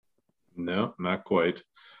 No, not quite,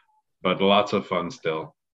 but lots of fun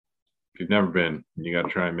still. If you've never been, you got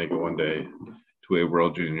to try and make it one day to a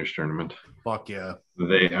World Juniors tournament. Fuck yeah.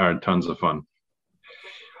 They are tons of fun.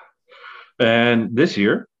 And this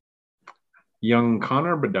year, young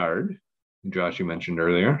Connor Bedard, Josh, you mentioned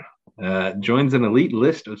earlier, joins an elite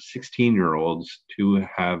list of 16-year-olds to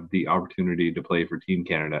have the opportunity to play for Team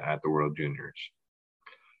Canada at the World Juniors.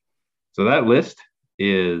 So that list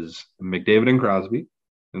is McDavid and Crosby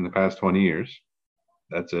in the past 20 years.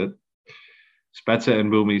 That's it. Spezza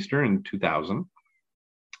and Boomeister in 2000,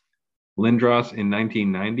 Lindros in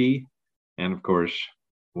 1990, and of course,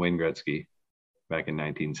 Wayne Gretzky back in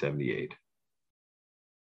 1978.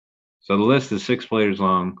 So the list is 6 players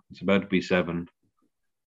long. It's about to be 7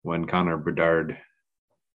 when Connor Bedard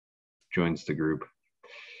joins the group.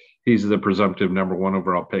 He's the presumptive number 1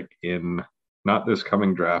 overall pick in not this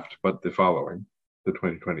coming draft, but the following, the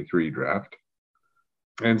 2023 draft.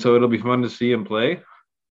 And so it'll be fun to see him play.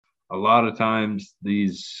 A lot of times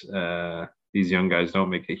these young guys don't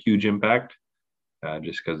make a huge impact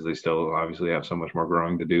just because they still obviously have so much more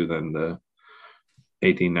growing to do than the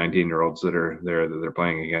 18, 19-year-olds that are there that they're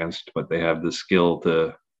playing against, but they have the skill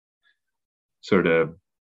to sort of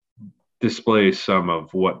display some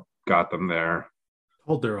of what got them there.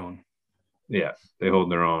 Hold their own. Yeah, they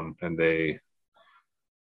hold their own, and they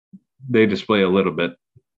display a little bit,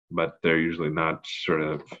 but they're usually not sort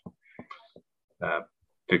of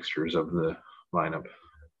fixtures of the lineup.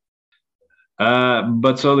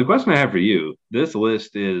 But so the question I have for you, this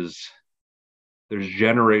list is, there's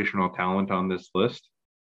generational talent on this list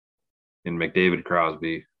in McDavid,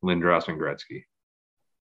 Crosby, Lindros, and Gretzky.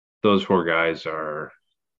 Those 4 guys are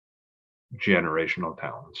generational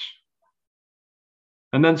talents.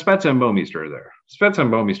 And then Spezza and Boumeister are there. Spezza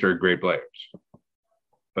and Boumeister are great players,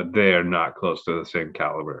 but they are not close to the same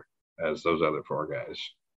caliber as those other 4 guys.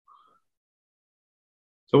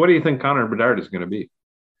 So what do you think Connor Bedard is going to be?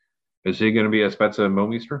 Is he going to be a Spezza and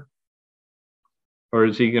Boumeister? Or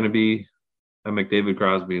is he going to be a McDavid,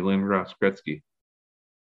 Crosby, Lindros, Gretzky?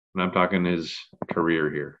 And I'm talking his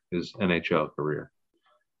career here, his NHL career.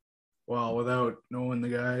 Well, without knowing the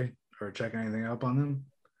guy or checking anything up on him,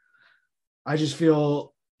 I just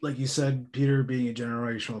feel, like you said, Peter being a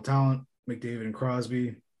generational talent, McDavid and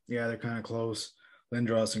Crosby, yeah, they're kind of close.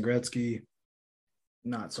 Lindros and Gretzky,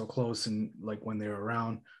 not so close in like when they were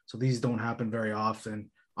around. So these don't happen very often.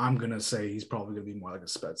 I'm going to say he's probably going to be more like a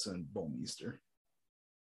Spezza and Boumeister,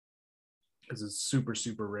 because it's super,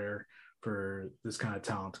 super rare for this kind of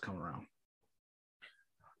talent to come around.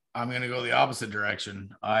 I'm going to go the opposite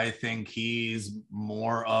direction. I think he's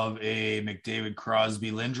more of a McDavid,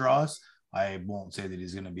 Crosby, Lindros. I won't say that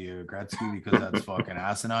he's going to be a Gretzky because that's fucking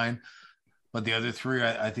asinine. But the other 3,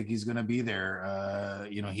 I think he's going to be there.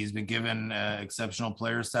 He's been given exceptional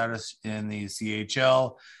player status in the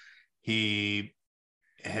CHL. He's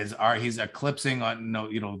eclipsing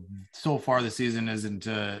on, so far the season isn't,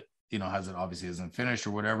 isn't finished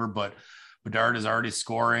or whatever, but Bedard is already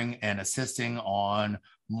scoring and assisting on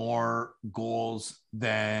more goals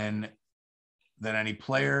than any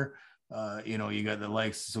player. You got the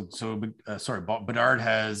likes. Bedard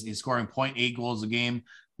he's scoring 0.8 goals a game,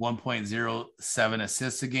 1.07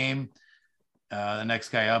 assists a game. The next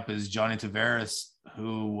guy up is Johnny Tavares,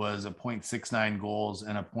 who was a 0.69 goals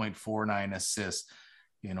and a 0.49 assists.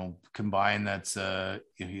 Combined, that's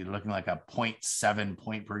he's looking like a 0.7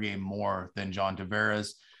 point per game more than John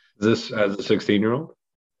Tavares. Is this as a 16-year-old?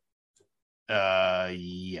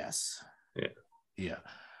 Yes.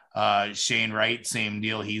 Yeah. Shane Wright, same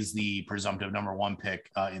deal. He's the presumptive number 1 pick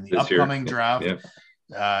in the upcoming draft.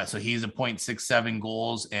 Yeah. So he's a 0.67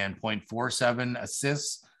 goals and 0.47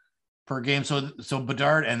 assists per game. So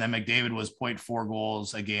Bedard, and then McDavid was 0.4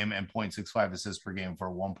 goals a game and 0.65 assists per game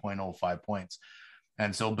for 1.05 points.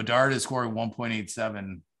 And so Bedard is scoring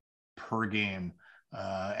 1.87 per game.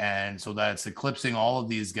 And so that's eclipsing all of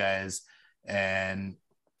these guys. And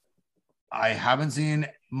I haven't seen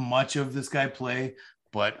much of this guy play,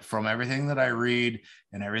 but from everything that I read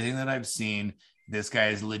and everything that I've seen, this guy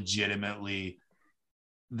is legitimately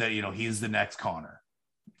he's the next Connor.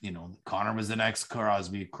 Connor was the next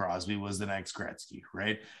Crosby. Crosby was the next Gretzky,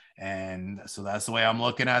 right? And so that's the way I'm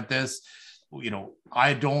looking at this.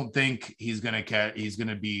 I don't think he's going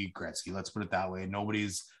to be Gretzky. Let's put it that way.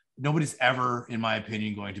 Nobody's ever, in my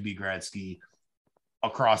opinion, going to be Gretzky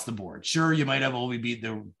across the board. Sure, you might have only beat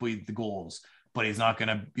the goals, but he's not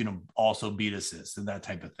going to, also beat assists and that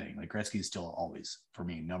type of thing. Like Gretzky's still always, for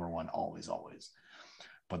me, number 1, always.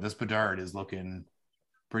 But this Bedard is looking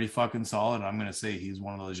pretty fucking solid. I'm going to say he's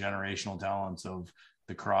one of those generational talents of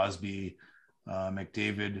the Crosby,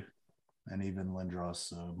 McDavid, and even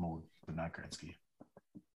Lindros mode, but not Gretzky.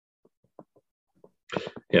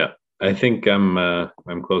 Yeah, I think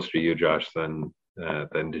I'm closer to you, Josh, than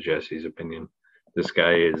to Jesse's opinion. This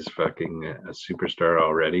guy is fucking a superstar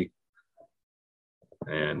already,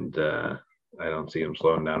 and I don't see him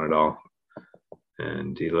slowing down at all.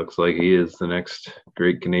 And he looks like he is the next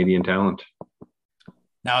great Canadian talent.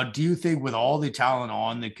 Now, do you think with all the talent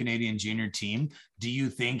on the Canadian junior team, do you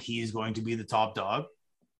think he's going to be the top dog?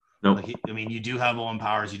 No. You do have Owen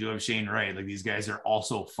Powers, you do have Shane Wright. Like, these guys are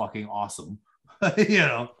also fucking awesome. you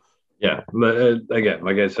know. Yeah, but, again,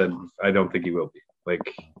 like I said, I don't think he will be. Like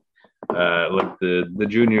the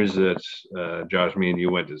juniors that Josh, me, and you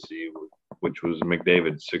went to see, which was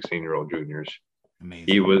McDavid's 16-year-old juniors.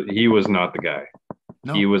 Amazing. He was not the guy.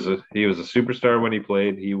 No. He was a superstar when he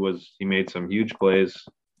played. He made some huge plays.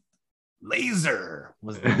 Laser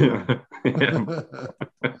was the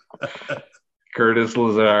Curtis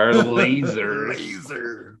Lazar,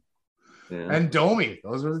 laser. Yeah. And Domi.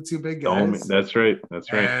 Those were the two big guys. Domi, that's right.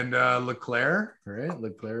 And Leclerc, right?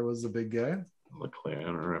 Leclerc was the big guy. Leclerc, I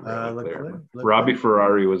don't remember. Leclerc. Robbie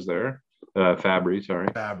Ferrari was there. Fabry, sorry.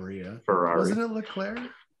 Fabry, yeah. Ferrari. Wasn't it Leclerc?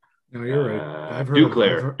 No, you're right. I've heard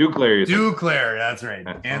Duclair. Duclair, that's right.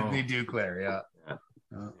 Anthony Duclair,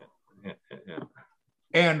 yeah.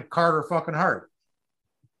 And Carter fucking Hart.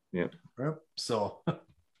 Yeah. So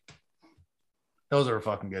those are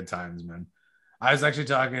fucking good times, man. I was actually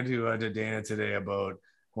talking to Dana today about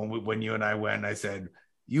when you and I went. I said,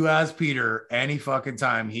 you ask Peter any fucking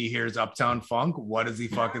time he hears Uptown Funk, what does he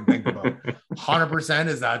fucking think about? 100%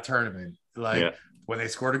 is that tournament. Like when they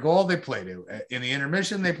scored a goal, they played it. In the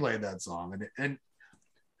intermission, they played that song. And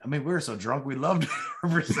I mean, we were so drunk, we loved it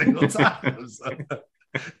every single time.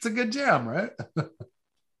 It's a good jam, right?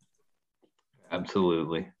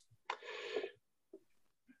 Absolutely.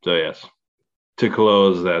 So yes, to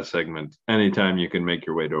close that segment, anytime you can make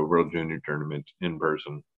your way to a World Junior Tournament in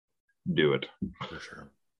person, do it. For sure.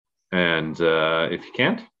 And if you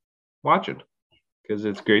can't, watch it because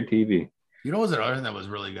it's great TV. You know, what was another thing that was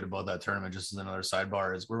really good about that tournament, just as another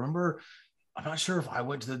sidebar, is remember, I'm not sure if I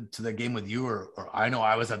went to the game with you or I know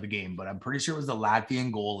I was at the game, but I'm pretty sure it was the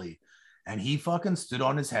Latvian goalie. And he fucking stood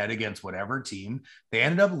on his head against whatever team. They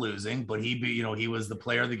ended up losing, but he was the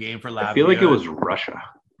player of the game for Latvia. I feel like it was Russia.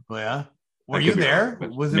 Oh, yeah. Were you there?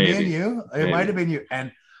 Was it me and you? It might have been you.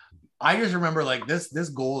 And I just remember like this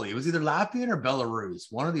goalie, it was either Latvian or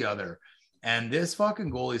Belarus, one or the other. And this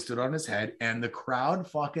fucking goalie stood on his head and the crowd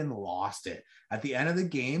fucking lost it. At the end of the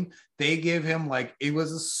game, they gave him like, it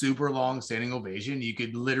was a super long standing ovation. You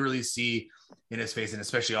could literally see in his face, and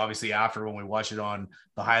especially obviously after when we watch it on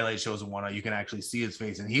the highlight shows and whatnot, you can actually see his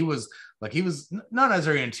face. And he was not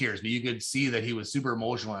necessarily in tears, but you could see that he was super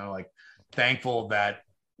emotional and like thankful that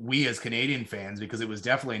we as Canadian fans, because it was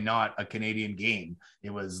definitely not a Canadian game. It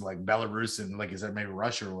was like Belarus and like you said, maybe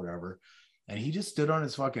Russia or whatever. And he just stood on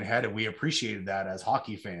his fucking head and we appreciated that as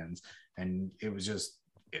hockey fans. And it was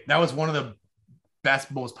that was one of the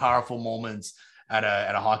best, most powerful moments at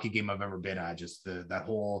a hockey game I've ever been at. Just that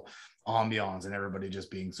whole ambiance and everybody just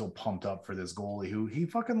being so pumped up for this goalie who he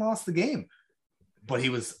fucking lost the game, but he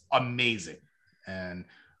was amazing. And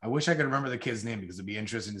I wish I could remember the kid's name because it'd be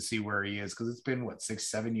interesting to see where he is. Cause it's been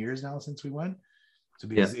 6-7 years now since we went. So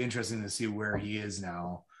it'd be interesting to see where he is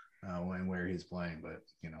now and where he's playing. But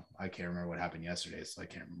I can't remember what happened yesterday. So I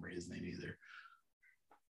can't remember his name either.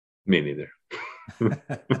 Me neither.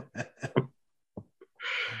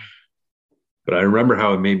 But I remember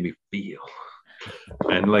how it made me feel.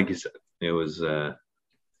 And like you said, it was a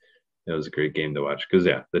great game to watch because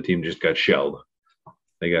the team just got shelled.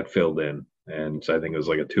 They got filled in. And so I think it was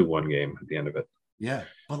like a 2-1 game at the end of it. Yeah.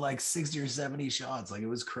 But like 60 or 70 shots. Like it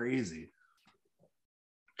was crazy.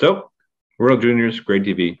 So World Juniors, great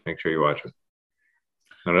TV. Make sure you watch it.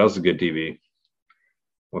 What else is good TV?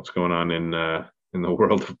 What's going on in the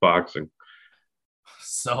world of boxing?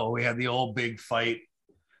 So we had the old big fight.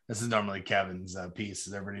 This is normally Kevin's piece,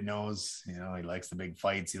 as everybody knows. He likes the big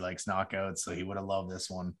fights. He likes knockouts. So he would have loved this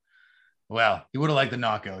one. Well, he would have liked the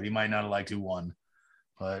knockout. He might not have liked who won.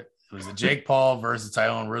 But it was the Jake Paul versus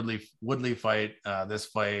Tyron Woodley fight. This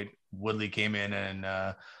fight, Woodley came in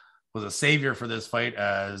and was a savior for this fight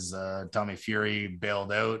as Tommy Fury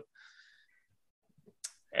bailed out.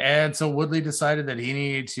 And so Woodley decided that he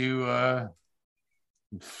needed to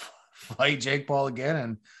fight Jake Paul again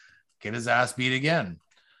and get his ass beat again.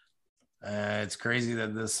 It's crazy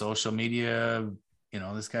that this social media,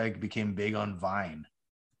 this guy became big on Vine,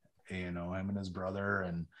 him and his brother.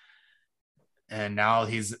 And now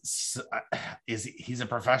he's a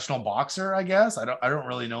professional boxer, I guess. I don't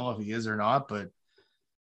really know if he is or not, but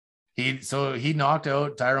he knocked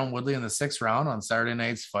out Tyron Woodley in the 6th round on Saturday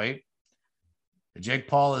night's fight. Jake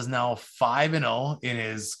Paul is now 5-0 in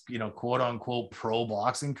his, quote unquote pro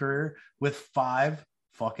boxing career with 5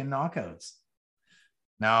 fucking knockouts.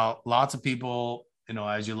 Now, lots of people,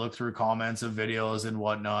 as you look through comments of videos and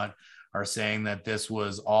whatnot, are saying that this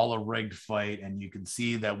was all a rigged fight. And you can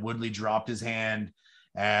see that Woodley dropped his hand.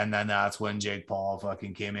 And then that's when Jake Paul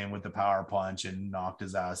fucking came in with the power punch and knocked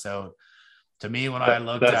his ass out. To me, when I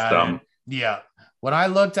looked at it, when I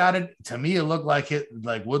looked at it, to me, it looked like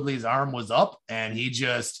Woodley's arm was up and he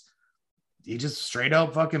just he just straight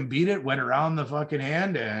out fucking beat it, went around the fucking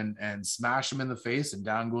hand and smashed him in the face, and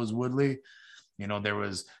down goes Woodley. You know, there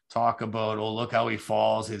was talk about, oh, look how he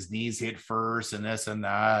falls, his knees hit first and this and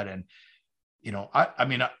that. And, you know, I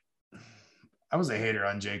mean, I was a hater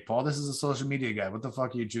on Jake Paul. This is a social media guy. What the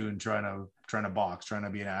fuck are you doing trying to box, trying to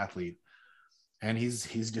be an athlete? And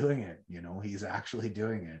he's doing it, you know, he's actually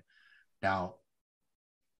doing it. Now,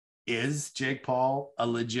 is Jake Paul a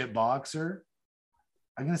legit boxer?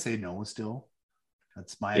 I'm going to say no still.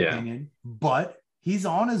 That's my opinion. But he's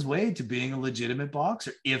on his way to being a legitimate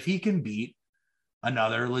boxer if he can beat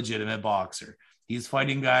another legitimate boxer. He's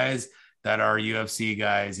fighting guys that are UFC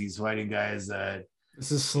guys. He's fighting guys that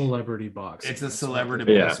this is celebrity boxing. It's a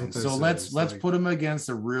celebrity boxing. So let's put him against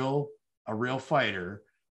a real fighter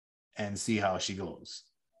and see how she goes.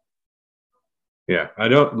 Yeah, I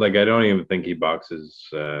don't even think he boxes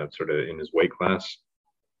sort of in his weight class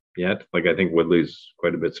yet. Like, I think Woodley's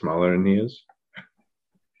quite a bit smaller than he is.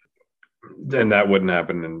 And that wouldn't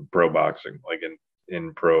happen in pro boxing. Like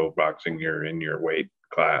in pro boxing, you're in your weight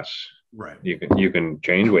class. Right. You can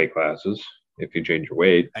change weight classes if you change your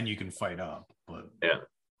weight. And you can fight up.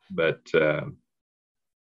 But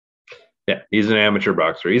he's an amateur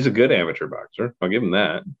boxer. He's a good amateur boxer. I'll give him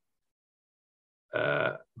that.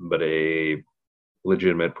 But a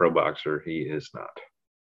legitimate pro boxer, he is not.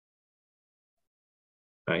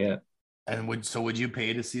 Not yet. And would you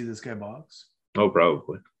pay to see this guy box? Oh,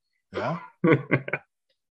 probably. Yeah.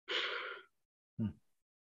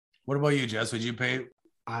 What about you, Jess? Would you pay?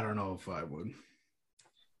 I don't know if I would.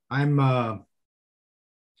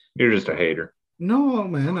 You're just a hater. No,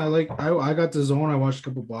 man. I got the Zone. I watched a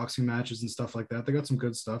couple boxing matches and stuff like that. They got some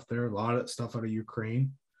good stuff there. A lot of stuff out of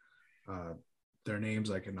Ukraine. Their names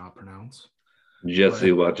I cannot pronounce.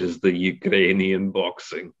 Jesse watches the Ukrainian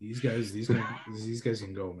boxing. These guys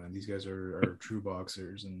can go, man. These guys are true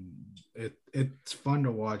boxers, and it's fun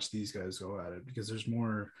to watch these guys go at it because there's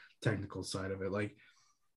more technical side of it. Like,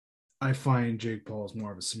 I find Jake Paul is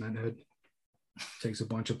more of a cement head, takes a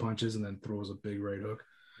bunch of punches and then throws a big right hook.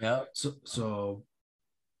 Yeah. So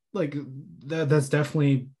like that's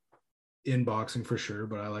definitely in boxing for sure,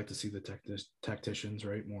 but I like to see the tacticians,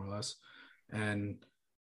 right, more or less. And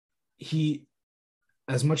he,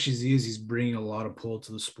 as much as he's bringing a lot of pull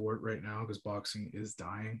to the sport right now because boxing is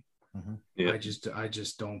dying. Mm-hmm. Yeah. I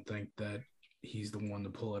just don't think that he's the one to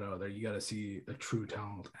pull it out there. You got to see a true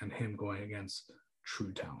talent and him going against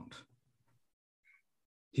true talent.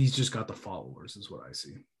 He's just got the followers is what I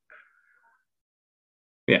see.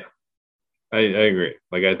 Yeah, I agree.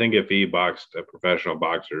 Like, I think if he boxed a professional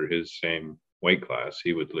boxer his same weight class,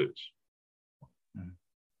 he would lose.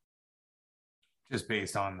 Just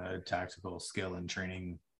based on the tactical skill and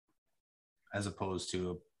training as opposed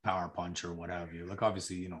to a power punch or what have you. Like,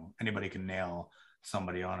 obviously, you know, anybody can nail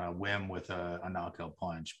somebody on a whim with a knockout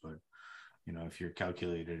punch, but, you know, if you're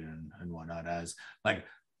calculated and whatnot, as like,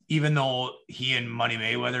 even though he and Money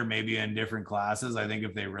Mayweather may be in different classes, I think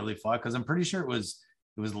if they really fought, because I'm pretty sure it was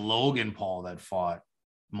Logan Paul that fought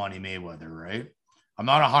Money Mayweather, right? I'm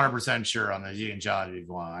not 100% sure on the G and John.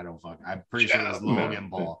 I'm pretty sure it was Logan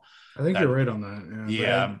Paul. I think you're right on that.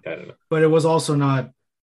 Yeah. But it was also not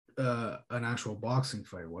an actual boxing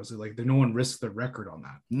fight, was it? Like, no one risked the record on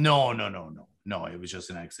that. No. It was just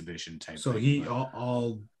an exhibition type. So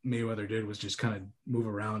all Mayweather did was just kind of move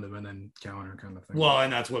around him and then counter kind of thing. Well,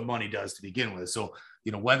 and that's what Money does to begin with. So,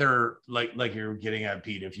 you know, whether like you're getting at,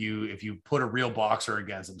 Pete, if you put a real boxer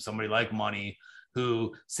against him, somebody like Money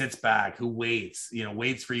who sits back, who waits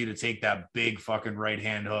for you to take that big fucking right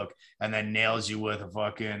hand hook and then nails you with a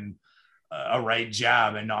fucking a right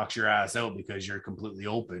jab and knocks your ass out because you're completely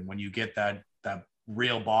open. When you get that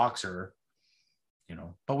real boxer, you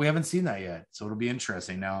know, but we haven't seen that yet. So it'll be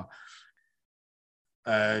interesting. Now,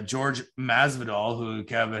 George Masvidal, who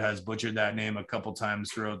Kevin has butchered that name a couple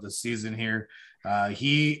times throughout the season here,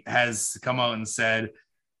 he has come out and said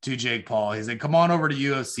to Jake Paul, he said, come on over to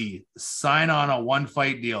UFC, sign on a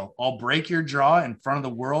 1-fight deal. I'll break your jaw in front of the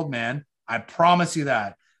world, man. I promise you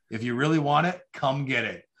that. If you really want it, come get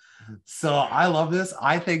it. So I love this.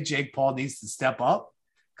 I think Jake Paul needs to step up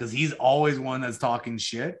because he's always one that's talking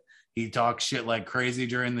shit. He talks shit like crazy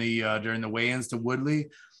during the weigh-ins to Woodley.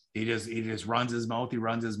 He just runs his mouth.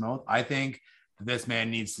 I think this man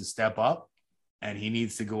needs to step up and he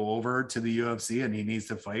needs to go over to the UFC and he needs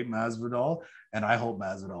to fight Masvidal. And I hope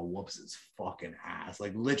Masvidal whoops his fucking ass,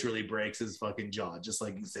 like literally breaks his fucking jaw, just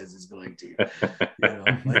like he says he's going to. You know,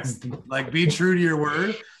 like be true to your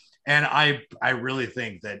word. And I really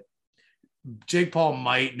think that Jake Paul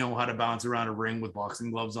might know how to bounce around a ring with boxing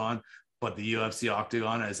gloves on, but the UFC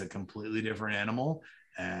octagon is a completely different animal.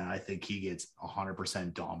 And I think he gets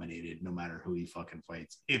 100% dominated no matter who he fucking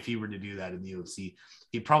fights. If he were to do that in the UFC,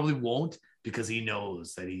 he probably won't because he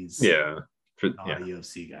knows that he's not a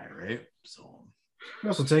UFC guy, right? So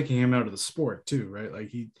you're also taking him out of the sport too, right? Like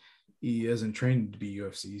he isn't trained to be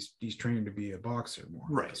UFC. He's trained to be a boxer more,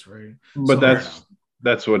 right? But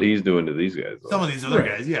that's what he's doing to these guys. Though. Some of these other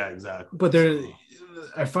guys, yeah, exactly. But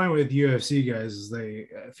I find with UFC guys is they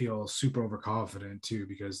feel super overconfident too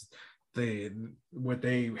because what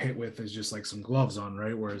they hit with is just like some gloves on,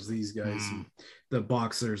 right? Whereas these guys, the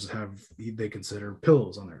boxers they consider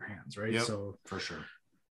pillows on their hands, right? Yep, so for sure,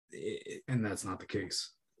 and that's not the case.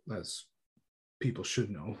 That's people should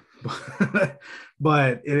know,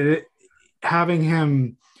 but having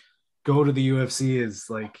him go to the UFC is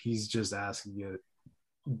like he's just asking to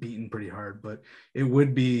get beaten pretty hard. But it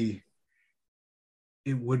would be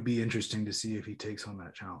interesting to see if he takes on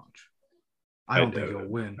that challenge. I don't think he'll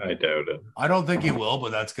win. I doubt it. I don't think he will,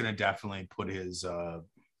 but that's going to definitely put his,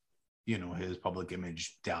 his public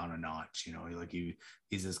image down a notch. You know, like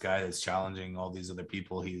he's this guy that's challenging all these other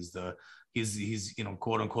people. He's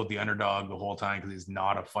quote unquote the underdog the whole time because he's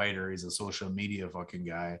not a fighter. He's a social media fucking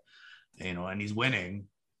guy, and he's winning,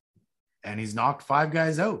 and he's knocked 5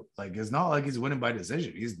 guys out. Like it's not like he's winning by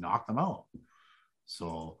decision. He's knocked them out.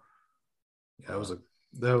 So that was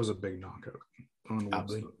a big knockout.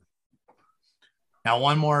 Absolutely. Now,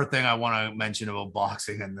 one more thing I want to mention about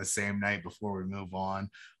boxing in the same night before we move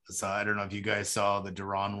on. So I don't know if you guys saw the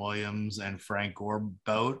Deron Williams and Frank Gore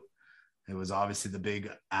bout. It was obviously the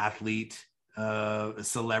big athlete,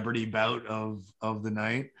 celebrity bout of the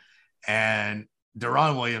night. And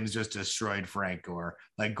Deron Williams just destroyed Frank Gore.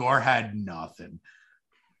 Like Gore had nothing.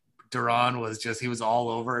 Deron was he was all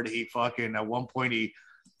over it. He fucking, at one point,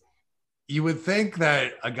 you would think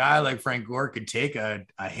that a guy like Frank Gore could take a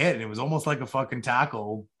hit, and it was almost like a fucking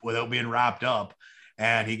tackle without being wrapped up.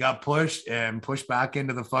 And he got pushed back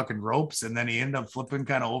into the fucking ropes, and then he ended up flipping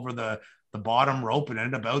kind of over the bottom rope and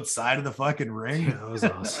ended up outside of the fucking ring. Yeah, that was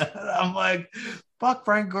awesome. I'm like, fuck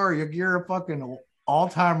Frank Gore, you're a fucking one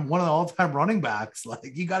of the all-time running backs.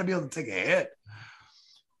 Like you got to be able to take a hit.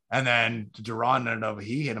 And then Deron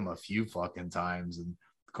he hit him a few fucking times, and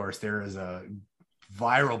of course there is a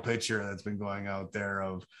viral picture that's been going out there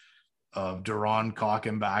of Deron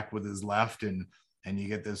cocking back with his left, and you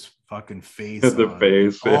get this fucking face.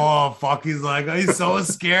 Oh fuck, he's so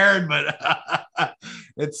scared, but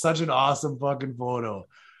it's such an awesome fucking photo.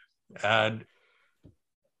 And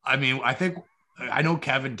I mean, I know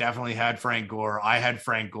Kevin definitely had Frank Gore. I had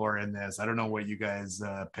Frank Gore in this. I don't know what you guys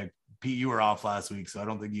picked. Pete, you were off last week, so I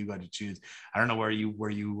don't think you got to choose. I don't know where you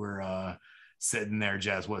were sitting there,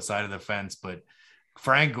 Jess, what side of the fence, but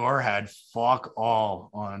Frank Gore had fuck all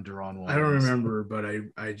on Deron Williams. I don't remember, but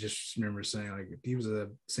I just remember saying like he was a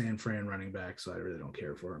San Fran running back, so I really don't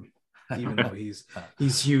care for him, even though he's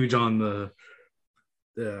huge on the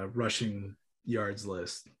rushing yards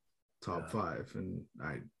list, top 5, and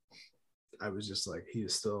I was just like he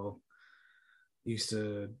is still used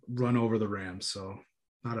to run over the Rams, so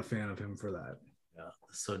not a fan of him for that. Yeah.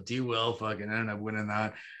 So D Will fucking ended up winning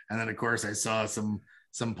that, and then of course I saw some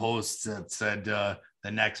posts that said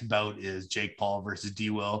the next bout is Jake Paul versus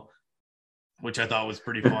D Will, which I thought was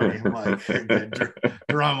pretty funny. Like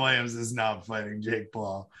Deron Williams is not fighting Jake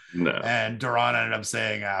Paul. No. And Deron ended up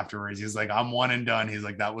saying afterwards, he's like, I'm one and done. He's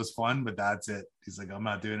like, that was fun, but that's it. He's like, I'm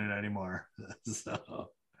not doing it anymore. So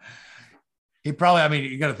he probably, I mean,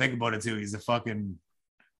 you got to think about it too. He's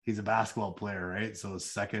a basketball player, right? So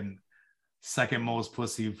second most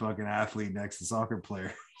pussy fucking athlete next to soccer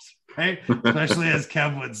players, right? Especially as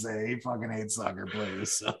Kev would say, he fucking hates soccer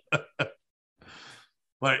players. So.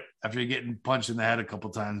 But after you're getting punched in the head a couple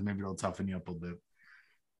times, maybe it'll toughen you up a bit.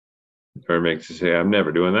 Or makes you say, I'm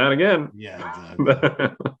never doing that again. Yeah,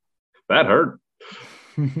 exactly. That hurt.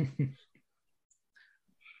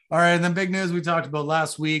 All right, and then big news we talked about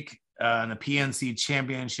last week in the PNC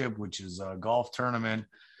Championship, which is a golf tournament.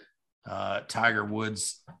 Tiger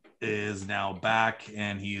Woods is now back,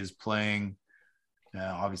 and he is playing.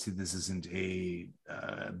 Obviously, this isn't a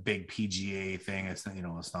big PGA thing. It's not,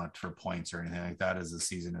 it's not for points or anything like that. As the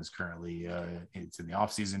season is currently, it's in the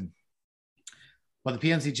off season. But the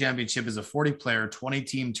PNC Championship is a 40-player,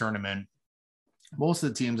 20-team tournament. Most of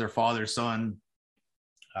the teams are father, son,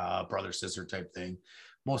 brother, sister type thing,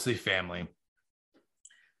 mostly family.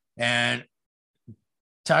 And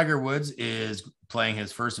Tiger Woods is playing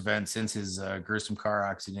his first event since his gruesome car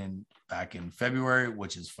accident back in February,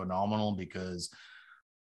 which is phenomenal because,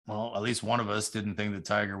 well, at least one of us didn't think that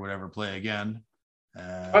Tiger would ever play again.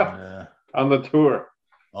 On the tour.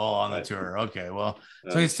 Oh, on the Right. tour. Okay, well,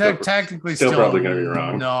 so he's Still- technically still still probably gonna be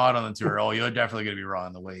wrong. not on the tour. Oh, you're definitely gonna be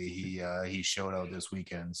wrong the way he showed out this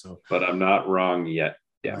weekend. So but I'm not wrong yet.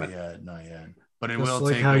 Damn not it. yet, not yet. But it Just will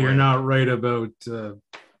like take how away. you're not right about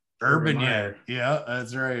Urban yet. Meyer. Yeah,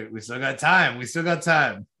 that's right. We still got time. We still got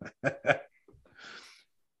time.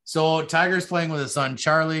 So Tiger's playing with his son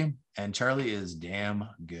Charlie, and Charlie is damn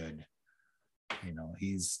good. You know,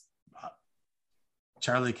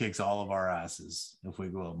 Charlie kicks all of our asses if we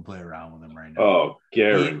go out and play around with him right now. Oh,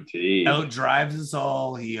 guaranteed. He outdrives us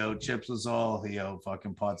all. He out chips us all. He out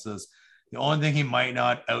fucking putts us. The only thing he might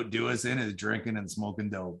not outdo us in is drinking and smoking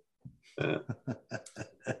dope. Yeah.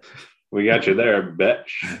 We got you there, bitch.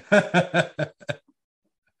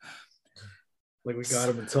 Like we got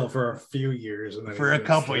him until for a few years, and then For a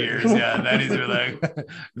couple years, yeah. Then he's like,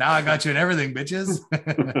 now I got you in everything, bitches.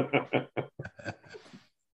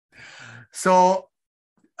 So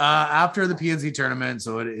after the PNC tournament,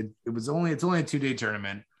 so it's only a 2-day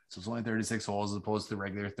tournament, so it's only 36 holes as opposed to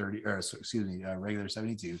regular regular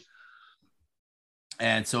 72.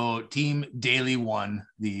 And so Team Daly won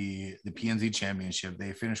the PNC championship.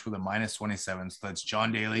 They finished with a -27. So that's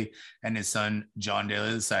John Daly and his son John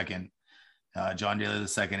Daly II. John Daly II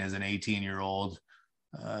is an 18-year-old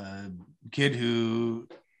kid who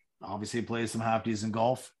obviously plays some half decent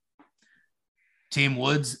golf. Team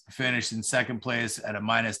Woods finished in second place at a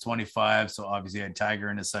 -25. So obviously I had Tiger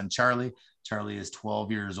and his son Charlie. Charlie is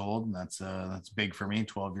 12 years old, and that's big for me.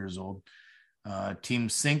 12 years old. Team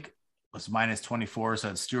Sink was -24. So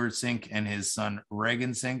it's Stuart Sink and his son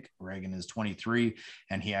Reagan Sink. Reagan is 23,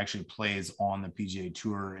 and he actually plays on the PGA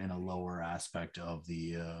Tour in a lower aspect of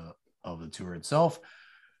the tour itself.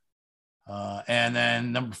 And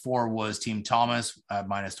then number 4 was Team Thomas at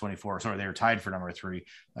 -24. Sorry, they were tied for number 3.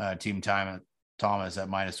 Team Thomas at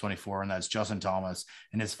 -24, and that's Justin Thomas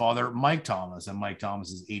and his father Mike Thomas, and Mike Thomas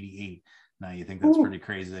is 88. Now you think that's pretty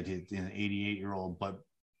crazy that he's an 88-year-old, but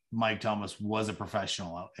Mike Thomas was a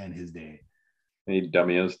professional in his day. He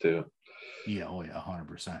dummy is too. Yeah, oh yeah,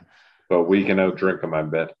 100%. But we can outdrink him, I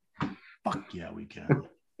bet. Fuck yeah, we can.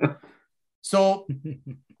 So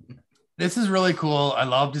this is really cool. I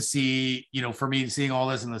love to see, for me, seeing all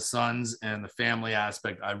this in the sons and the family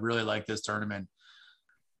aspect. I really like this tournament.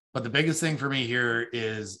 But the biggest thing for me here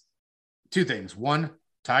is 2 things. One,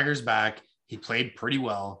 Tiger's back. He played pretty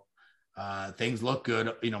well. Things look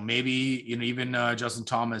good. Maybe, even Justin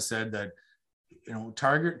Thomas said that,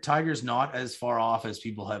 Tiger's not as far off as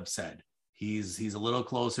people have said. He's a little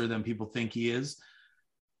closer than people think he is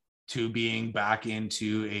to being back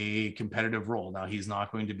into a competitive role. Now, he's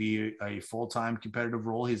not going to be a full-time competitive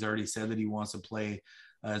role. He's already said that he wants to play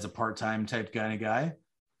as a part-time type kind of guy.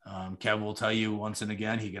 Kev will tell you once and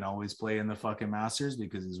again, he can always play in the fucking Masters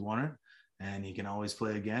because he's won it, and he can always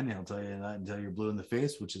play again. He'll tell you that until you're blue in the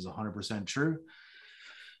face, which is 100% true.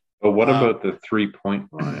 But what about the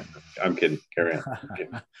 3-point line? I'm kidding. Carry on. I'm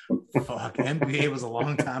kidding. Fuck, NBA was a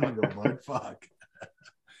long time ago, bud. Fuck.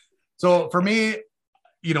 So for me,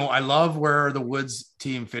 I love where the Woods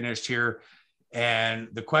team finished here. And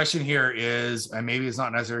the question here is, and maybe it's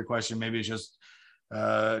not necessarily a question, maybe it's just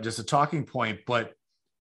a talking point, but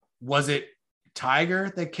was it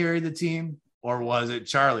Tiger that carried the team, or was it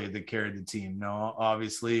Charlie that carried the team? No,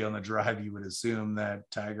 obviously on the drive, you would assume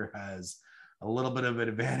that Tiger has a little bit of an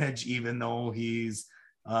advantage, even though he's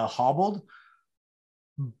hobbled.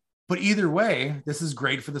 But either way, this is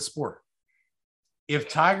great for the sport. If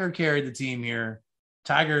Tiger carried the team here,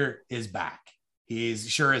 Tiger is back. He's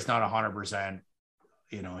sure it's not 100%.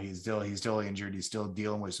 He's still injured. He's still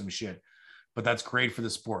dealing with some shit, but that's great for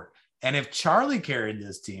the sport. And if Charlie carried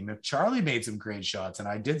this team, if Charlie made some great shots, and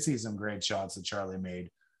I did see some great shots that Charlie made,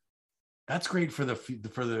 that's great for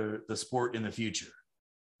the sport in the future.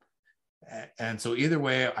 And so either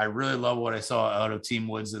way, I really love what I saw out of Team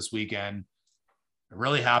Woods this weekend.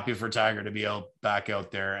 Really happy for Tiger to be back out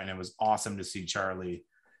there, and it was awesome to see Charlie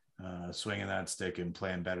swinging that stick and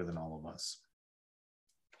playing better than all of us.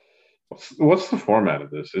 What's the format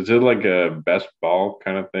of this? Is it like a best ball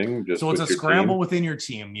kind of thing? So it's a scramble within your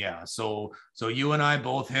team. Yeah. So you and I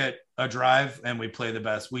both hit a drive and we play the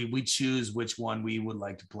best. We choose which one we would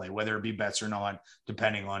like to play, whether it be best or not,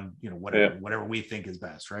 depending on, whatever we think is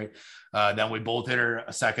best. Right. Then we both hit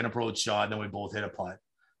a second approach shot. Then we both hit a putt.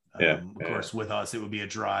 Of course, with us, it would be a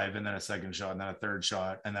drive and then a second shot and then a third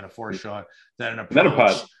shot and then a fourth shot, then an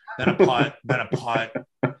approach, then a putt, then a putt.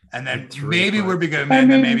 And then maybe we're beginning,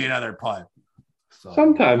 then maybe another putt. So,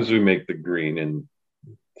 sometimes we make the green in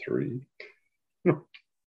 3.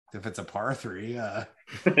 If it's a par 3,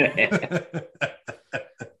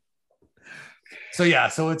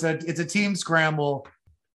 so it's a team scramble,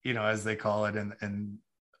 as they call it, and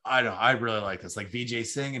I really like this. Like Vijay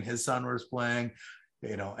Singh and his son was playing,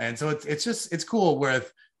 and so it's cool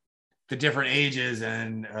with the different ages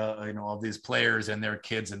and of these players and their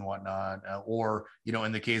kids and whatnot, or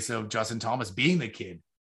in the case of Justin Thomas being the kid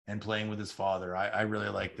and playing with his father. I really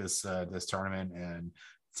like this tournament, and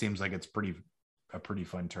it seems like it's a pretty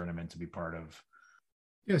fun tournament to be part of.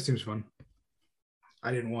 Yeah, it seems fun.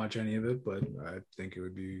 I didn't watch any of it, but I think it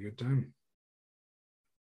would be a good time.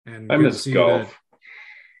 And I miss golf.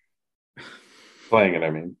 Playing it, I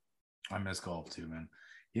mean. I miss golf too, man.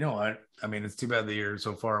 You know what? I mean, it's too bad the year is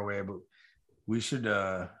so far away, but we should.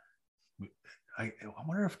 I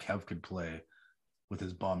wonder if Kev could play with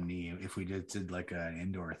his bum knee if we did like an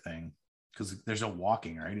indoor thing, because there's no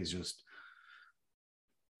walking, right? He's just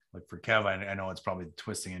like, for Kev, I know it's probably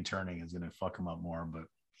twisting and turning is going to fuck him up more, but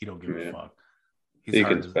he don't give a fuck. He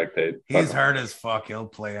can spectate. He's hard as fuck. He'll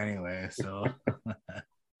play anyway. So,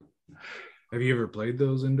 have you ever played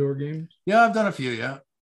those indoor games? Yeah, I've done a few. Yeah,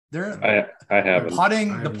 I haven't.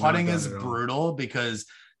 The putting is brutal because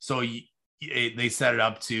they set it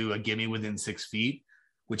up to a gimme within 6 feet,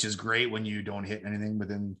 which is great when you don't hit anything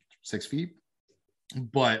within 6 feet,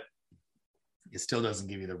 but it still doesn't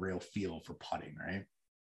give you the real feel for putting, right?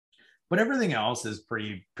 But everything else is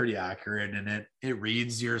pretty accurate, and it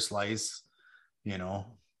reads your slice,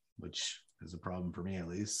 which is a problem for me at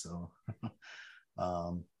least. So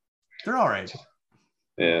they're all right.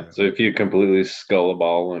 Yeah. So if you completely skull a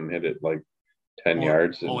ball and hit it like 10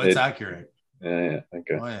 yards, it's accurate. Yeah.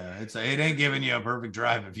 Okay. Oh yeah, it ain't giving you a perfect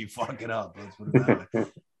drive if you fuck it up. Let's put it that way.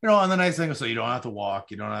 And the nice thing is, so you don't have to walk,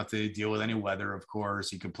 you don't have to deal with any weather. Of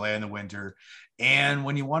course, you can play in the winter, and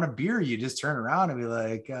when you want a beer, you just turn around and be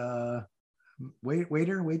like,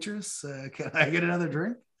 waitress, can I get another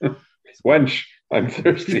drink? Wench, I'm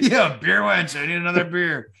thirsty. Yeah, beer wench, I need another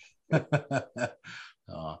beer.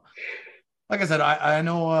 Like I said, I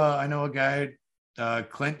know a guy,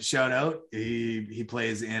 Clint, shout out. He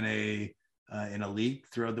plays in a league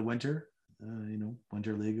throughout the winter,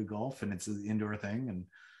 winter league of golf, and it's an indoor thing. And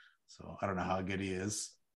so I don't know how good he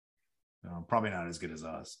is. Probably not as good as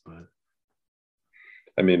us, but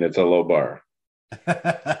I mean, it's a low bar.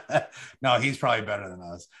 No, he's probably better than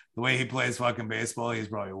us. The way he plays fucking baseball, he's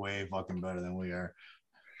probably way fucking better than we are.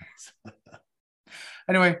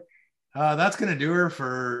 Anyway, that's gonna do her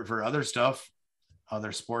for other stuff,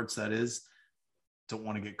 other sports, that is. Don't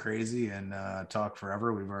want to get crazy and talk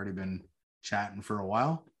forever. We've already been chatting for a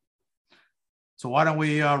while, so why don't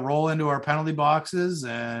we roll into our penalty boxes?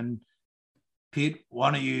 And Pete,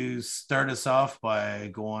 why don't you start us off by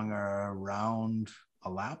going around a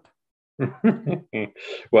lap?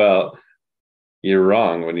 Well, you're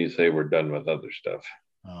wrong when you say we're done with other stuff.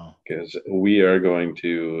 Because we are going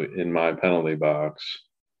to, in my penalty box,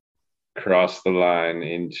 cross the line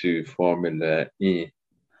into Formula E.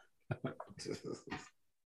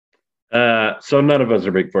 So none of us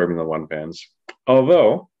are big Formula One fans,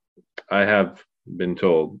 although I have been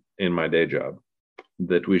told in my day job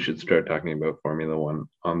that we should start talking about Formula One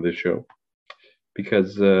on this show,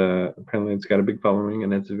 because apparently it's got a big following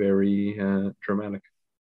and it's very dramatic.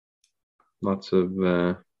 Lots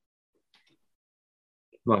to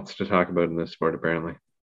talk about in this sport, apparently.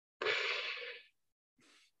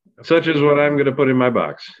 Such is what I'm going to put in my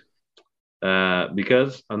box.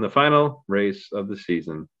 Because on the final race of the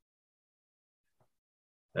season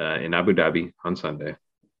in Abu Dhabi on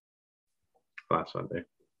last Sunday,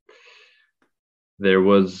 there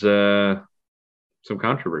was some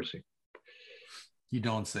controversy. You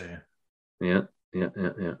don't say. Yeah.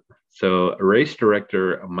 So race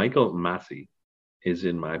director Michael Massey is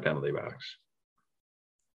in my penalty box.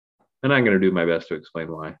 And I'm going to do my best to explain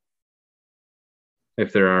why.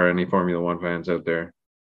 If there are any Formula One fans out there,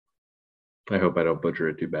 I hope I don't butcher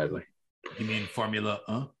it too badly. You mean Formula?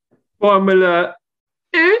 Formula.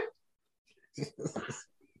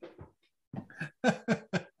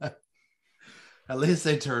 At least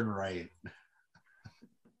they turn right.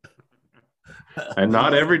 And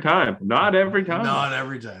not every time. Not every time. Not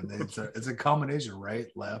every time. It's a combination: right,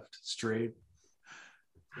 left, straight,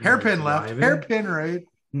 hairpin left, hairpin right.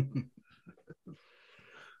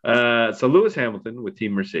 So Lewis Hamilton with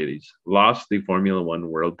Team Mercedes lost the Formula One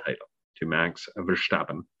world title to Max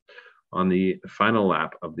Verstappen on the final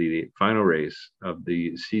lap of the final race of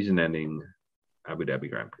the season-ending Abu Dhabi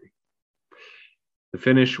Grand Prix. The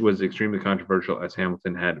finish was extremely controversial as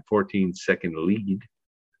Hamilton had a 14-second lead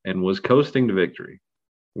and was coasting to victory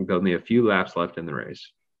with only a few laps left in the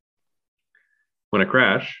race, when a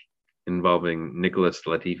crash involving Nicholas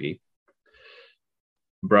Latifi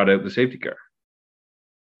brought out the safety car.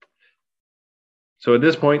 So at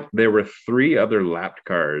this point, there were 3 other lapped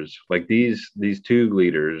cars. Like these 2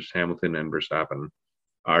 leaders, Hamilton and Verstappen,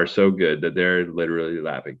 are so good that they're literally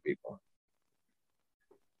lapping people.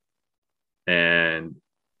 And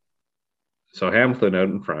so Hamilton out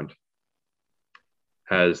in front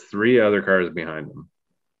has 3 other cars behind him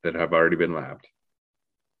that have already been lapped.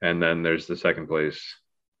 And then there's the second place,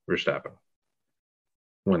 Verstappen,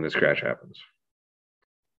 when this crash happens.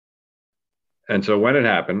 And so when it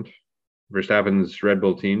happened, Verstappen's Red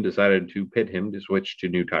Bull team decided to pit him to switch to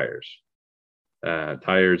new tires.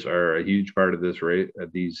 Tires are a huge part of this race,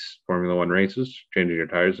 these Formula One races, changing your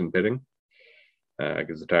tires and pitting,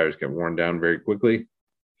 because the tires get worn down very quickly.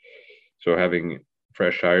 So having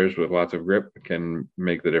fresh tires with lots of grip can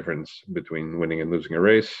make the difference between winning and losing a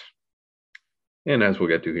race. And as we'll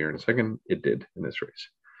get to here in a second, it did in this race.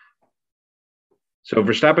 So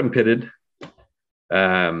Verstappen pitted.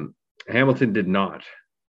 Hamilton did not,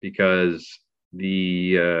 because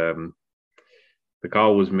the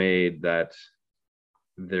call was made that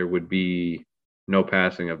there would be no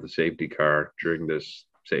passing of the safety car during this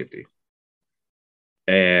safety.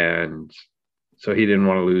 And so he didn't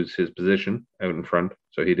want to lose his position out in front,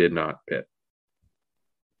 so he did not pit.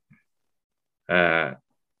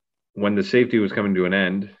 When the safety was coming to an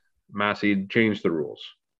end, Masi changed the rules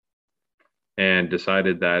and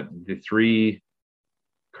decided that the 3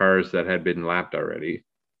 cars that had been lapped already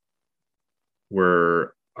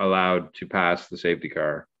were allowed to pass the safety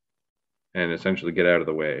car and essentially get out of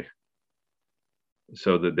the way,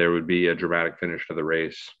 so that there would be a dramatic finish to the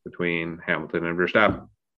race between Hamilton and Verstappen.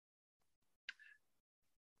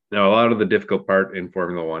 Now, a lot of the difficult part in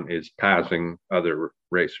Formula One is passing other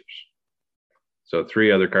racers. So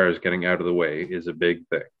 3 other cars getting out of the way is a big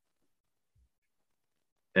thing.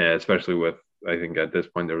 And especially with, I think at this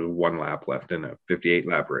point, there was 1 lap left in a 58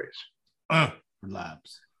 lap race.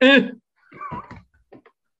 Laps.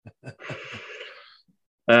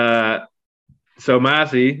 So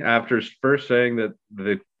Masi, after first saying that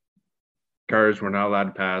the cars were not allowed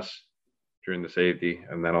to pass during the safety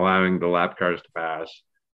and then allowing the lap cars to pass,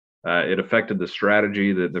 it affected the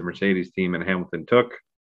strategy that the Mercedes team and Hamilton took.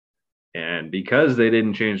 And because they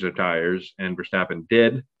didn't change their tires and Verstappen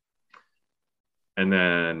did, and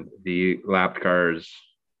then the lapped cars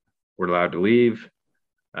were allowed to leave,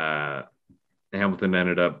 Hamilton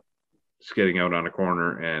ended up skidding out on a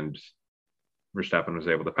corner and Verstappen was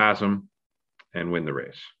able to pass him and win the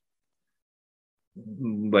race.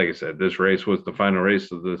 Like I said, this race was the final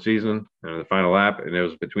race of the season and the final lap, and it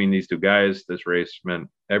was between these 2 guys. This race meant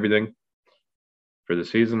everything for the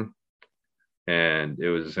season, and it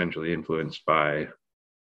was essentially influenced by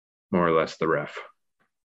more or less the ref,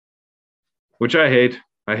 which I hate.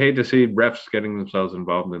 I hate to see refs getting themselves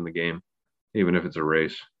involved in the game, even if it's a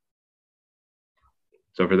race.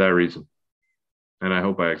 So for that reason, and I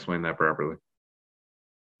hope I explained that properly,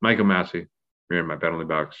 Michael Masi, you're in my penalty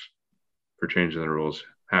box for changing the rules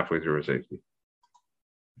halfway through a safety.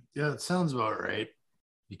 Yeah, it sounds about right.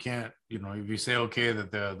 You can't, if you say, okay,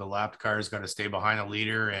 that the lapped car's got to stay behind a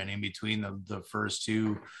leader and in between the first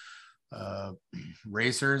 2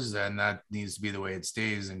 racers, then that needs to be the way it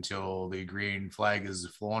stays until the green flag is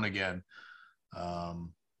flown again.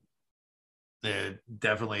 It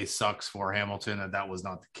definitely sucks for Hamilton that was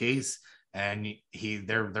not the case. And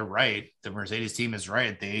they're right. The Mercedes team is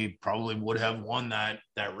right. They probably would have won that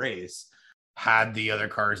race had the other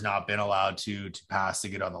cars not been allowed to pass to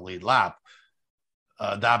get on the lead lap.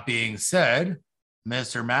 That being said,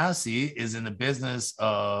 Mr. Masi is in the business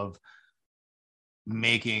of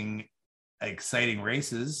making exciting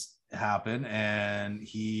races happen, and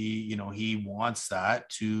he wants there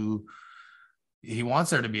to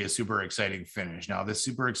be a super exciting finish. Now, this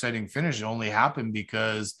super exciting finish only happened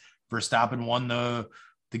because Verstappen won the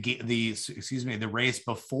race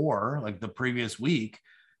before, like the previous week.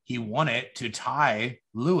 He won it to tie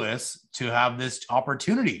Lewis to have this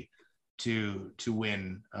opportunity to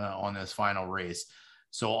win on this final race.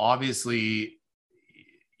 So obviously,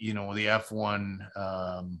 the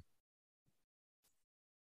F1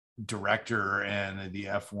 director and the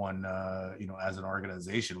F1, as an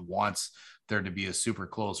organization wants there to be a super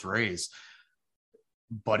close race.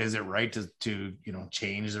 But is it right to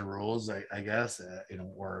change the rules? I guess,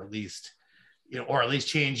 or at least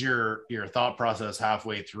change your thought process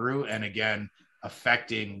halfway through, and again,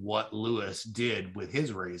 affecting what Lewis did with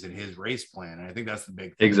his race and his race plan. And I think that's the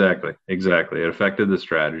big thing. Exactly. It affected the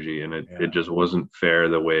strategy, and it just wasn't fair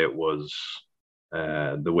the way it was,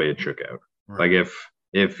 the way it shook out. Right. Like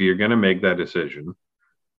if you're going to make that decision,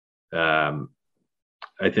 I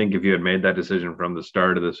think if you had made that decision from the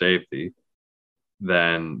start of the safety,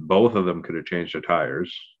 then both of them could have changed their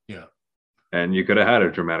tires. Yeah. and you could have had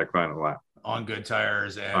a dramatic final lap on good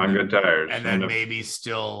tires on good tires, and then maybe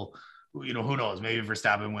still, who knows? Maybe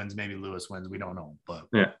Verstappen wins, maybe Lewis wins. We don't know, but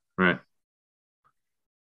yeah, right.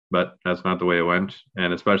 But that's not the way it went,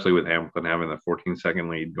 and especially with Hamilton having the 14-second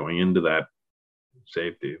lead going into that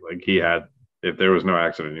safety, like he had, if there was no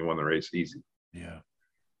accident, he won the race easy. Yeah,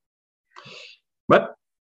 but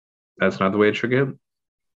that's not the way it should get.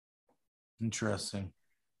 Interesting.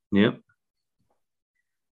 Yep.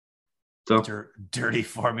 So dirty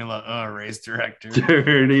Formula race director.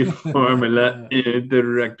 Dirty Formula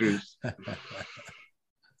directors.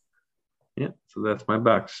 Yeah, so that's my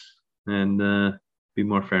Bucks, and be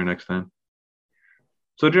more fair next time.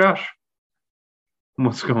 So Josh,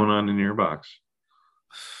 what's going on in your box?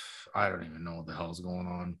 I don't even know what the hell's going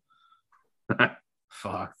on.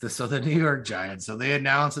 Fuck. So the New York Giants, so they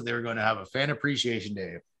announced that they were going to have a fan appreciation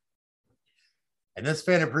day. And this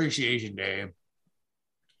fan appreciation day,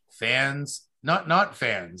 fans, not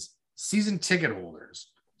fans, season ticket holders,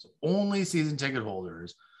 so only season ticket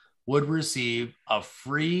holders would receive a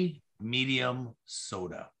free medium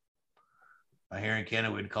soda. Here in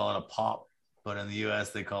Canada, we'd call it a pop, but in the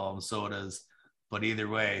US, they call them sodas. But either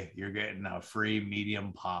way, you're getting a free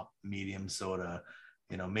medium pop, medium soda.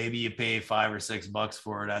 Maybe you pay $5 or $6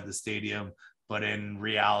 for it at the stadium, but in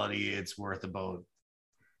reality, it's worth about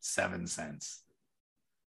 7 cents.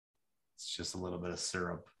 It's just a little bit of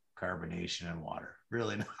syrup, carbonation, and water.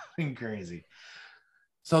 Really nothing crazy.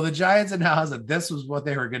 So the Giants announced that this was what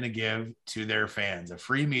they were going to give to their fans, a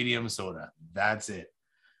free medium soda. That's it.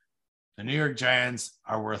 The New York Giants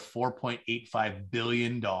are worth $4.85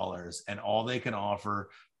 billion, and all they can offer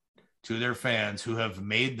to their fans who have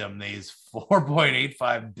made them these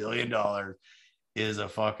 $4.85 billion is a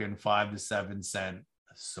fucking 5 to 7 cent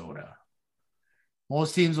soda.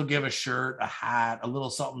 Most teams will give a shirt, a hat, a little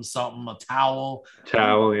something, a towel.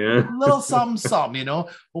 Yeah. A little something,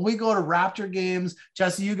 When we go to Raptor games,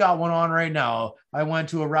 Jesse, you got one on right now. I went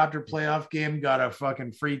to a Raptor playoff game, got a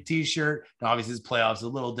fucking free t-shirt. Now, obviously, this playoff's a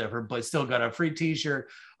little different, but still got a free t-shirt.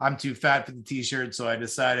 I'm too fat for the t-shirt, so I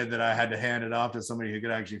decided that I had to hand it off to somebody who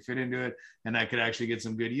could actually fit into it, and I could actually get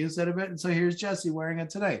some good use out of it. And so here's Jesse wearing it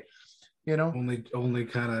tonight. Only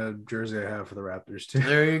kind of jersey I have for the Raptors, too.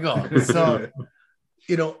 There you go. So...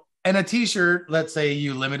 and a t-shirt, let's say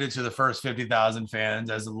you limit it to the first 50,000 fans,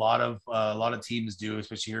 as a lot of teams do,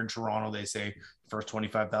 especially here in Toronto. They say first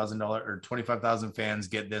 $25,000 or 25,000 fans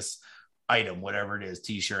get this item, whatever it is,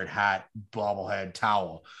 t-shirt, hat, bobblehead,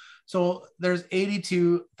 towel. So there's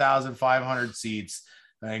 82,500 seats,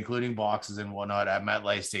 including boxes and whatnot at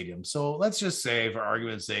MetLife Stadium. So let's just say, for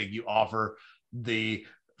argument's sake, you offer the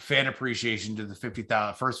fan appreciation to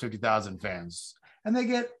the first 50,000 fans, and they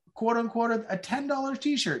get quote unquote a $10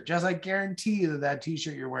 t-shirt. Just I guarantee you that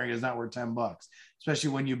t-shirt you're wearing is not worth $10, especially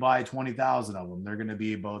when you buy 20,000 of them. They're going to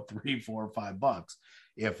be about $3, $4, $5,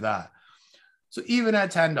 if that. So even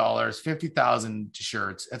at $10, 50,000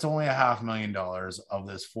 shirts, it's only $500,000 of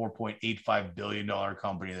this $4.85 billion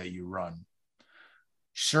company that you run.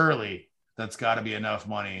 Surely that's got to be enough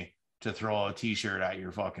money to throw a t-shirt at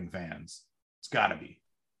your fucking fans. It's got to be.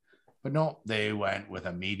 But no, they went with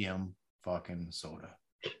a medium fucking soda.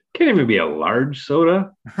 Can't even be a large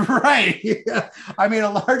soda. Right. Yeah. I mean,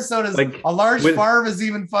 a large soda is like a large farm is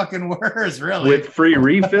even fucking worse, really. With free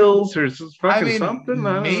refills or fucking something?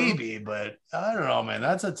 Maybe, but I don't know, man.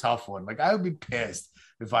 That's a tough one. Like, I would be pissed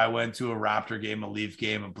if I went to a Raptor game, a Leaf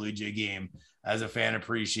game, a Blue Jay game as a fan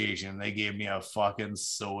appreciation. They gave me a fucking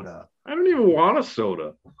soda. I don't even want a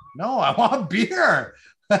soda. No, I want beer.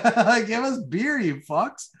 Like, give us beer, you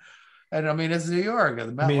fucks. And I mean, it's New York.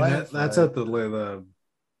 That's at the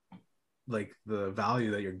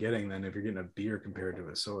value that you're getting then if you're getting a beer compared to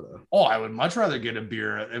a soda. Oh, I would much rather get a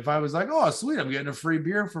beer if I was like, oh, sweet, I'm getting a free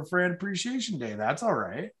beer for Fan Appreciation Day. That's all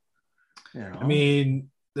right. I mean,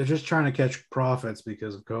 they're just trying to catch profits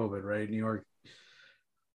because of COVID, right? New York,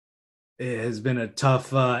 it has been a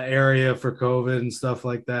tough area for COVID and stuff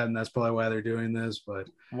like that, and that's probably why they're doing this. But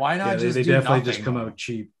why not they definitely nothing, just come out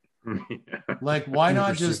cheap. Like, why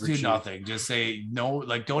not just do nothing? Just say no.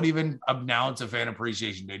 Like, don't even announce a Fan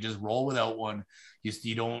Appreciation Day. Just roll without one.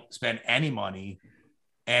 You don't spend any money,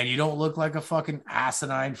 and you don't look like a fucking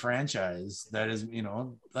asinine franchise that is,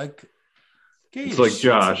 like. It's like,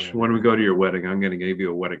 Josh, when we go to your wedding, I'm going to give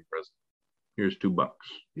you a wedding present. Here's $2.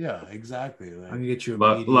 Yeah, exactly. Like, I'm gonna get you a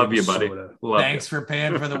love you, buddy. Thanks for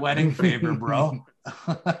paying for the wedding favor, bro.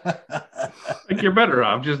 Like, you're better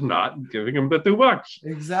off just not giving him the $2.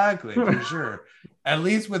 Exactly, for sure. At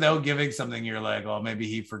least without giving something you're like, oh, maybe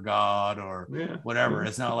he forgot or whatever.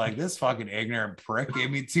 It's not like this fucking ignorant prick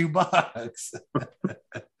gave me $2.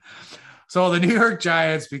 So the New York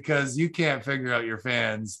Giants, because you can't figure out your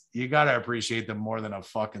fans, you got to appreciate them more than a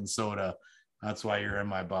fucking soda. That's why you're in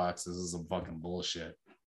my box. This is some fucking bullshit.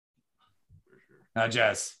 Now,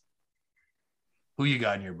 Jess, who you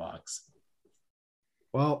got in your box?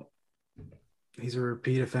 Well, he's a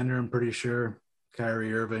repeat offender, I'm pretty sure.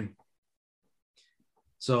 Kyrie Irving.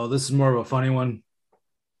 So this is more of a funny one.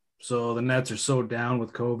 So the Nets are so down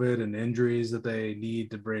with COVID and injuries that they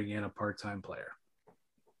need to bring in a part-time player.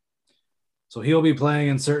 So he'll be playing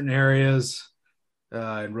in certain areas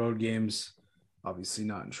in road games, obviously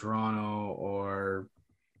not in Toronto or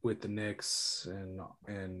with the Knicks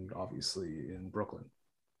and obviously in Brooklyn.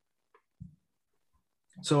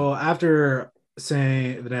 So after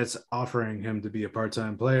saying the Nets offering him to be a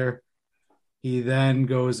part-time player, he then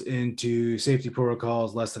goes into safety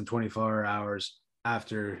protocols less than 24 hours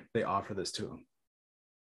after they offer this to him.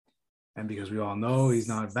 And because we all know he's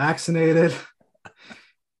not vaccinated,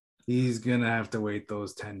 he's going to have to wait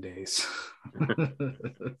those 10 days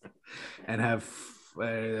and have,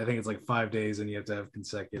 I think it's like 5 days, and you have to have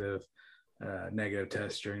consecutive negative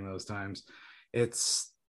tests during those times.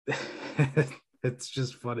 It's it's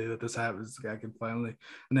just funny that this happens. The guy can finally,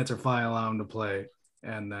 the Nets are finally allowing him to play.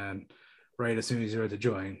 And then right as soon as he's ready to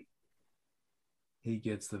join, he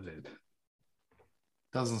gets the vid.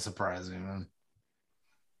 Doesn't surprise me, man.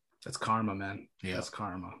 That's karma, man. Yeah. That's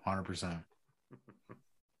karma. 100%.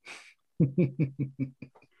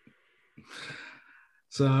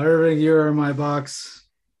 So Irving, you're in my box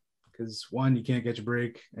because 1, you can't catch a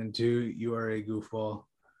break, and 2, you are a goofball.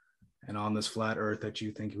 And on this flat earth that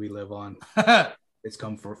you think we live on, it's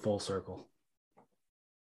come for full circle.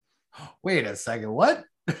 Wait a second. What?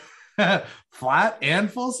 Flat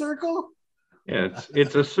and full circle? Yeah,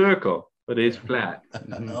 it's a circle, but it's flat.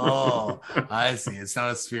 Oh, I see. It's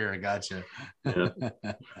not a sphere. I gotcha. Yeah.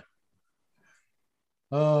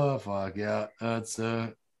 Oh, fuck. Yeah.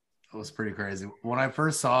 That was pretty crazy. When I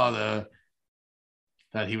first saw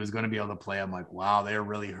that he was going to be able to play, I'm like, wow, they're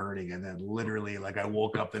really hurting. And then literally, like, I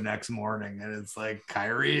woke up the next morning and it's like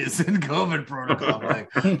Kyrie is in COVID protocol. I'm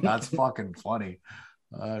like, that's fucking funny.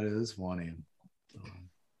 That is funny.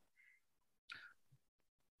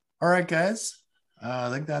 All right, guys. I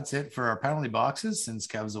think that's it for our penalty boxes. Since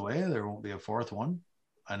Kev's away, there won't be a fourth one.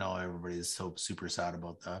 I know everybody's so super sad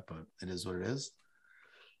about that, but it is what it is.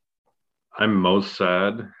 I'm most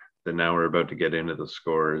sad that now we're about to get into the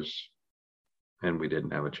scores and we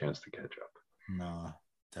didn't have a chance to catch up. No,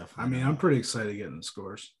 definitely. I mean, not. I'm pretty excited getting the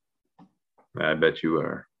scores. I bet you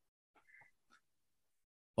are.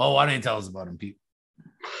 Well, why don't you tell us about him, Pete?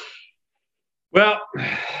 Well,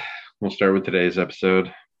 we'll start with today's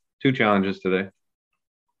episode. 2 challenges today.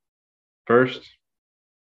 First,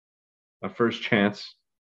 a first chance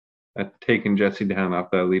at taking Jesse down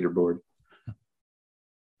off that leaderboard.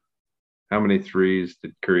 How many threes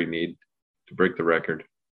did Curry need to break the record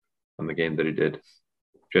on the game that he did?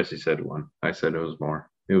 Jesse said 1. I said it was more.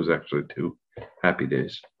 It was actually 2. Happy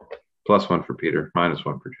days. +1 for Peter, -1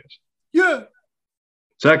 for Jesse. Yeah.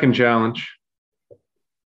 Second challenge.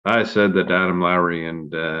 I said that Adam Lowry and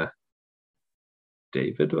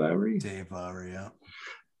David Lowry? Dave Lowry, yeah.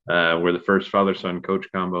 Were the first father-son coach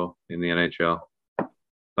combo in the NHL.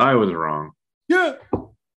 I was wrong. Yeah.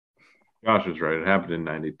 Josh was right. It happened in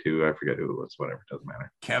 92. I forget who it was. Whatever. Doesn't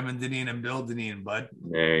matter. Kevin Dineen and Bill Dineen, bud.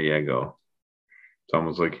 There you go. It's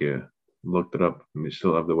almost like you looked it up and you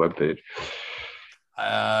still have the webpage.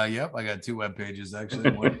 Yep. I got 2 web pages,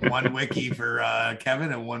 actually. One wiki for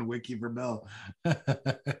Kevin and 1 wiki for Bill.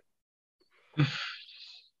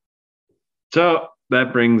 So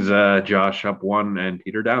that brings Josh up 1 and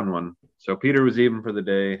Peter down 1. So Peter was even for the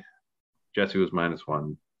day. Jesse was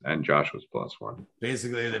 -1 and Josh was +1.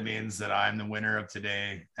 Basically, that means that I'm the winner of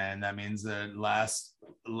today, and that means the last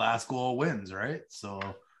goal wins, right? So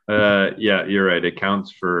yeah, you're right. It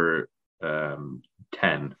counts for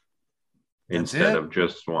 10 instead of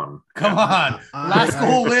just 1. Come on. Last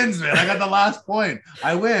goal wins, man. I got the last point.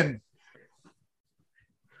 I win.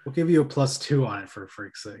 We'll give you a +2 on it for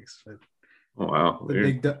freak's sakes. But Oh, wow.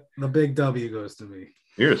 the big W goes to me.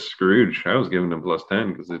 You're a Scrooge. I was giving him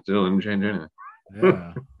 +10 because it still didn't change anything.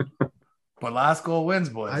 Yeah. But last goal wins,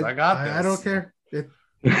 boys. I got this. I don't care.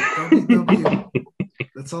 W.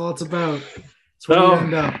 That's all it's about. That's where you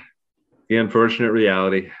end up. The unfortunate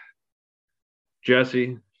reality.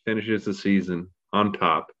 Jesse finishes the season on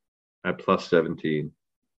top at +17.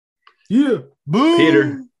 Yeah.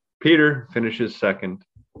 Boom. Peter finishes second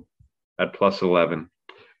at +11,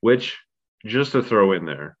 which, just to throw in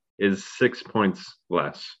there, is 6 points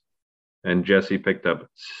less. And Jesse picked up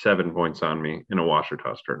 7 points on me in a washer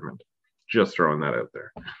toss tournament. Just throwing that out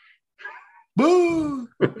there. Boo.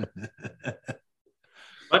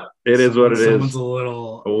 It is what it Someone's is. a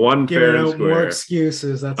little One giving fair and out more square.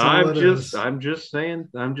 excuses. That's all it is. I'm just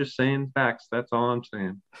saying facts. That's all I'm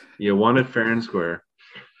saying. You won it fair and square.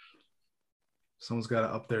 Someone's got to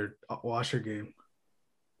up their washer game.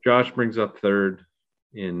 Josh brings up third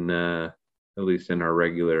in at least in our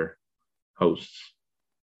regular hosts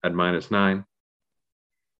at -9.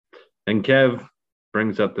 And Kev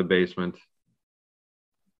brings up the basement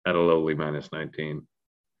at a lowly -19.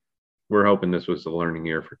 We're hoping this was a learning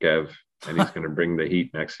year for Kev, and he's going to bring the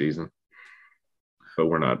heat next season. But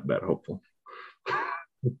we're not that hopeful.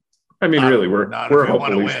 I mean, really, we're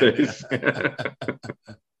hopeful he stays.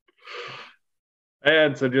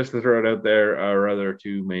 And so just to throw it out there, our other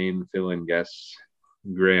two main fill-in guests,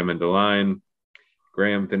 Graham and DeLine.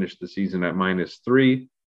 Graham finished the season at -3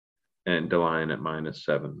 and DeLine at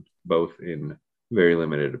 -7, both in very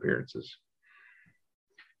limited appearances.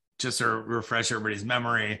 Just to refresh everybody's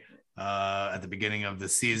memory, at the beginning of the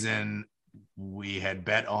season, we had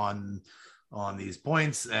bet on these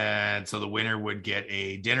points, and so the winner would get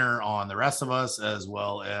a dinner on the rest of us, as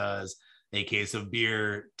well as a case of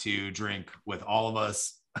beer to drink with all of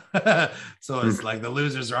us. So it's like the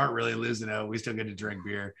losers aren't really losing out. We still get to drink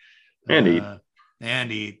beer and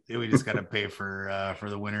eat. We just got to pay for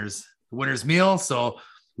the winner's meal. So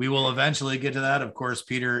we will eventually get to that. Of course,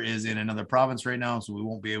 Peter is in another province right now, so we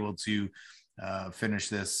won't be able to finish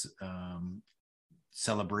this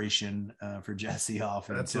celebration for Jesse off.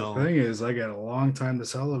 That's until the thing is, I got a long time to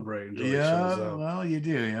celebrate. Until he shows up. Well, you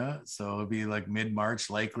do, yeah. So it'll be like mid-March,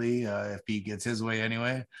 likely, if Pete gets his way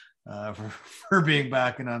anyway, for being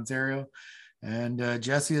back in Ontario. And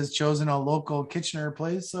Jesse has chosen a local Kitchener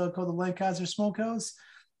place called the Lancaster Smokehouse,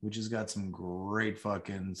 which has got some great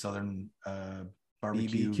fucking southern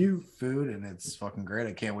barbecue BBQ food, and it's fucking great.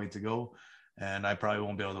 I can't wait to go. And I probably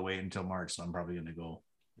won't be able to wait until March, so I'm probably going to go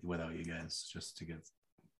without you guys just to get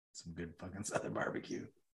some good fucking southern barbecue.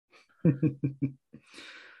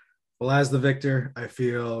 Well, as the victor, I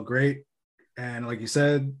feel great. And like you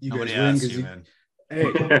said, you Nobody guys win asked you, because man.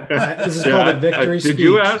 Hey, this is called a victory speech. Did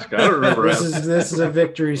you ask? I don't remember. This is a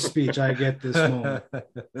victory speech. I get this moment.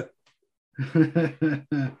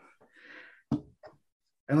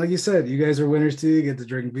 And like you said, you guys are winners too. You get to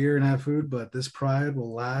drink beer and have food, but this pride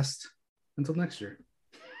will last until next year.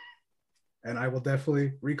 And I will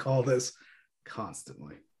definitely recall this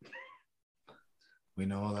constantly. We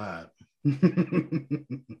know that.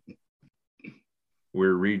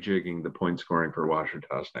 We're rejigging the point scoring for Washer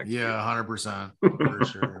Toss next year. 100% for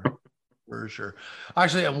sure. For sure.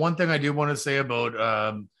 Actually, one thing I do want to say about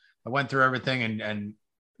I went through everything and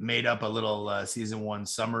made up a little season 1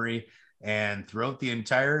 summary. And throughout the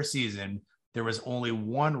entire season, there was only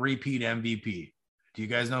one repeat MVP. Do you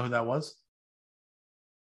guys know who that was?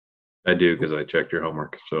 I do, because I checked your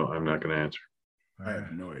homework, so I'm not going to answer. I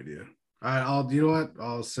have no idea. You know what?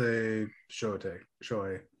 I'll say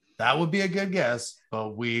Shohei. That would be a good guess,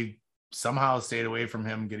 but we somehow stayed away from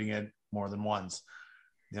him getting it more than once.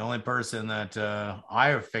 The only person that I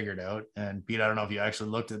have figured out, and Pete, I don't know if you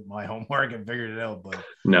actually looked at my homework and figured it out, but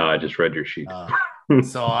no, I just read your sheet.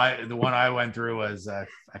 So the one I went through was I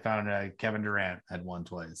found Kevin Durant had won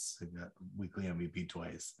twice, got weekly MVP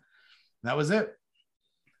twice. And that was it.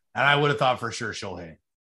 And I would have thought for sure Shohei,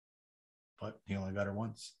 but he only got her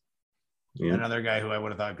once. Yeah. Another guy who I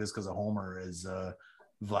would have thought just because of Homer is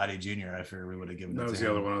Vladdy Jr. I figured we would have given that it was to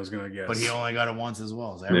the him. other one I was going to guess. But he only got it once as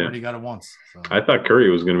well. So everybody got it once. So. I thought Curry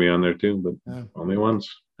was going to be on there too, but only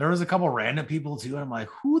once. There was a couple random people too. And I'm like,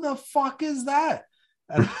 who the fuck is that?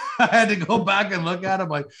 And I had to go back and look at him.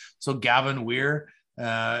 Like, so Gavin Weir,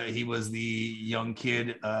 he was the young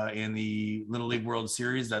kid in the Little League World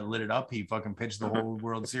Series that lit it up. He fucking pitched the whole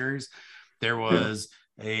World Series. There was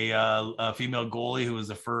a female goalie who was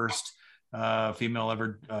the first female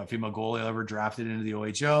goalie ever drafted into the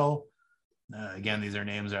OHL. Again, these are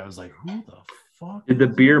names that I was like, who the fuck? Did the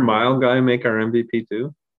Beer Mile guy make our MVP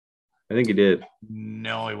too? I think he did.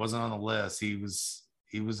 No, he wasn't on the list. He was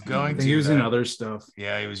going to. He was in other stuff.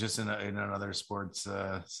 Yeah, he was just in another sports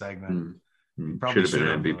segment. Probably should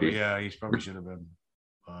have been MVP. Yeah, he probably should have been.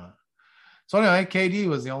 So anyway, KD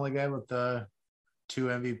was the only guy with 2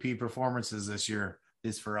 MVP performances this year.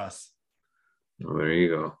 Is for us. Well, there you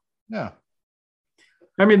go. Yeah.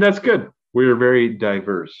 I mean, that's good. We're very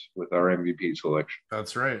diverse with our MVP selection.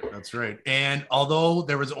 That's right. And although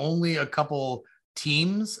there was only a couple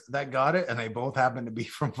teams that got it, and they both happened to be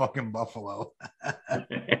from fucking Buffalo.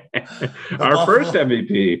 Our first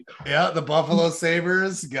MVP. Yeah, the Buffalo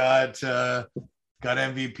Sabres got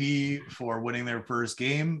MVP for winning their first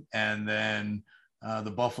game, and then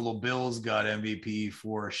the Buffalo Bills got MVP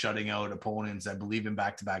for shutting out opponents, I believe, in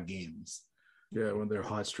back-to-back games. Yeah, when their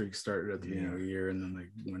hot streak started at the beginning of the year and then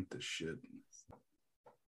they went to shit.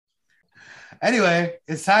 Anyway,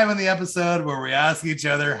 it's time in the episode where we ask each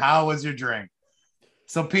other, how was your drink?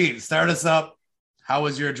 So, Pete, start us up. How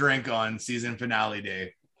was your drink on season finale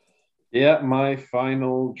day? Yeah, my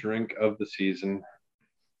final drink of the season,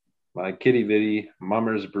 my Kitty Vitty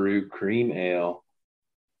Mummers Brew Cream Ale,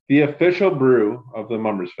 the official brew of the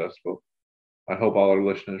Mummers Festival. I hope all our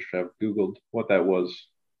listeners have Googled what that was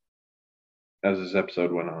as this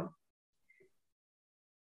episode went on.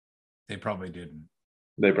 They probably didn't.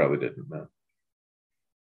 They probably didn't, no.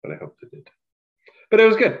 But I hope they did. But it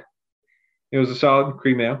was good. It was a solid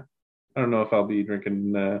cream ale. I don't know if I'll be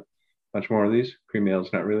drinking much more of these. Cream ale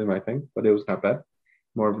is not really my thing, but it was not bad.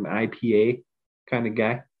 More of an IPA kind of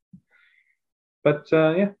guy. But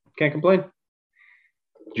yeah, can't complain.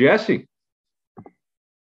 Jesse,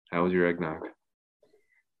 how was your eggnog?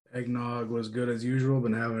 Eggnog was good as usual.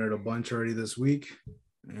 Been having it a bunch already this week.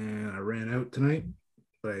 And I ran out tonight.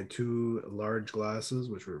 But I had 2 large glasses,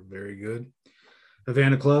 which were very good.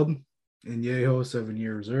 Havana Club in Yeho,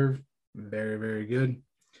 7-year reserve. Very, very good.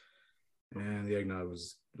 And the eggnog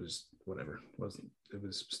was whatever. It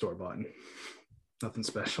was store bought. Nothing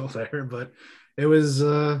special there, but it was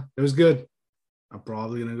good. I'm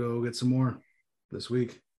probably gonna go get some more this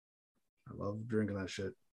week. I love drinking that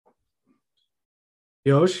shit.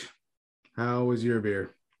 Yosh, how was your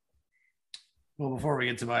beer? Well, before we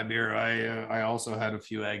get to my beer, I also had a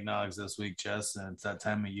few eggnogs this week, Jess, and it's that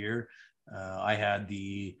time of year. I had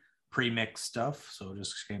the pre-mixed stuff, so it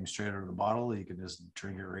just came straight out of the bottle. You can just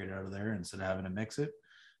drink it right out of there instead of having to mix it.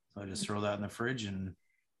 So I just throw that in the fridge and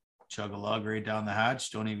chug a lug right down the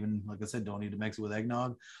hatch. Don't even, like I said, don't need to mix it with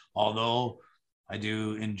eggnog. Although I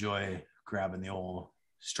do enjoy grabbing the old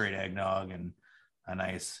straight eggnog and a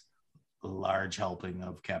nice large helping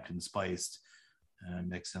of Captain Spiced and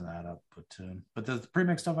mixing that up. But the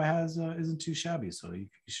pre-mixed stuff I have isn't too shabby, so you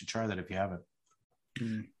should try that if you haven't.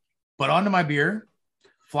 Mm. But on to my beer.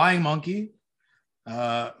 Flying Monkey,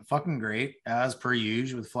 fucking great as per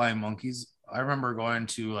usual with Flying Monkeys. I remember going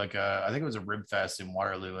to I think it was a Rib Fest in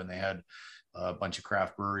Waterloo, and they had a bunch of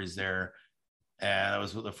craft breweries there. And that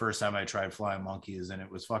was the first time I tried Flying Monkeys, and it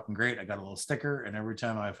was fucking great. I got a little sticker, and every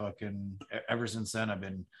time ever since then, I've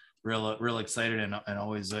been real excited and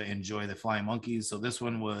always enjoy the Flying Monkeys. So this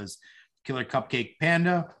one was Killer Cupcake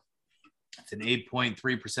Panda. It's an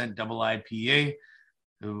 8.3% double IPA.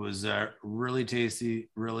 It was really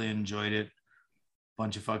tasty. Really enjoyed it.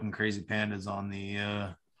 Bunch of fucking crazy pandas on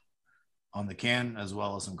the can, as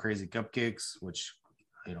well as some crazy cupcakes, which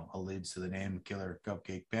alludes to the name Killer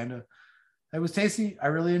Cupcake Panda. It was tasty. I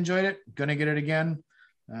really enjoyed it. Gonna get it again.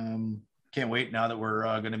 Can't wait now that we're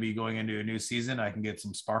going to be going into a new season. I can get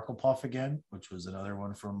some Sparkle Puff again, which was another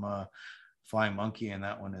one from Flying Monkey, and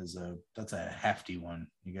that one that's a hefty one.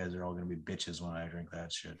 You guys are all going to be bitches when I drink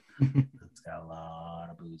that shit. It's got a lot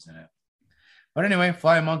of booze in it. But anyway,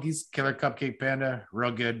 Flying Monkeys, Killer Cupcake Panda,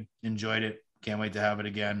 real good. Enjoyed it. Can't wait to have it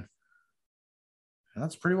again. And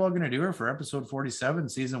that's pretty well going to do it for episode 47,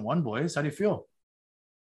 season 1, boys. How do you feel?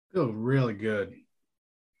 I feel really good.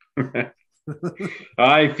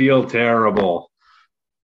 I feel terrible.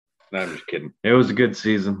 No, I'm just kidding. It was a good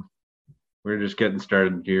season. We're just getting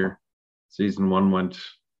started here. Season 1 went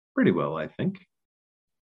pretty well, I think.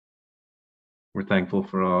 We're thankful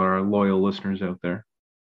for all our loyal listeners out there.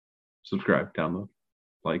 Subscribe, download,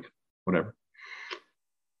 like, whatever.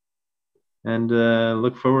 And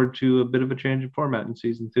look forward to a bit of a change in format in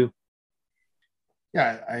season 2.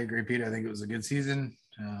 Yeah, I agree, Pete. I think it was a good season.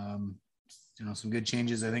 Some good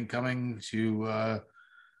changes, I think, coming to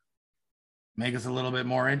make us a little bit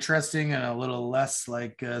more interesting and a little less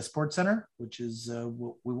like Sports Center, which is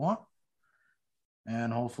what we want.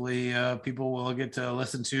 And hopefully people will get to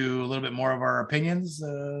listen to a little bit more of our opinions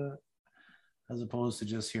as opposed to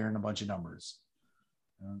just hearing a bunch of numbers.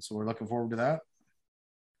 So we're looking forward to that.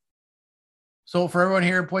 So for everyone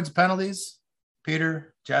here, points and penalties,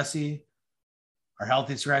 Peter, Jesse, our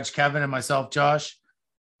healthy scratch, Kevin, and myself, Josh,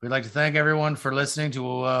 we'd like to thank everyone for listening to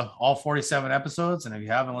all 47 episodes. And if you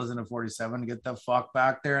haven't listened to 47, get the fuck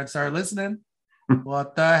back there and start listening.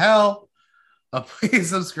 What the hell?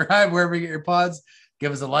 Please subscribe wherever you get your pods.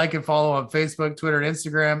 Give us a like and follow on Facebook, Twitter, and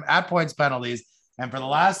Instagram at Points Penalties. And for the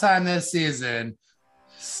last time this season,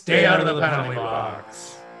 stay out of the penalty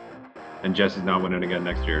box. And Jesse's not winning again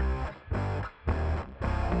next year.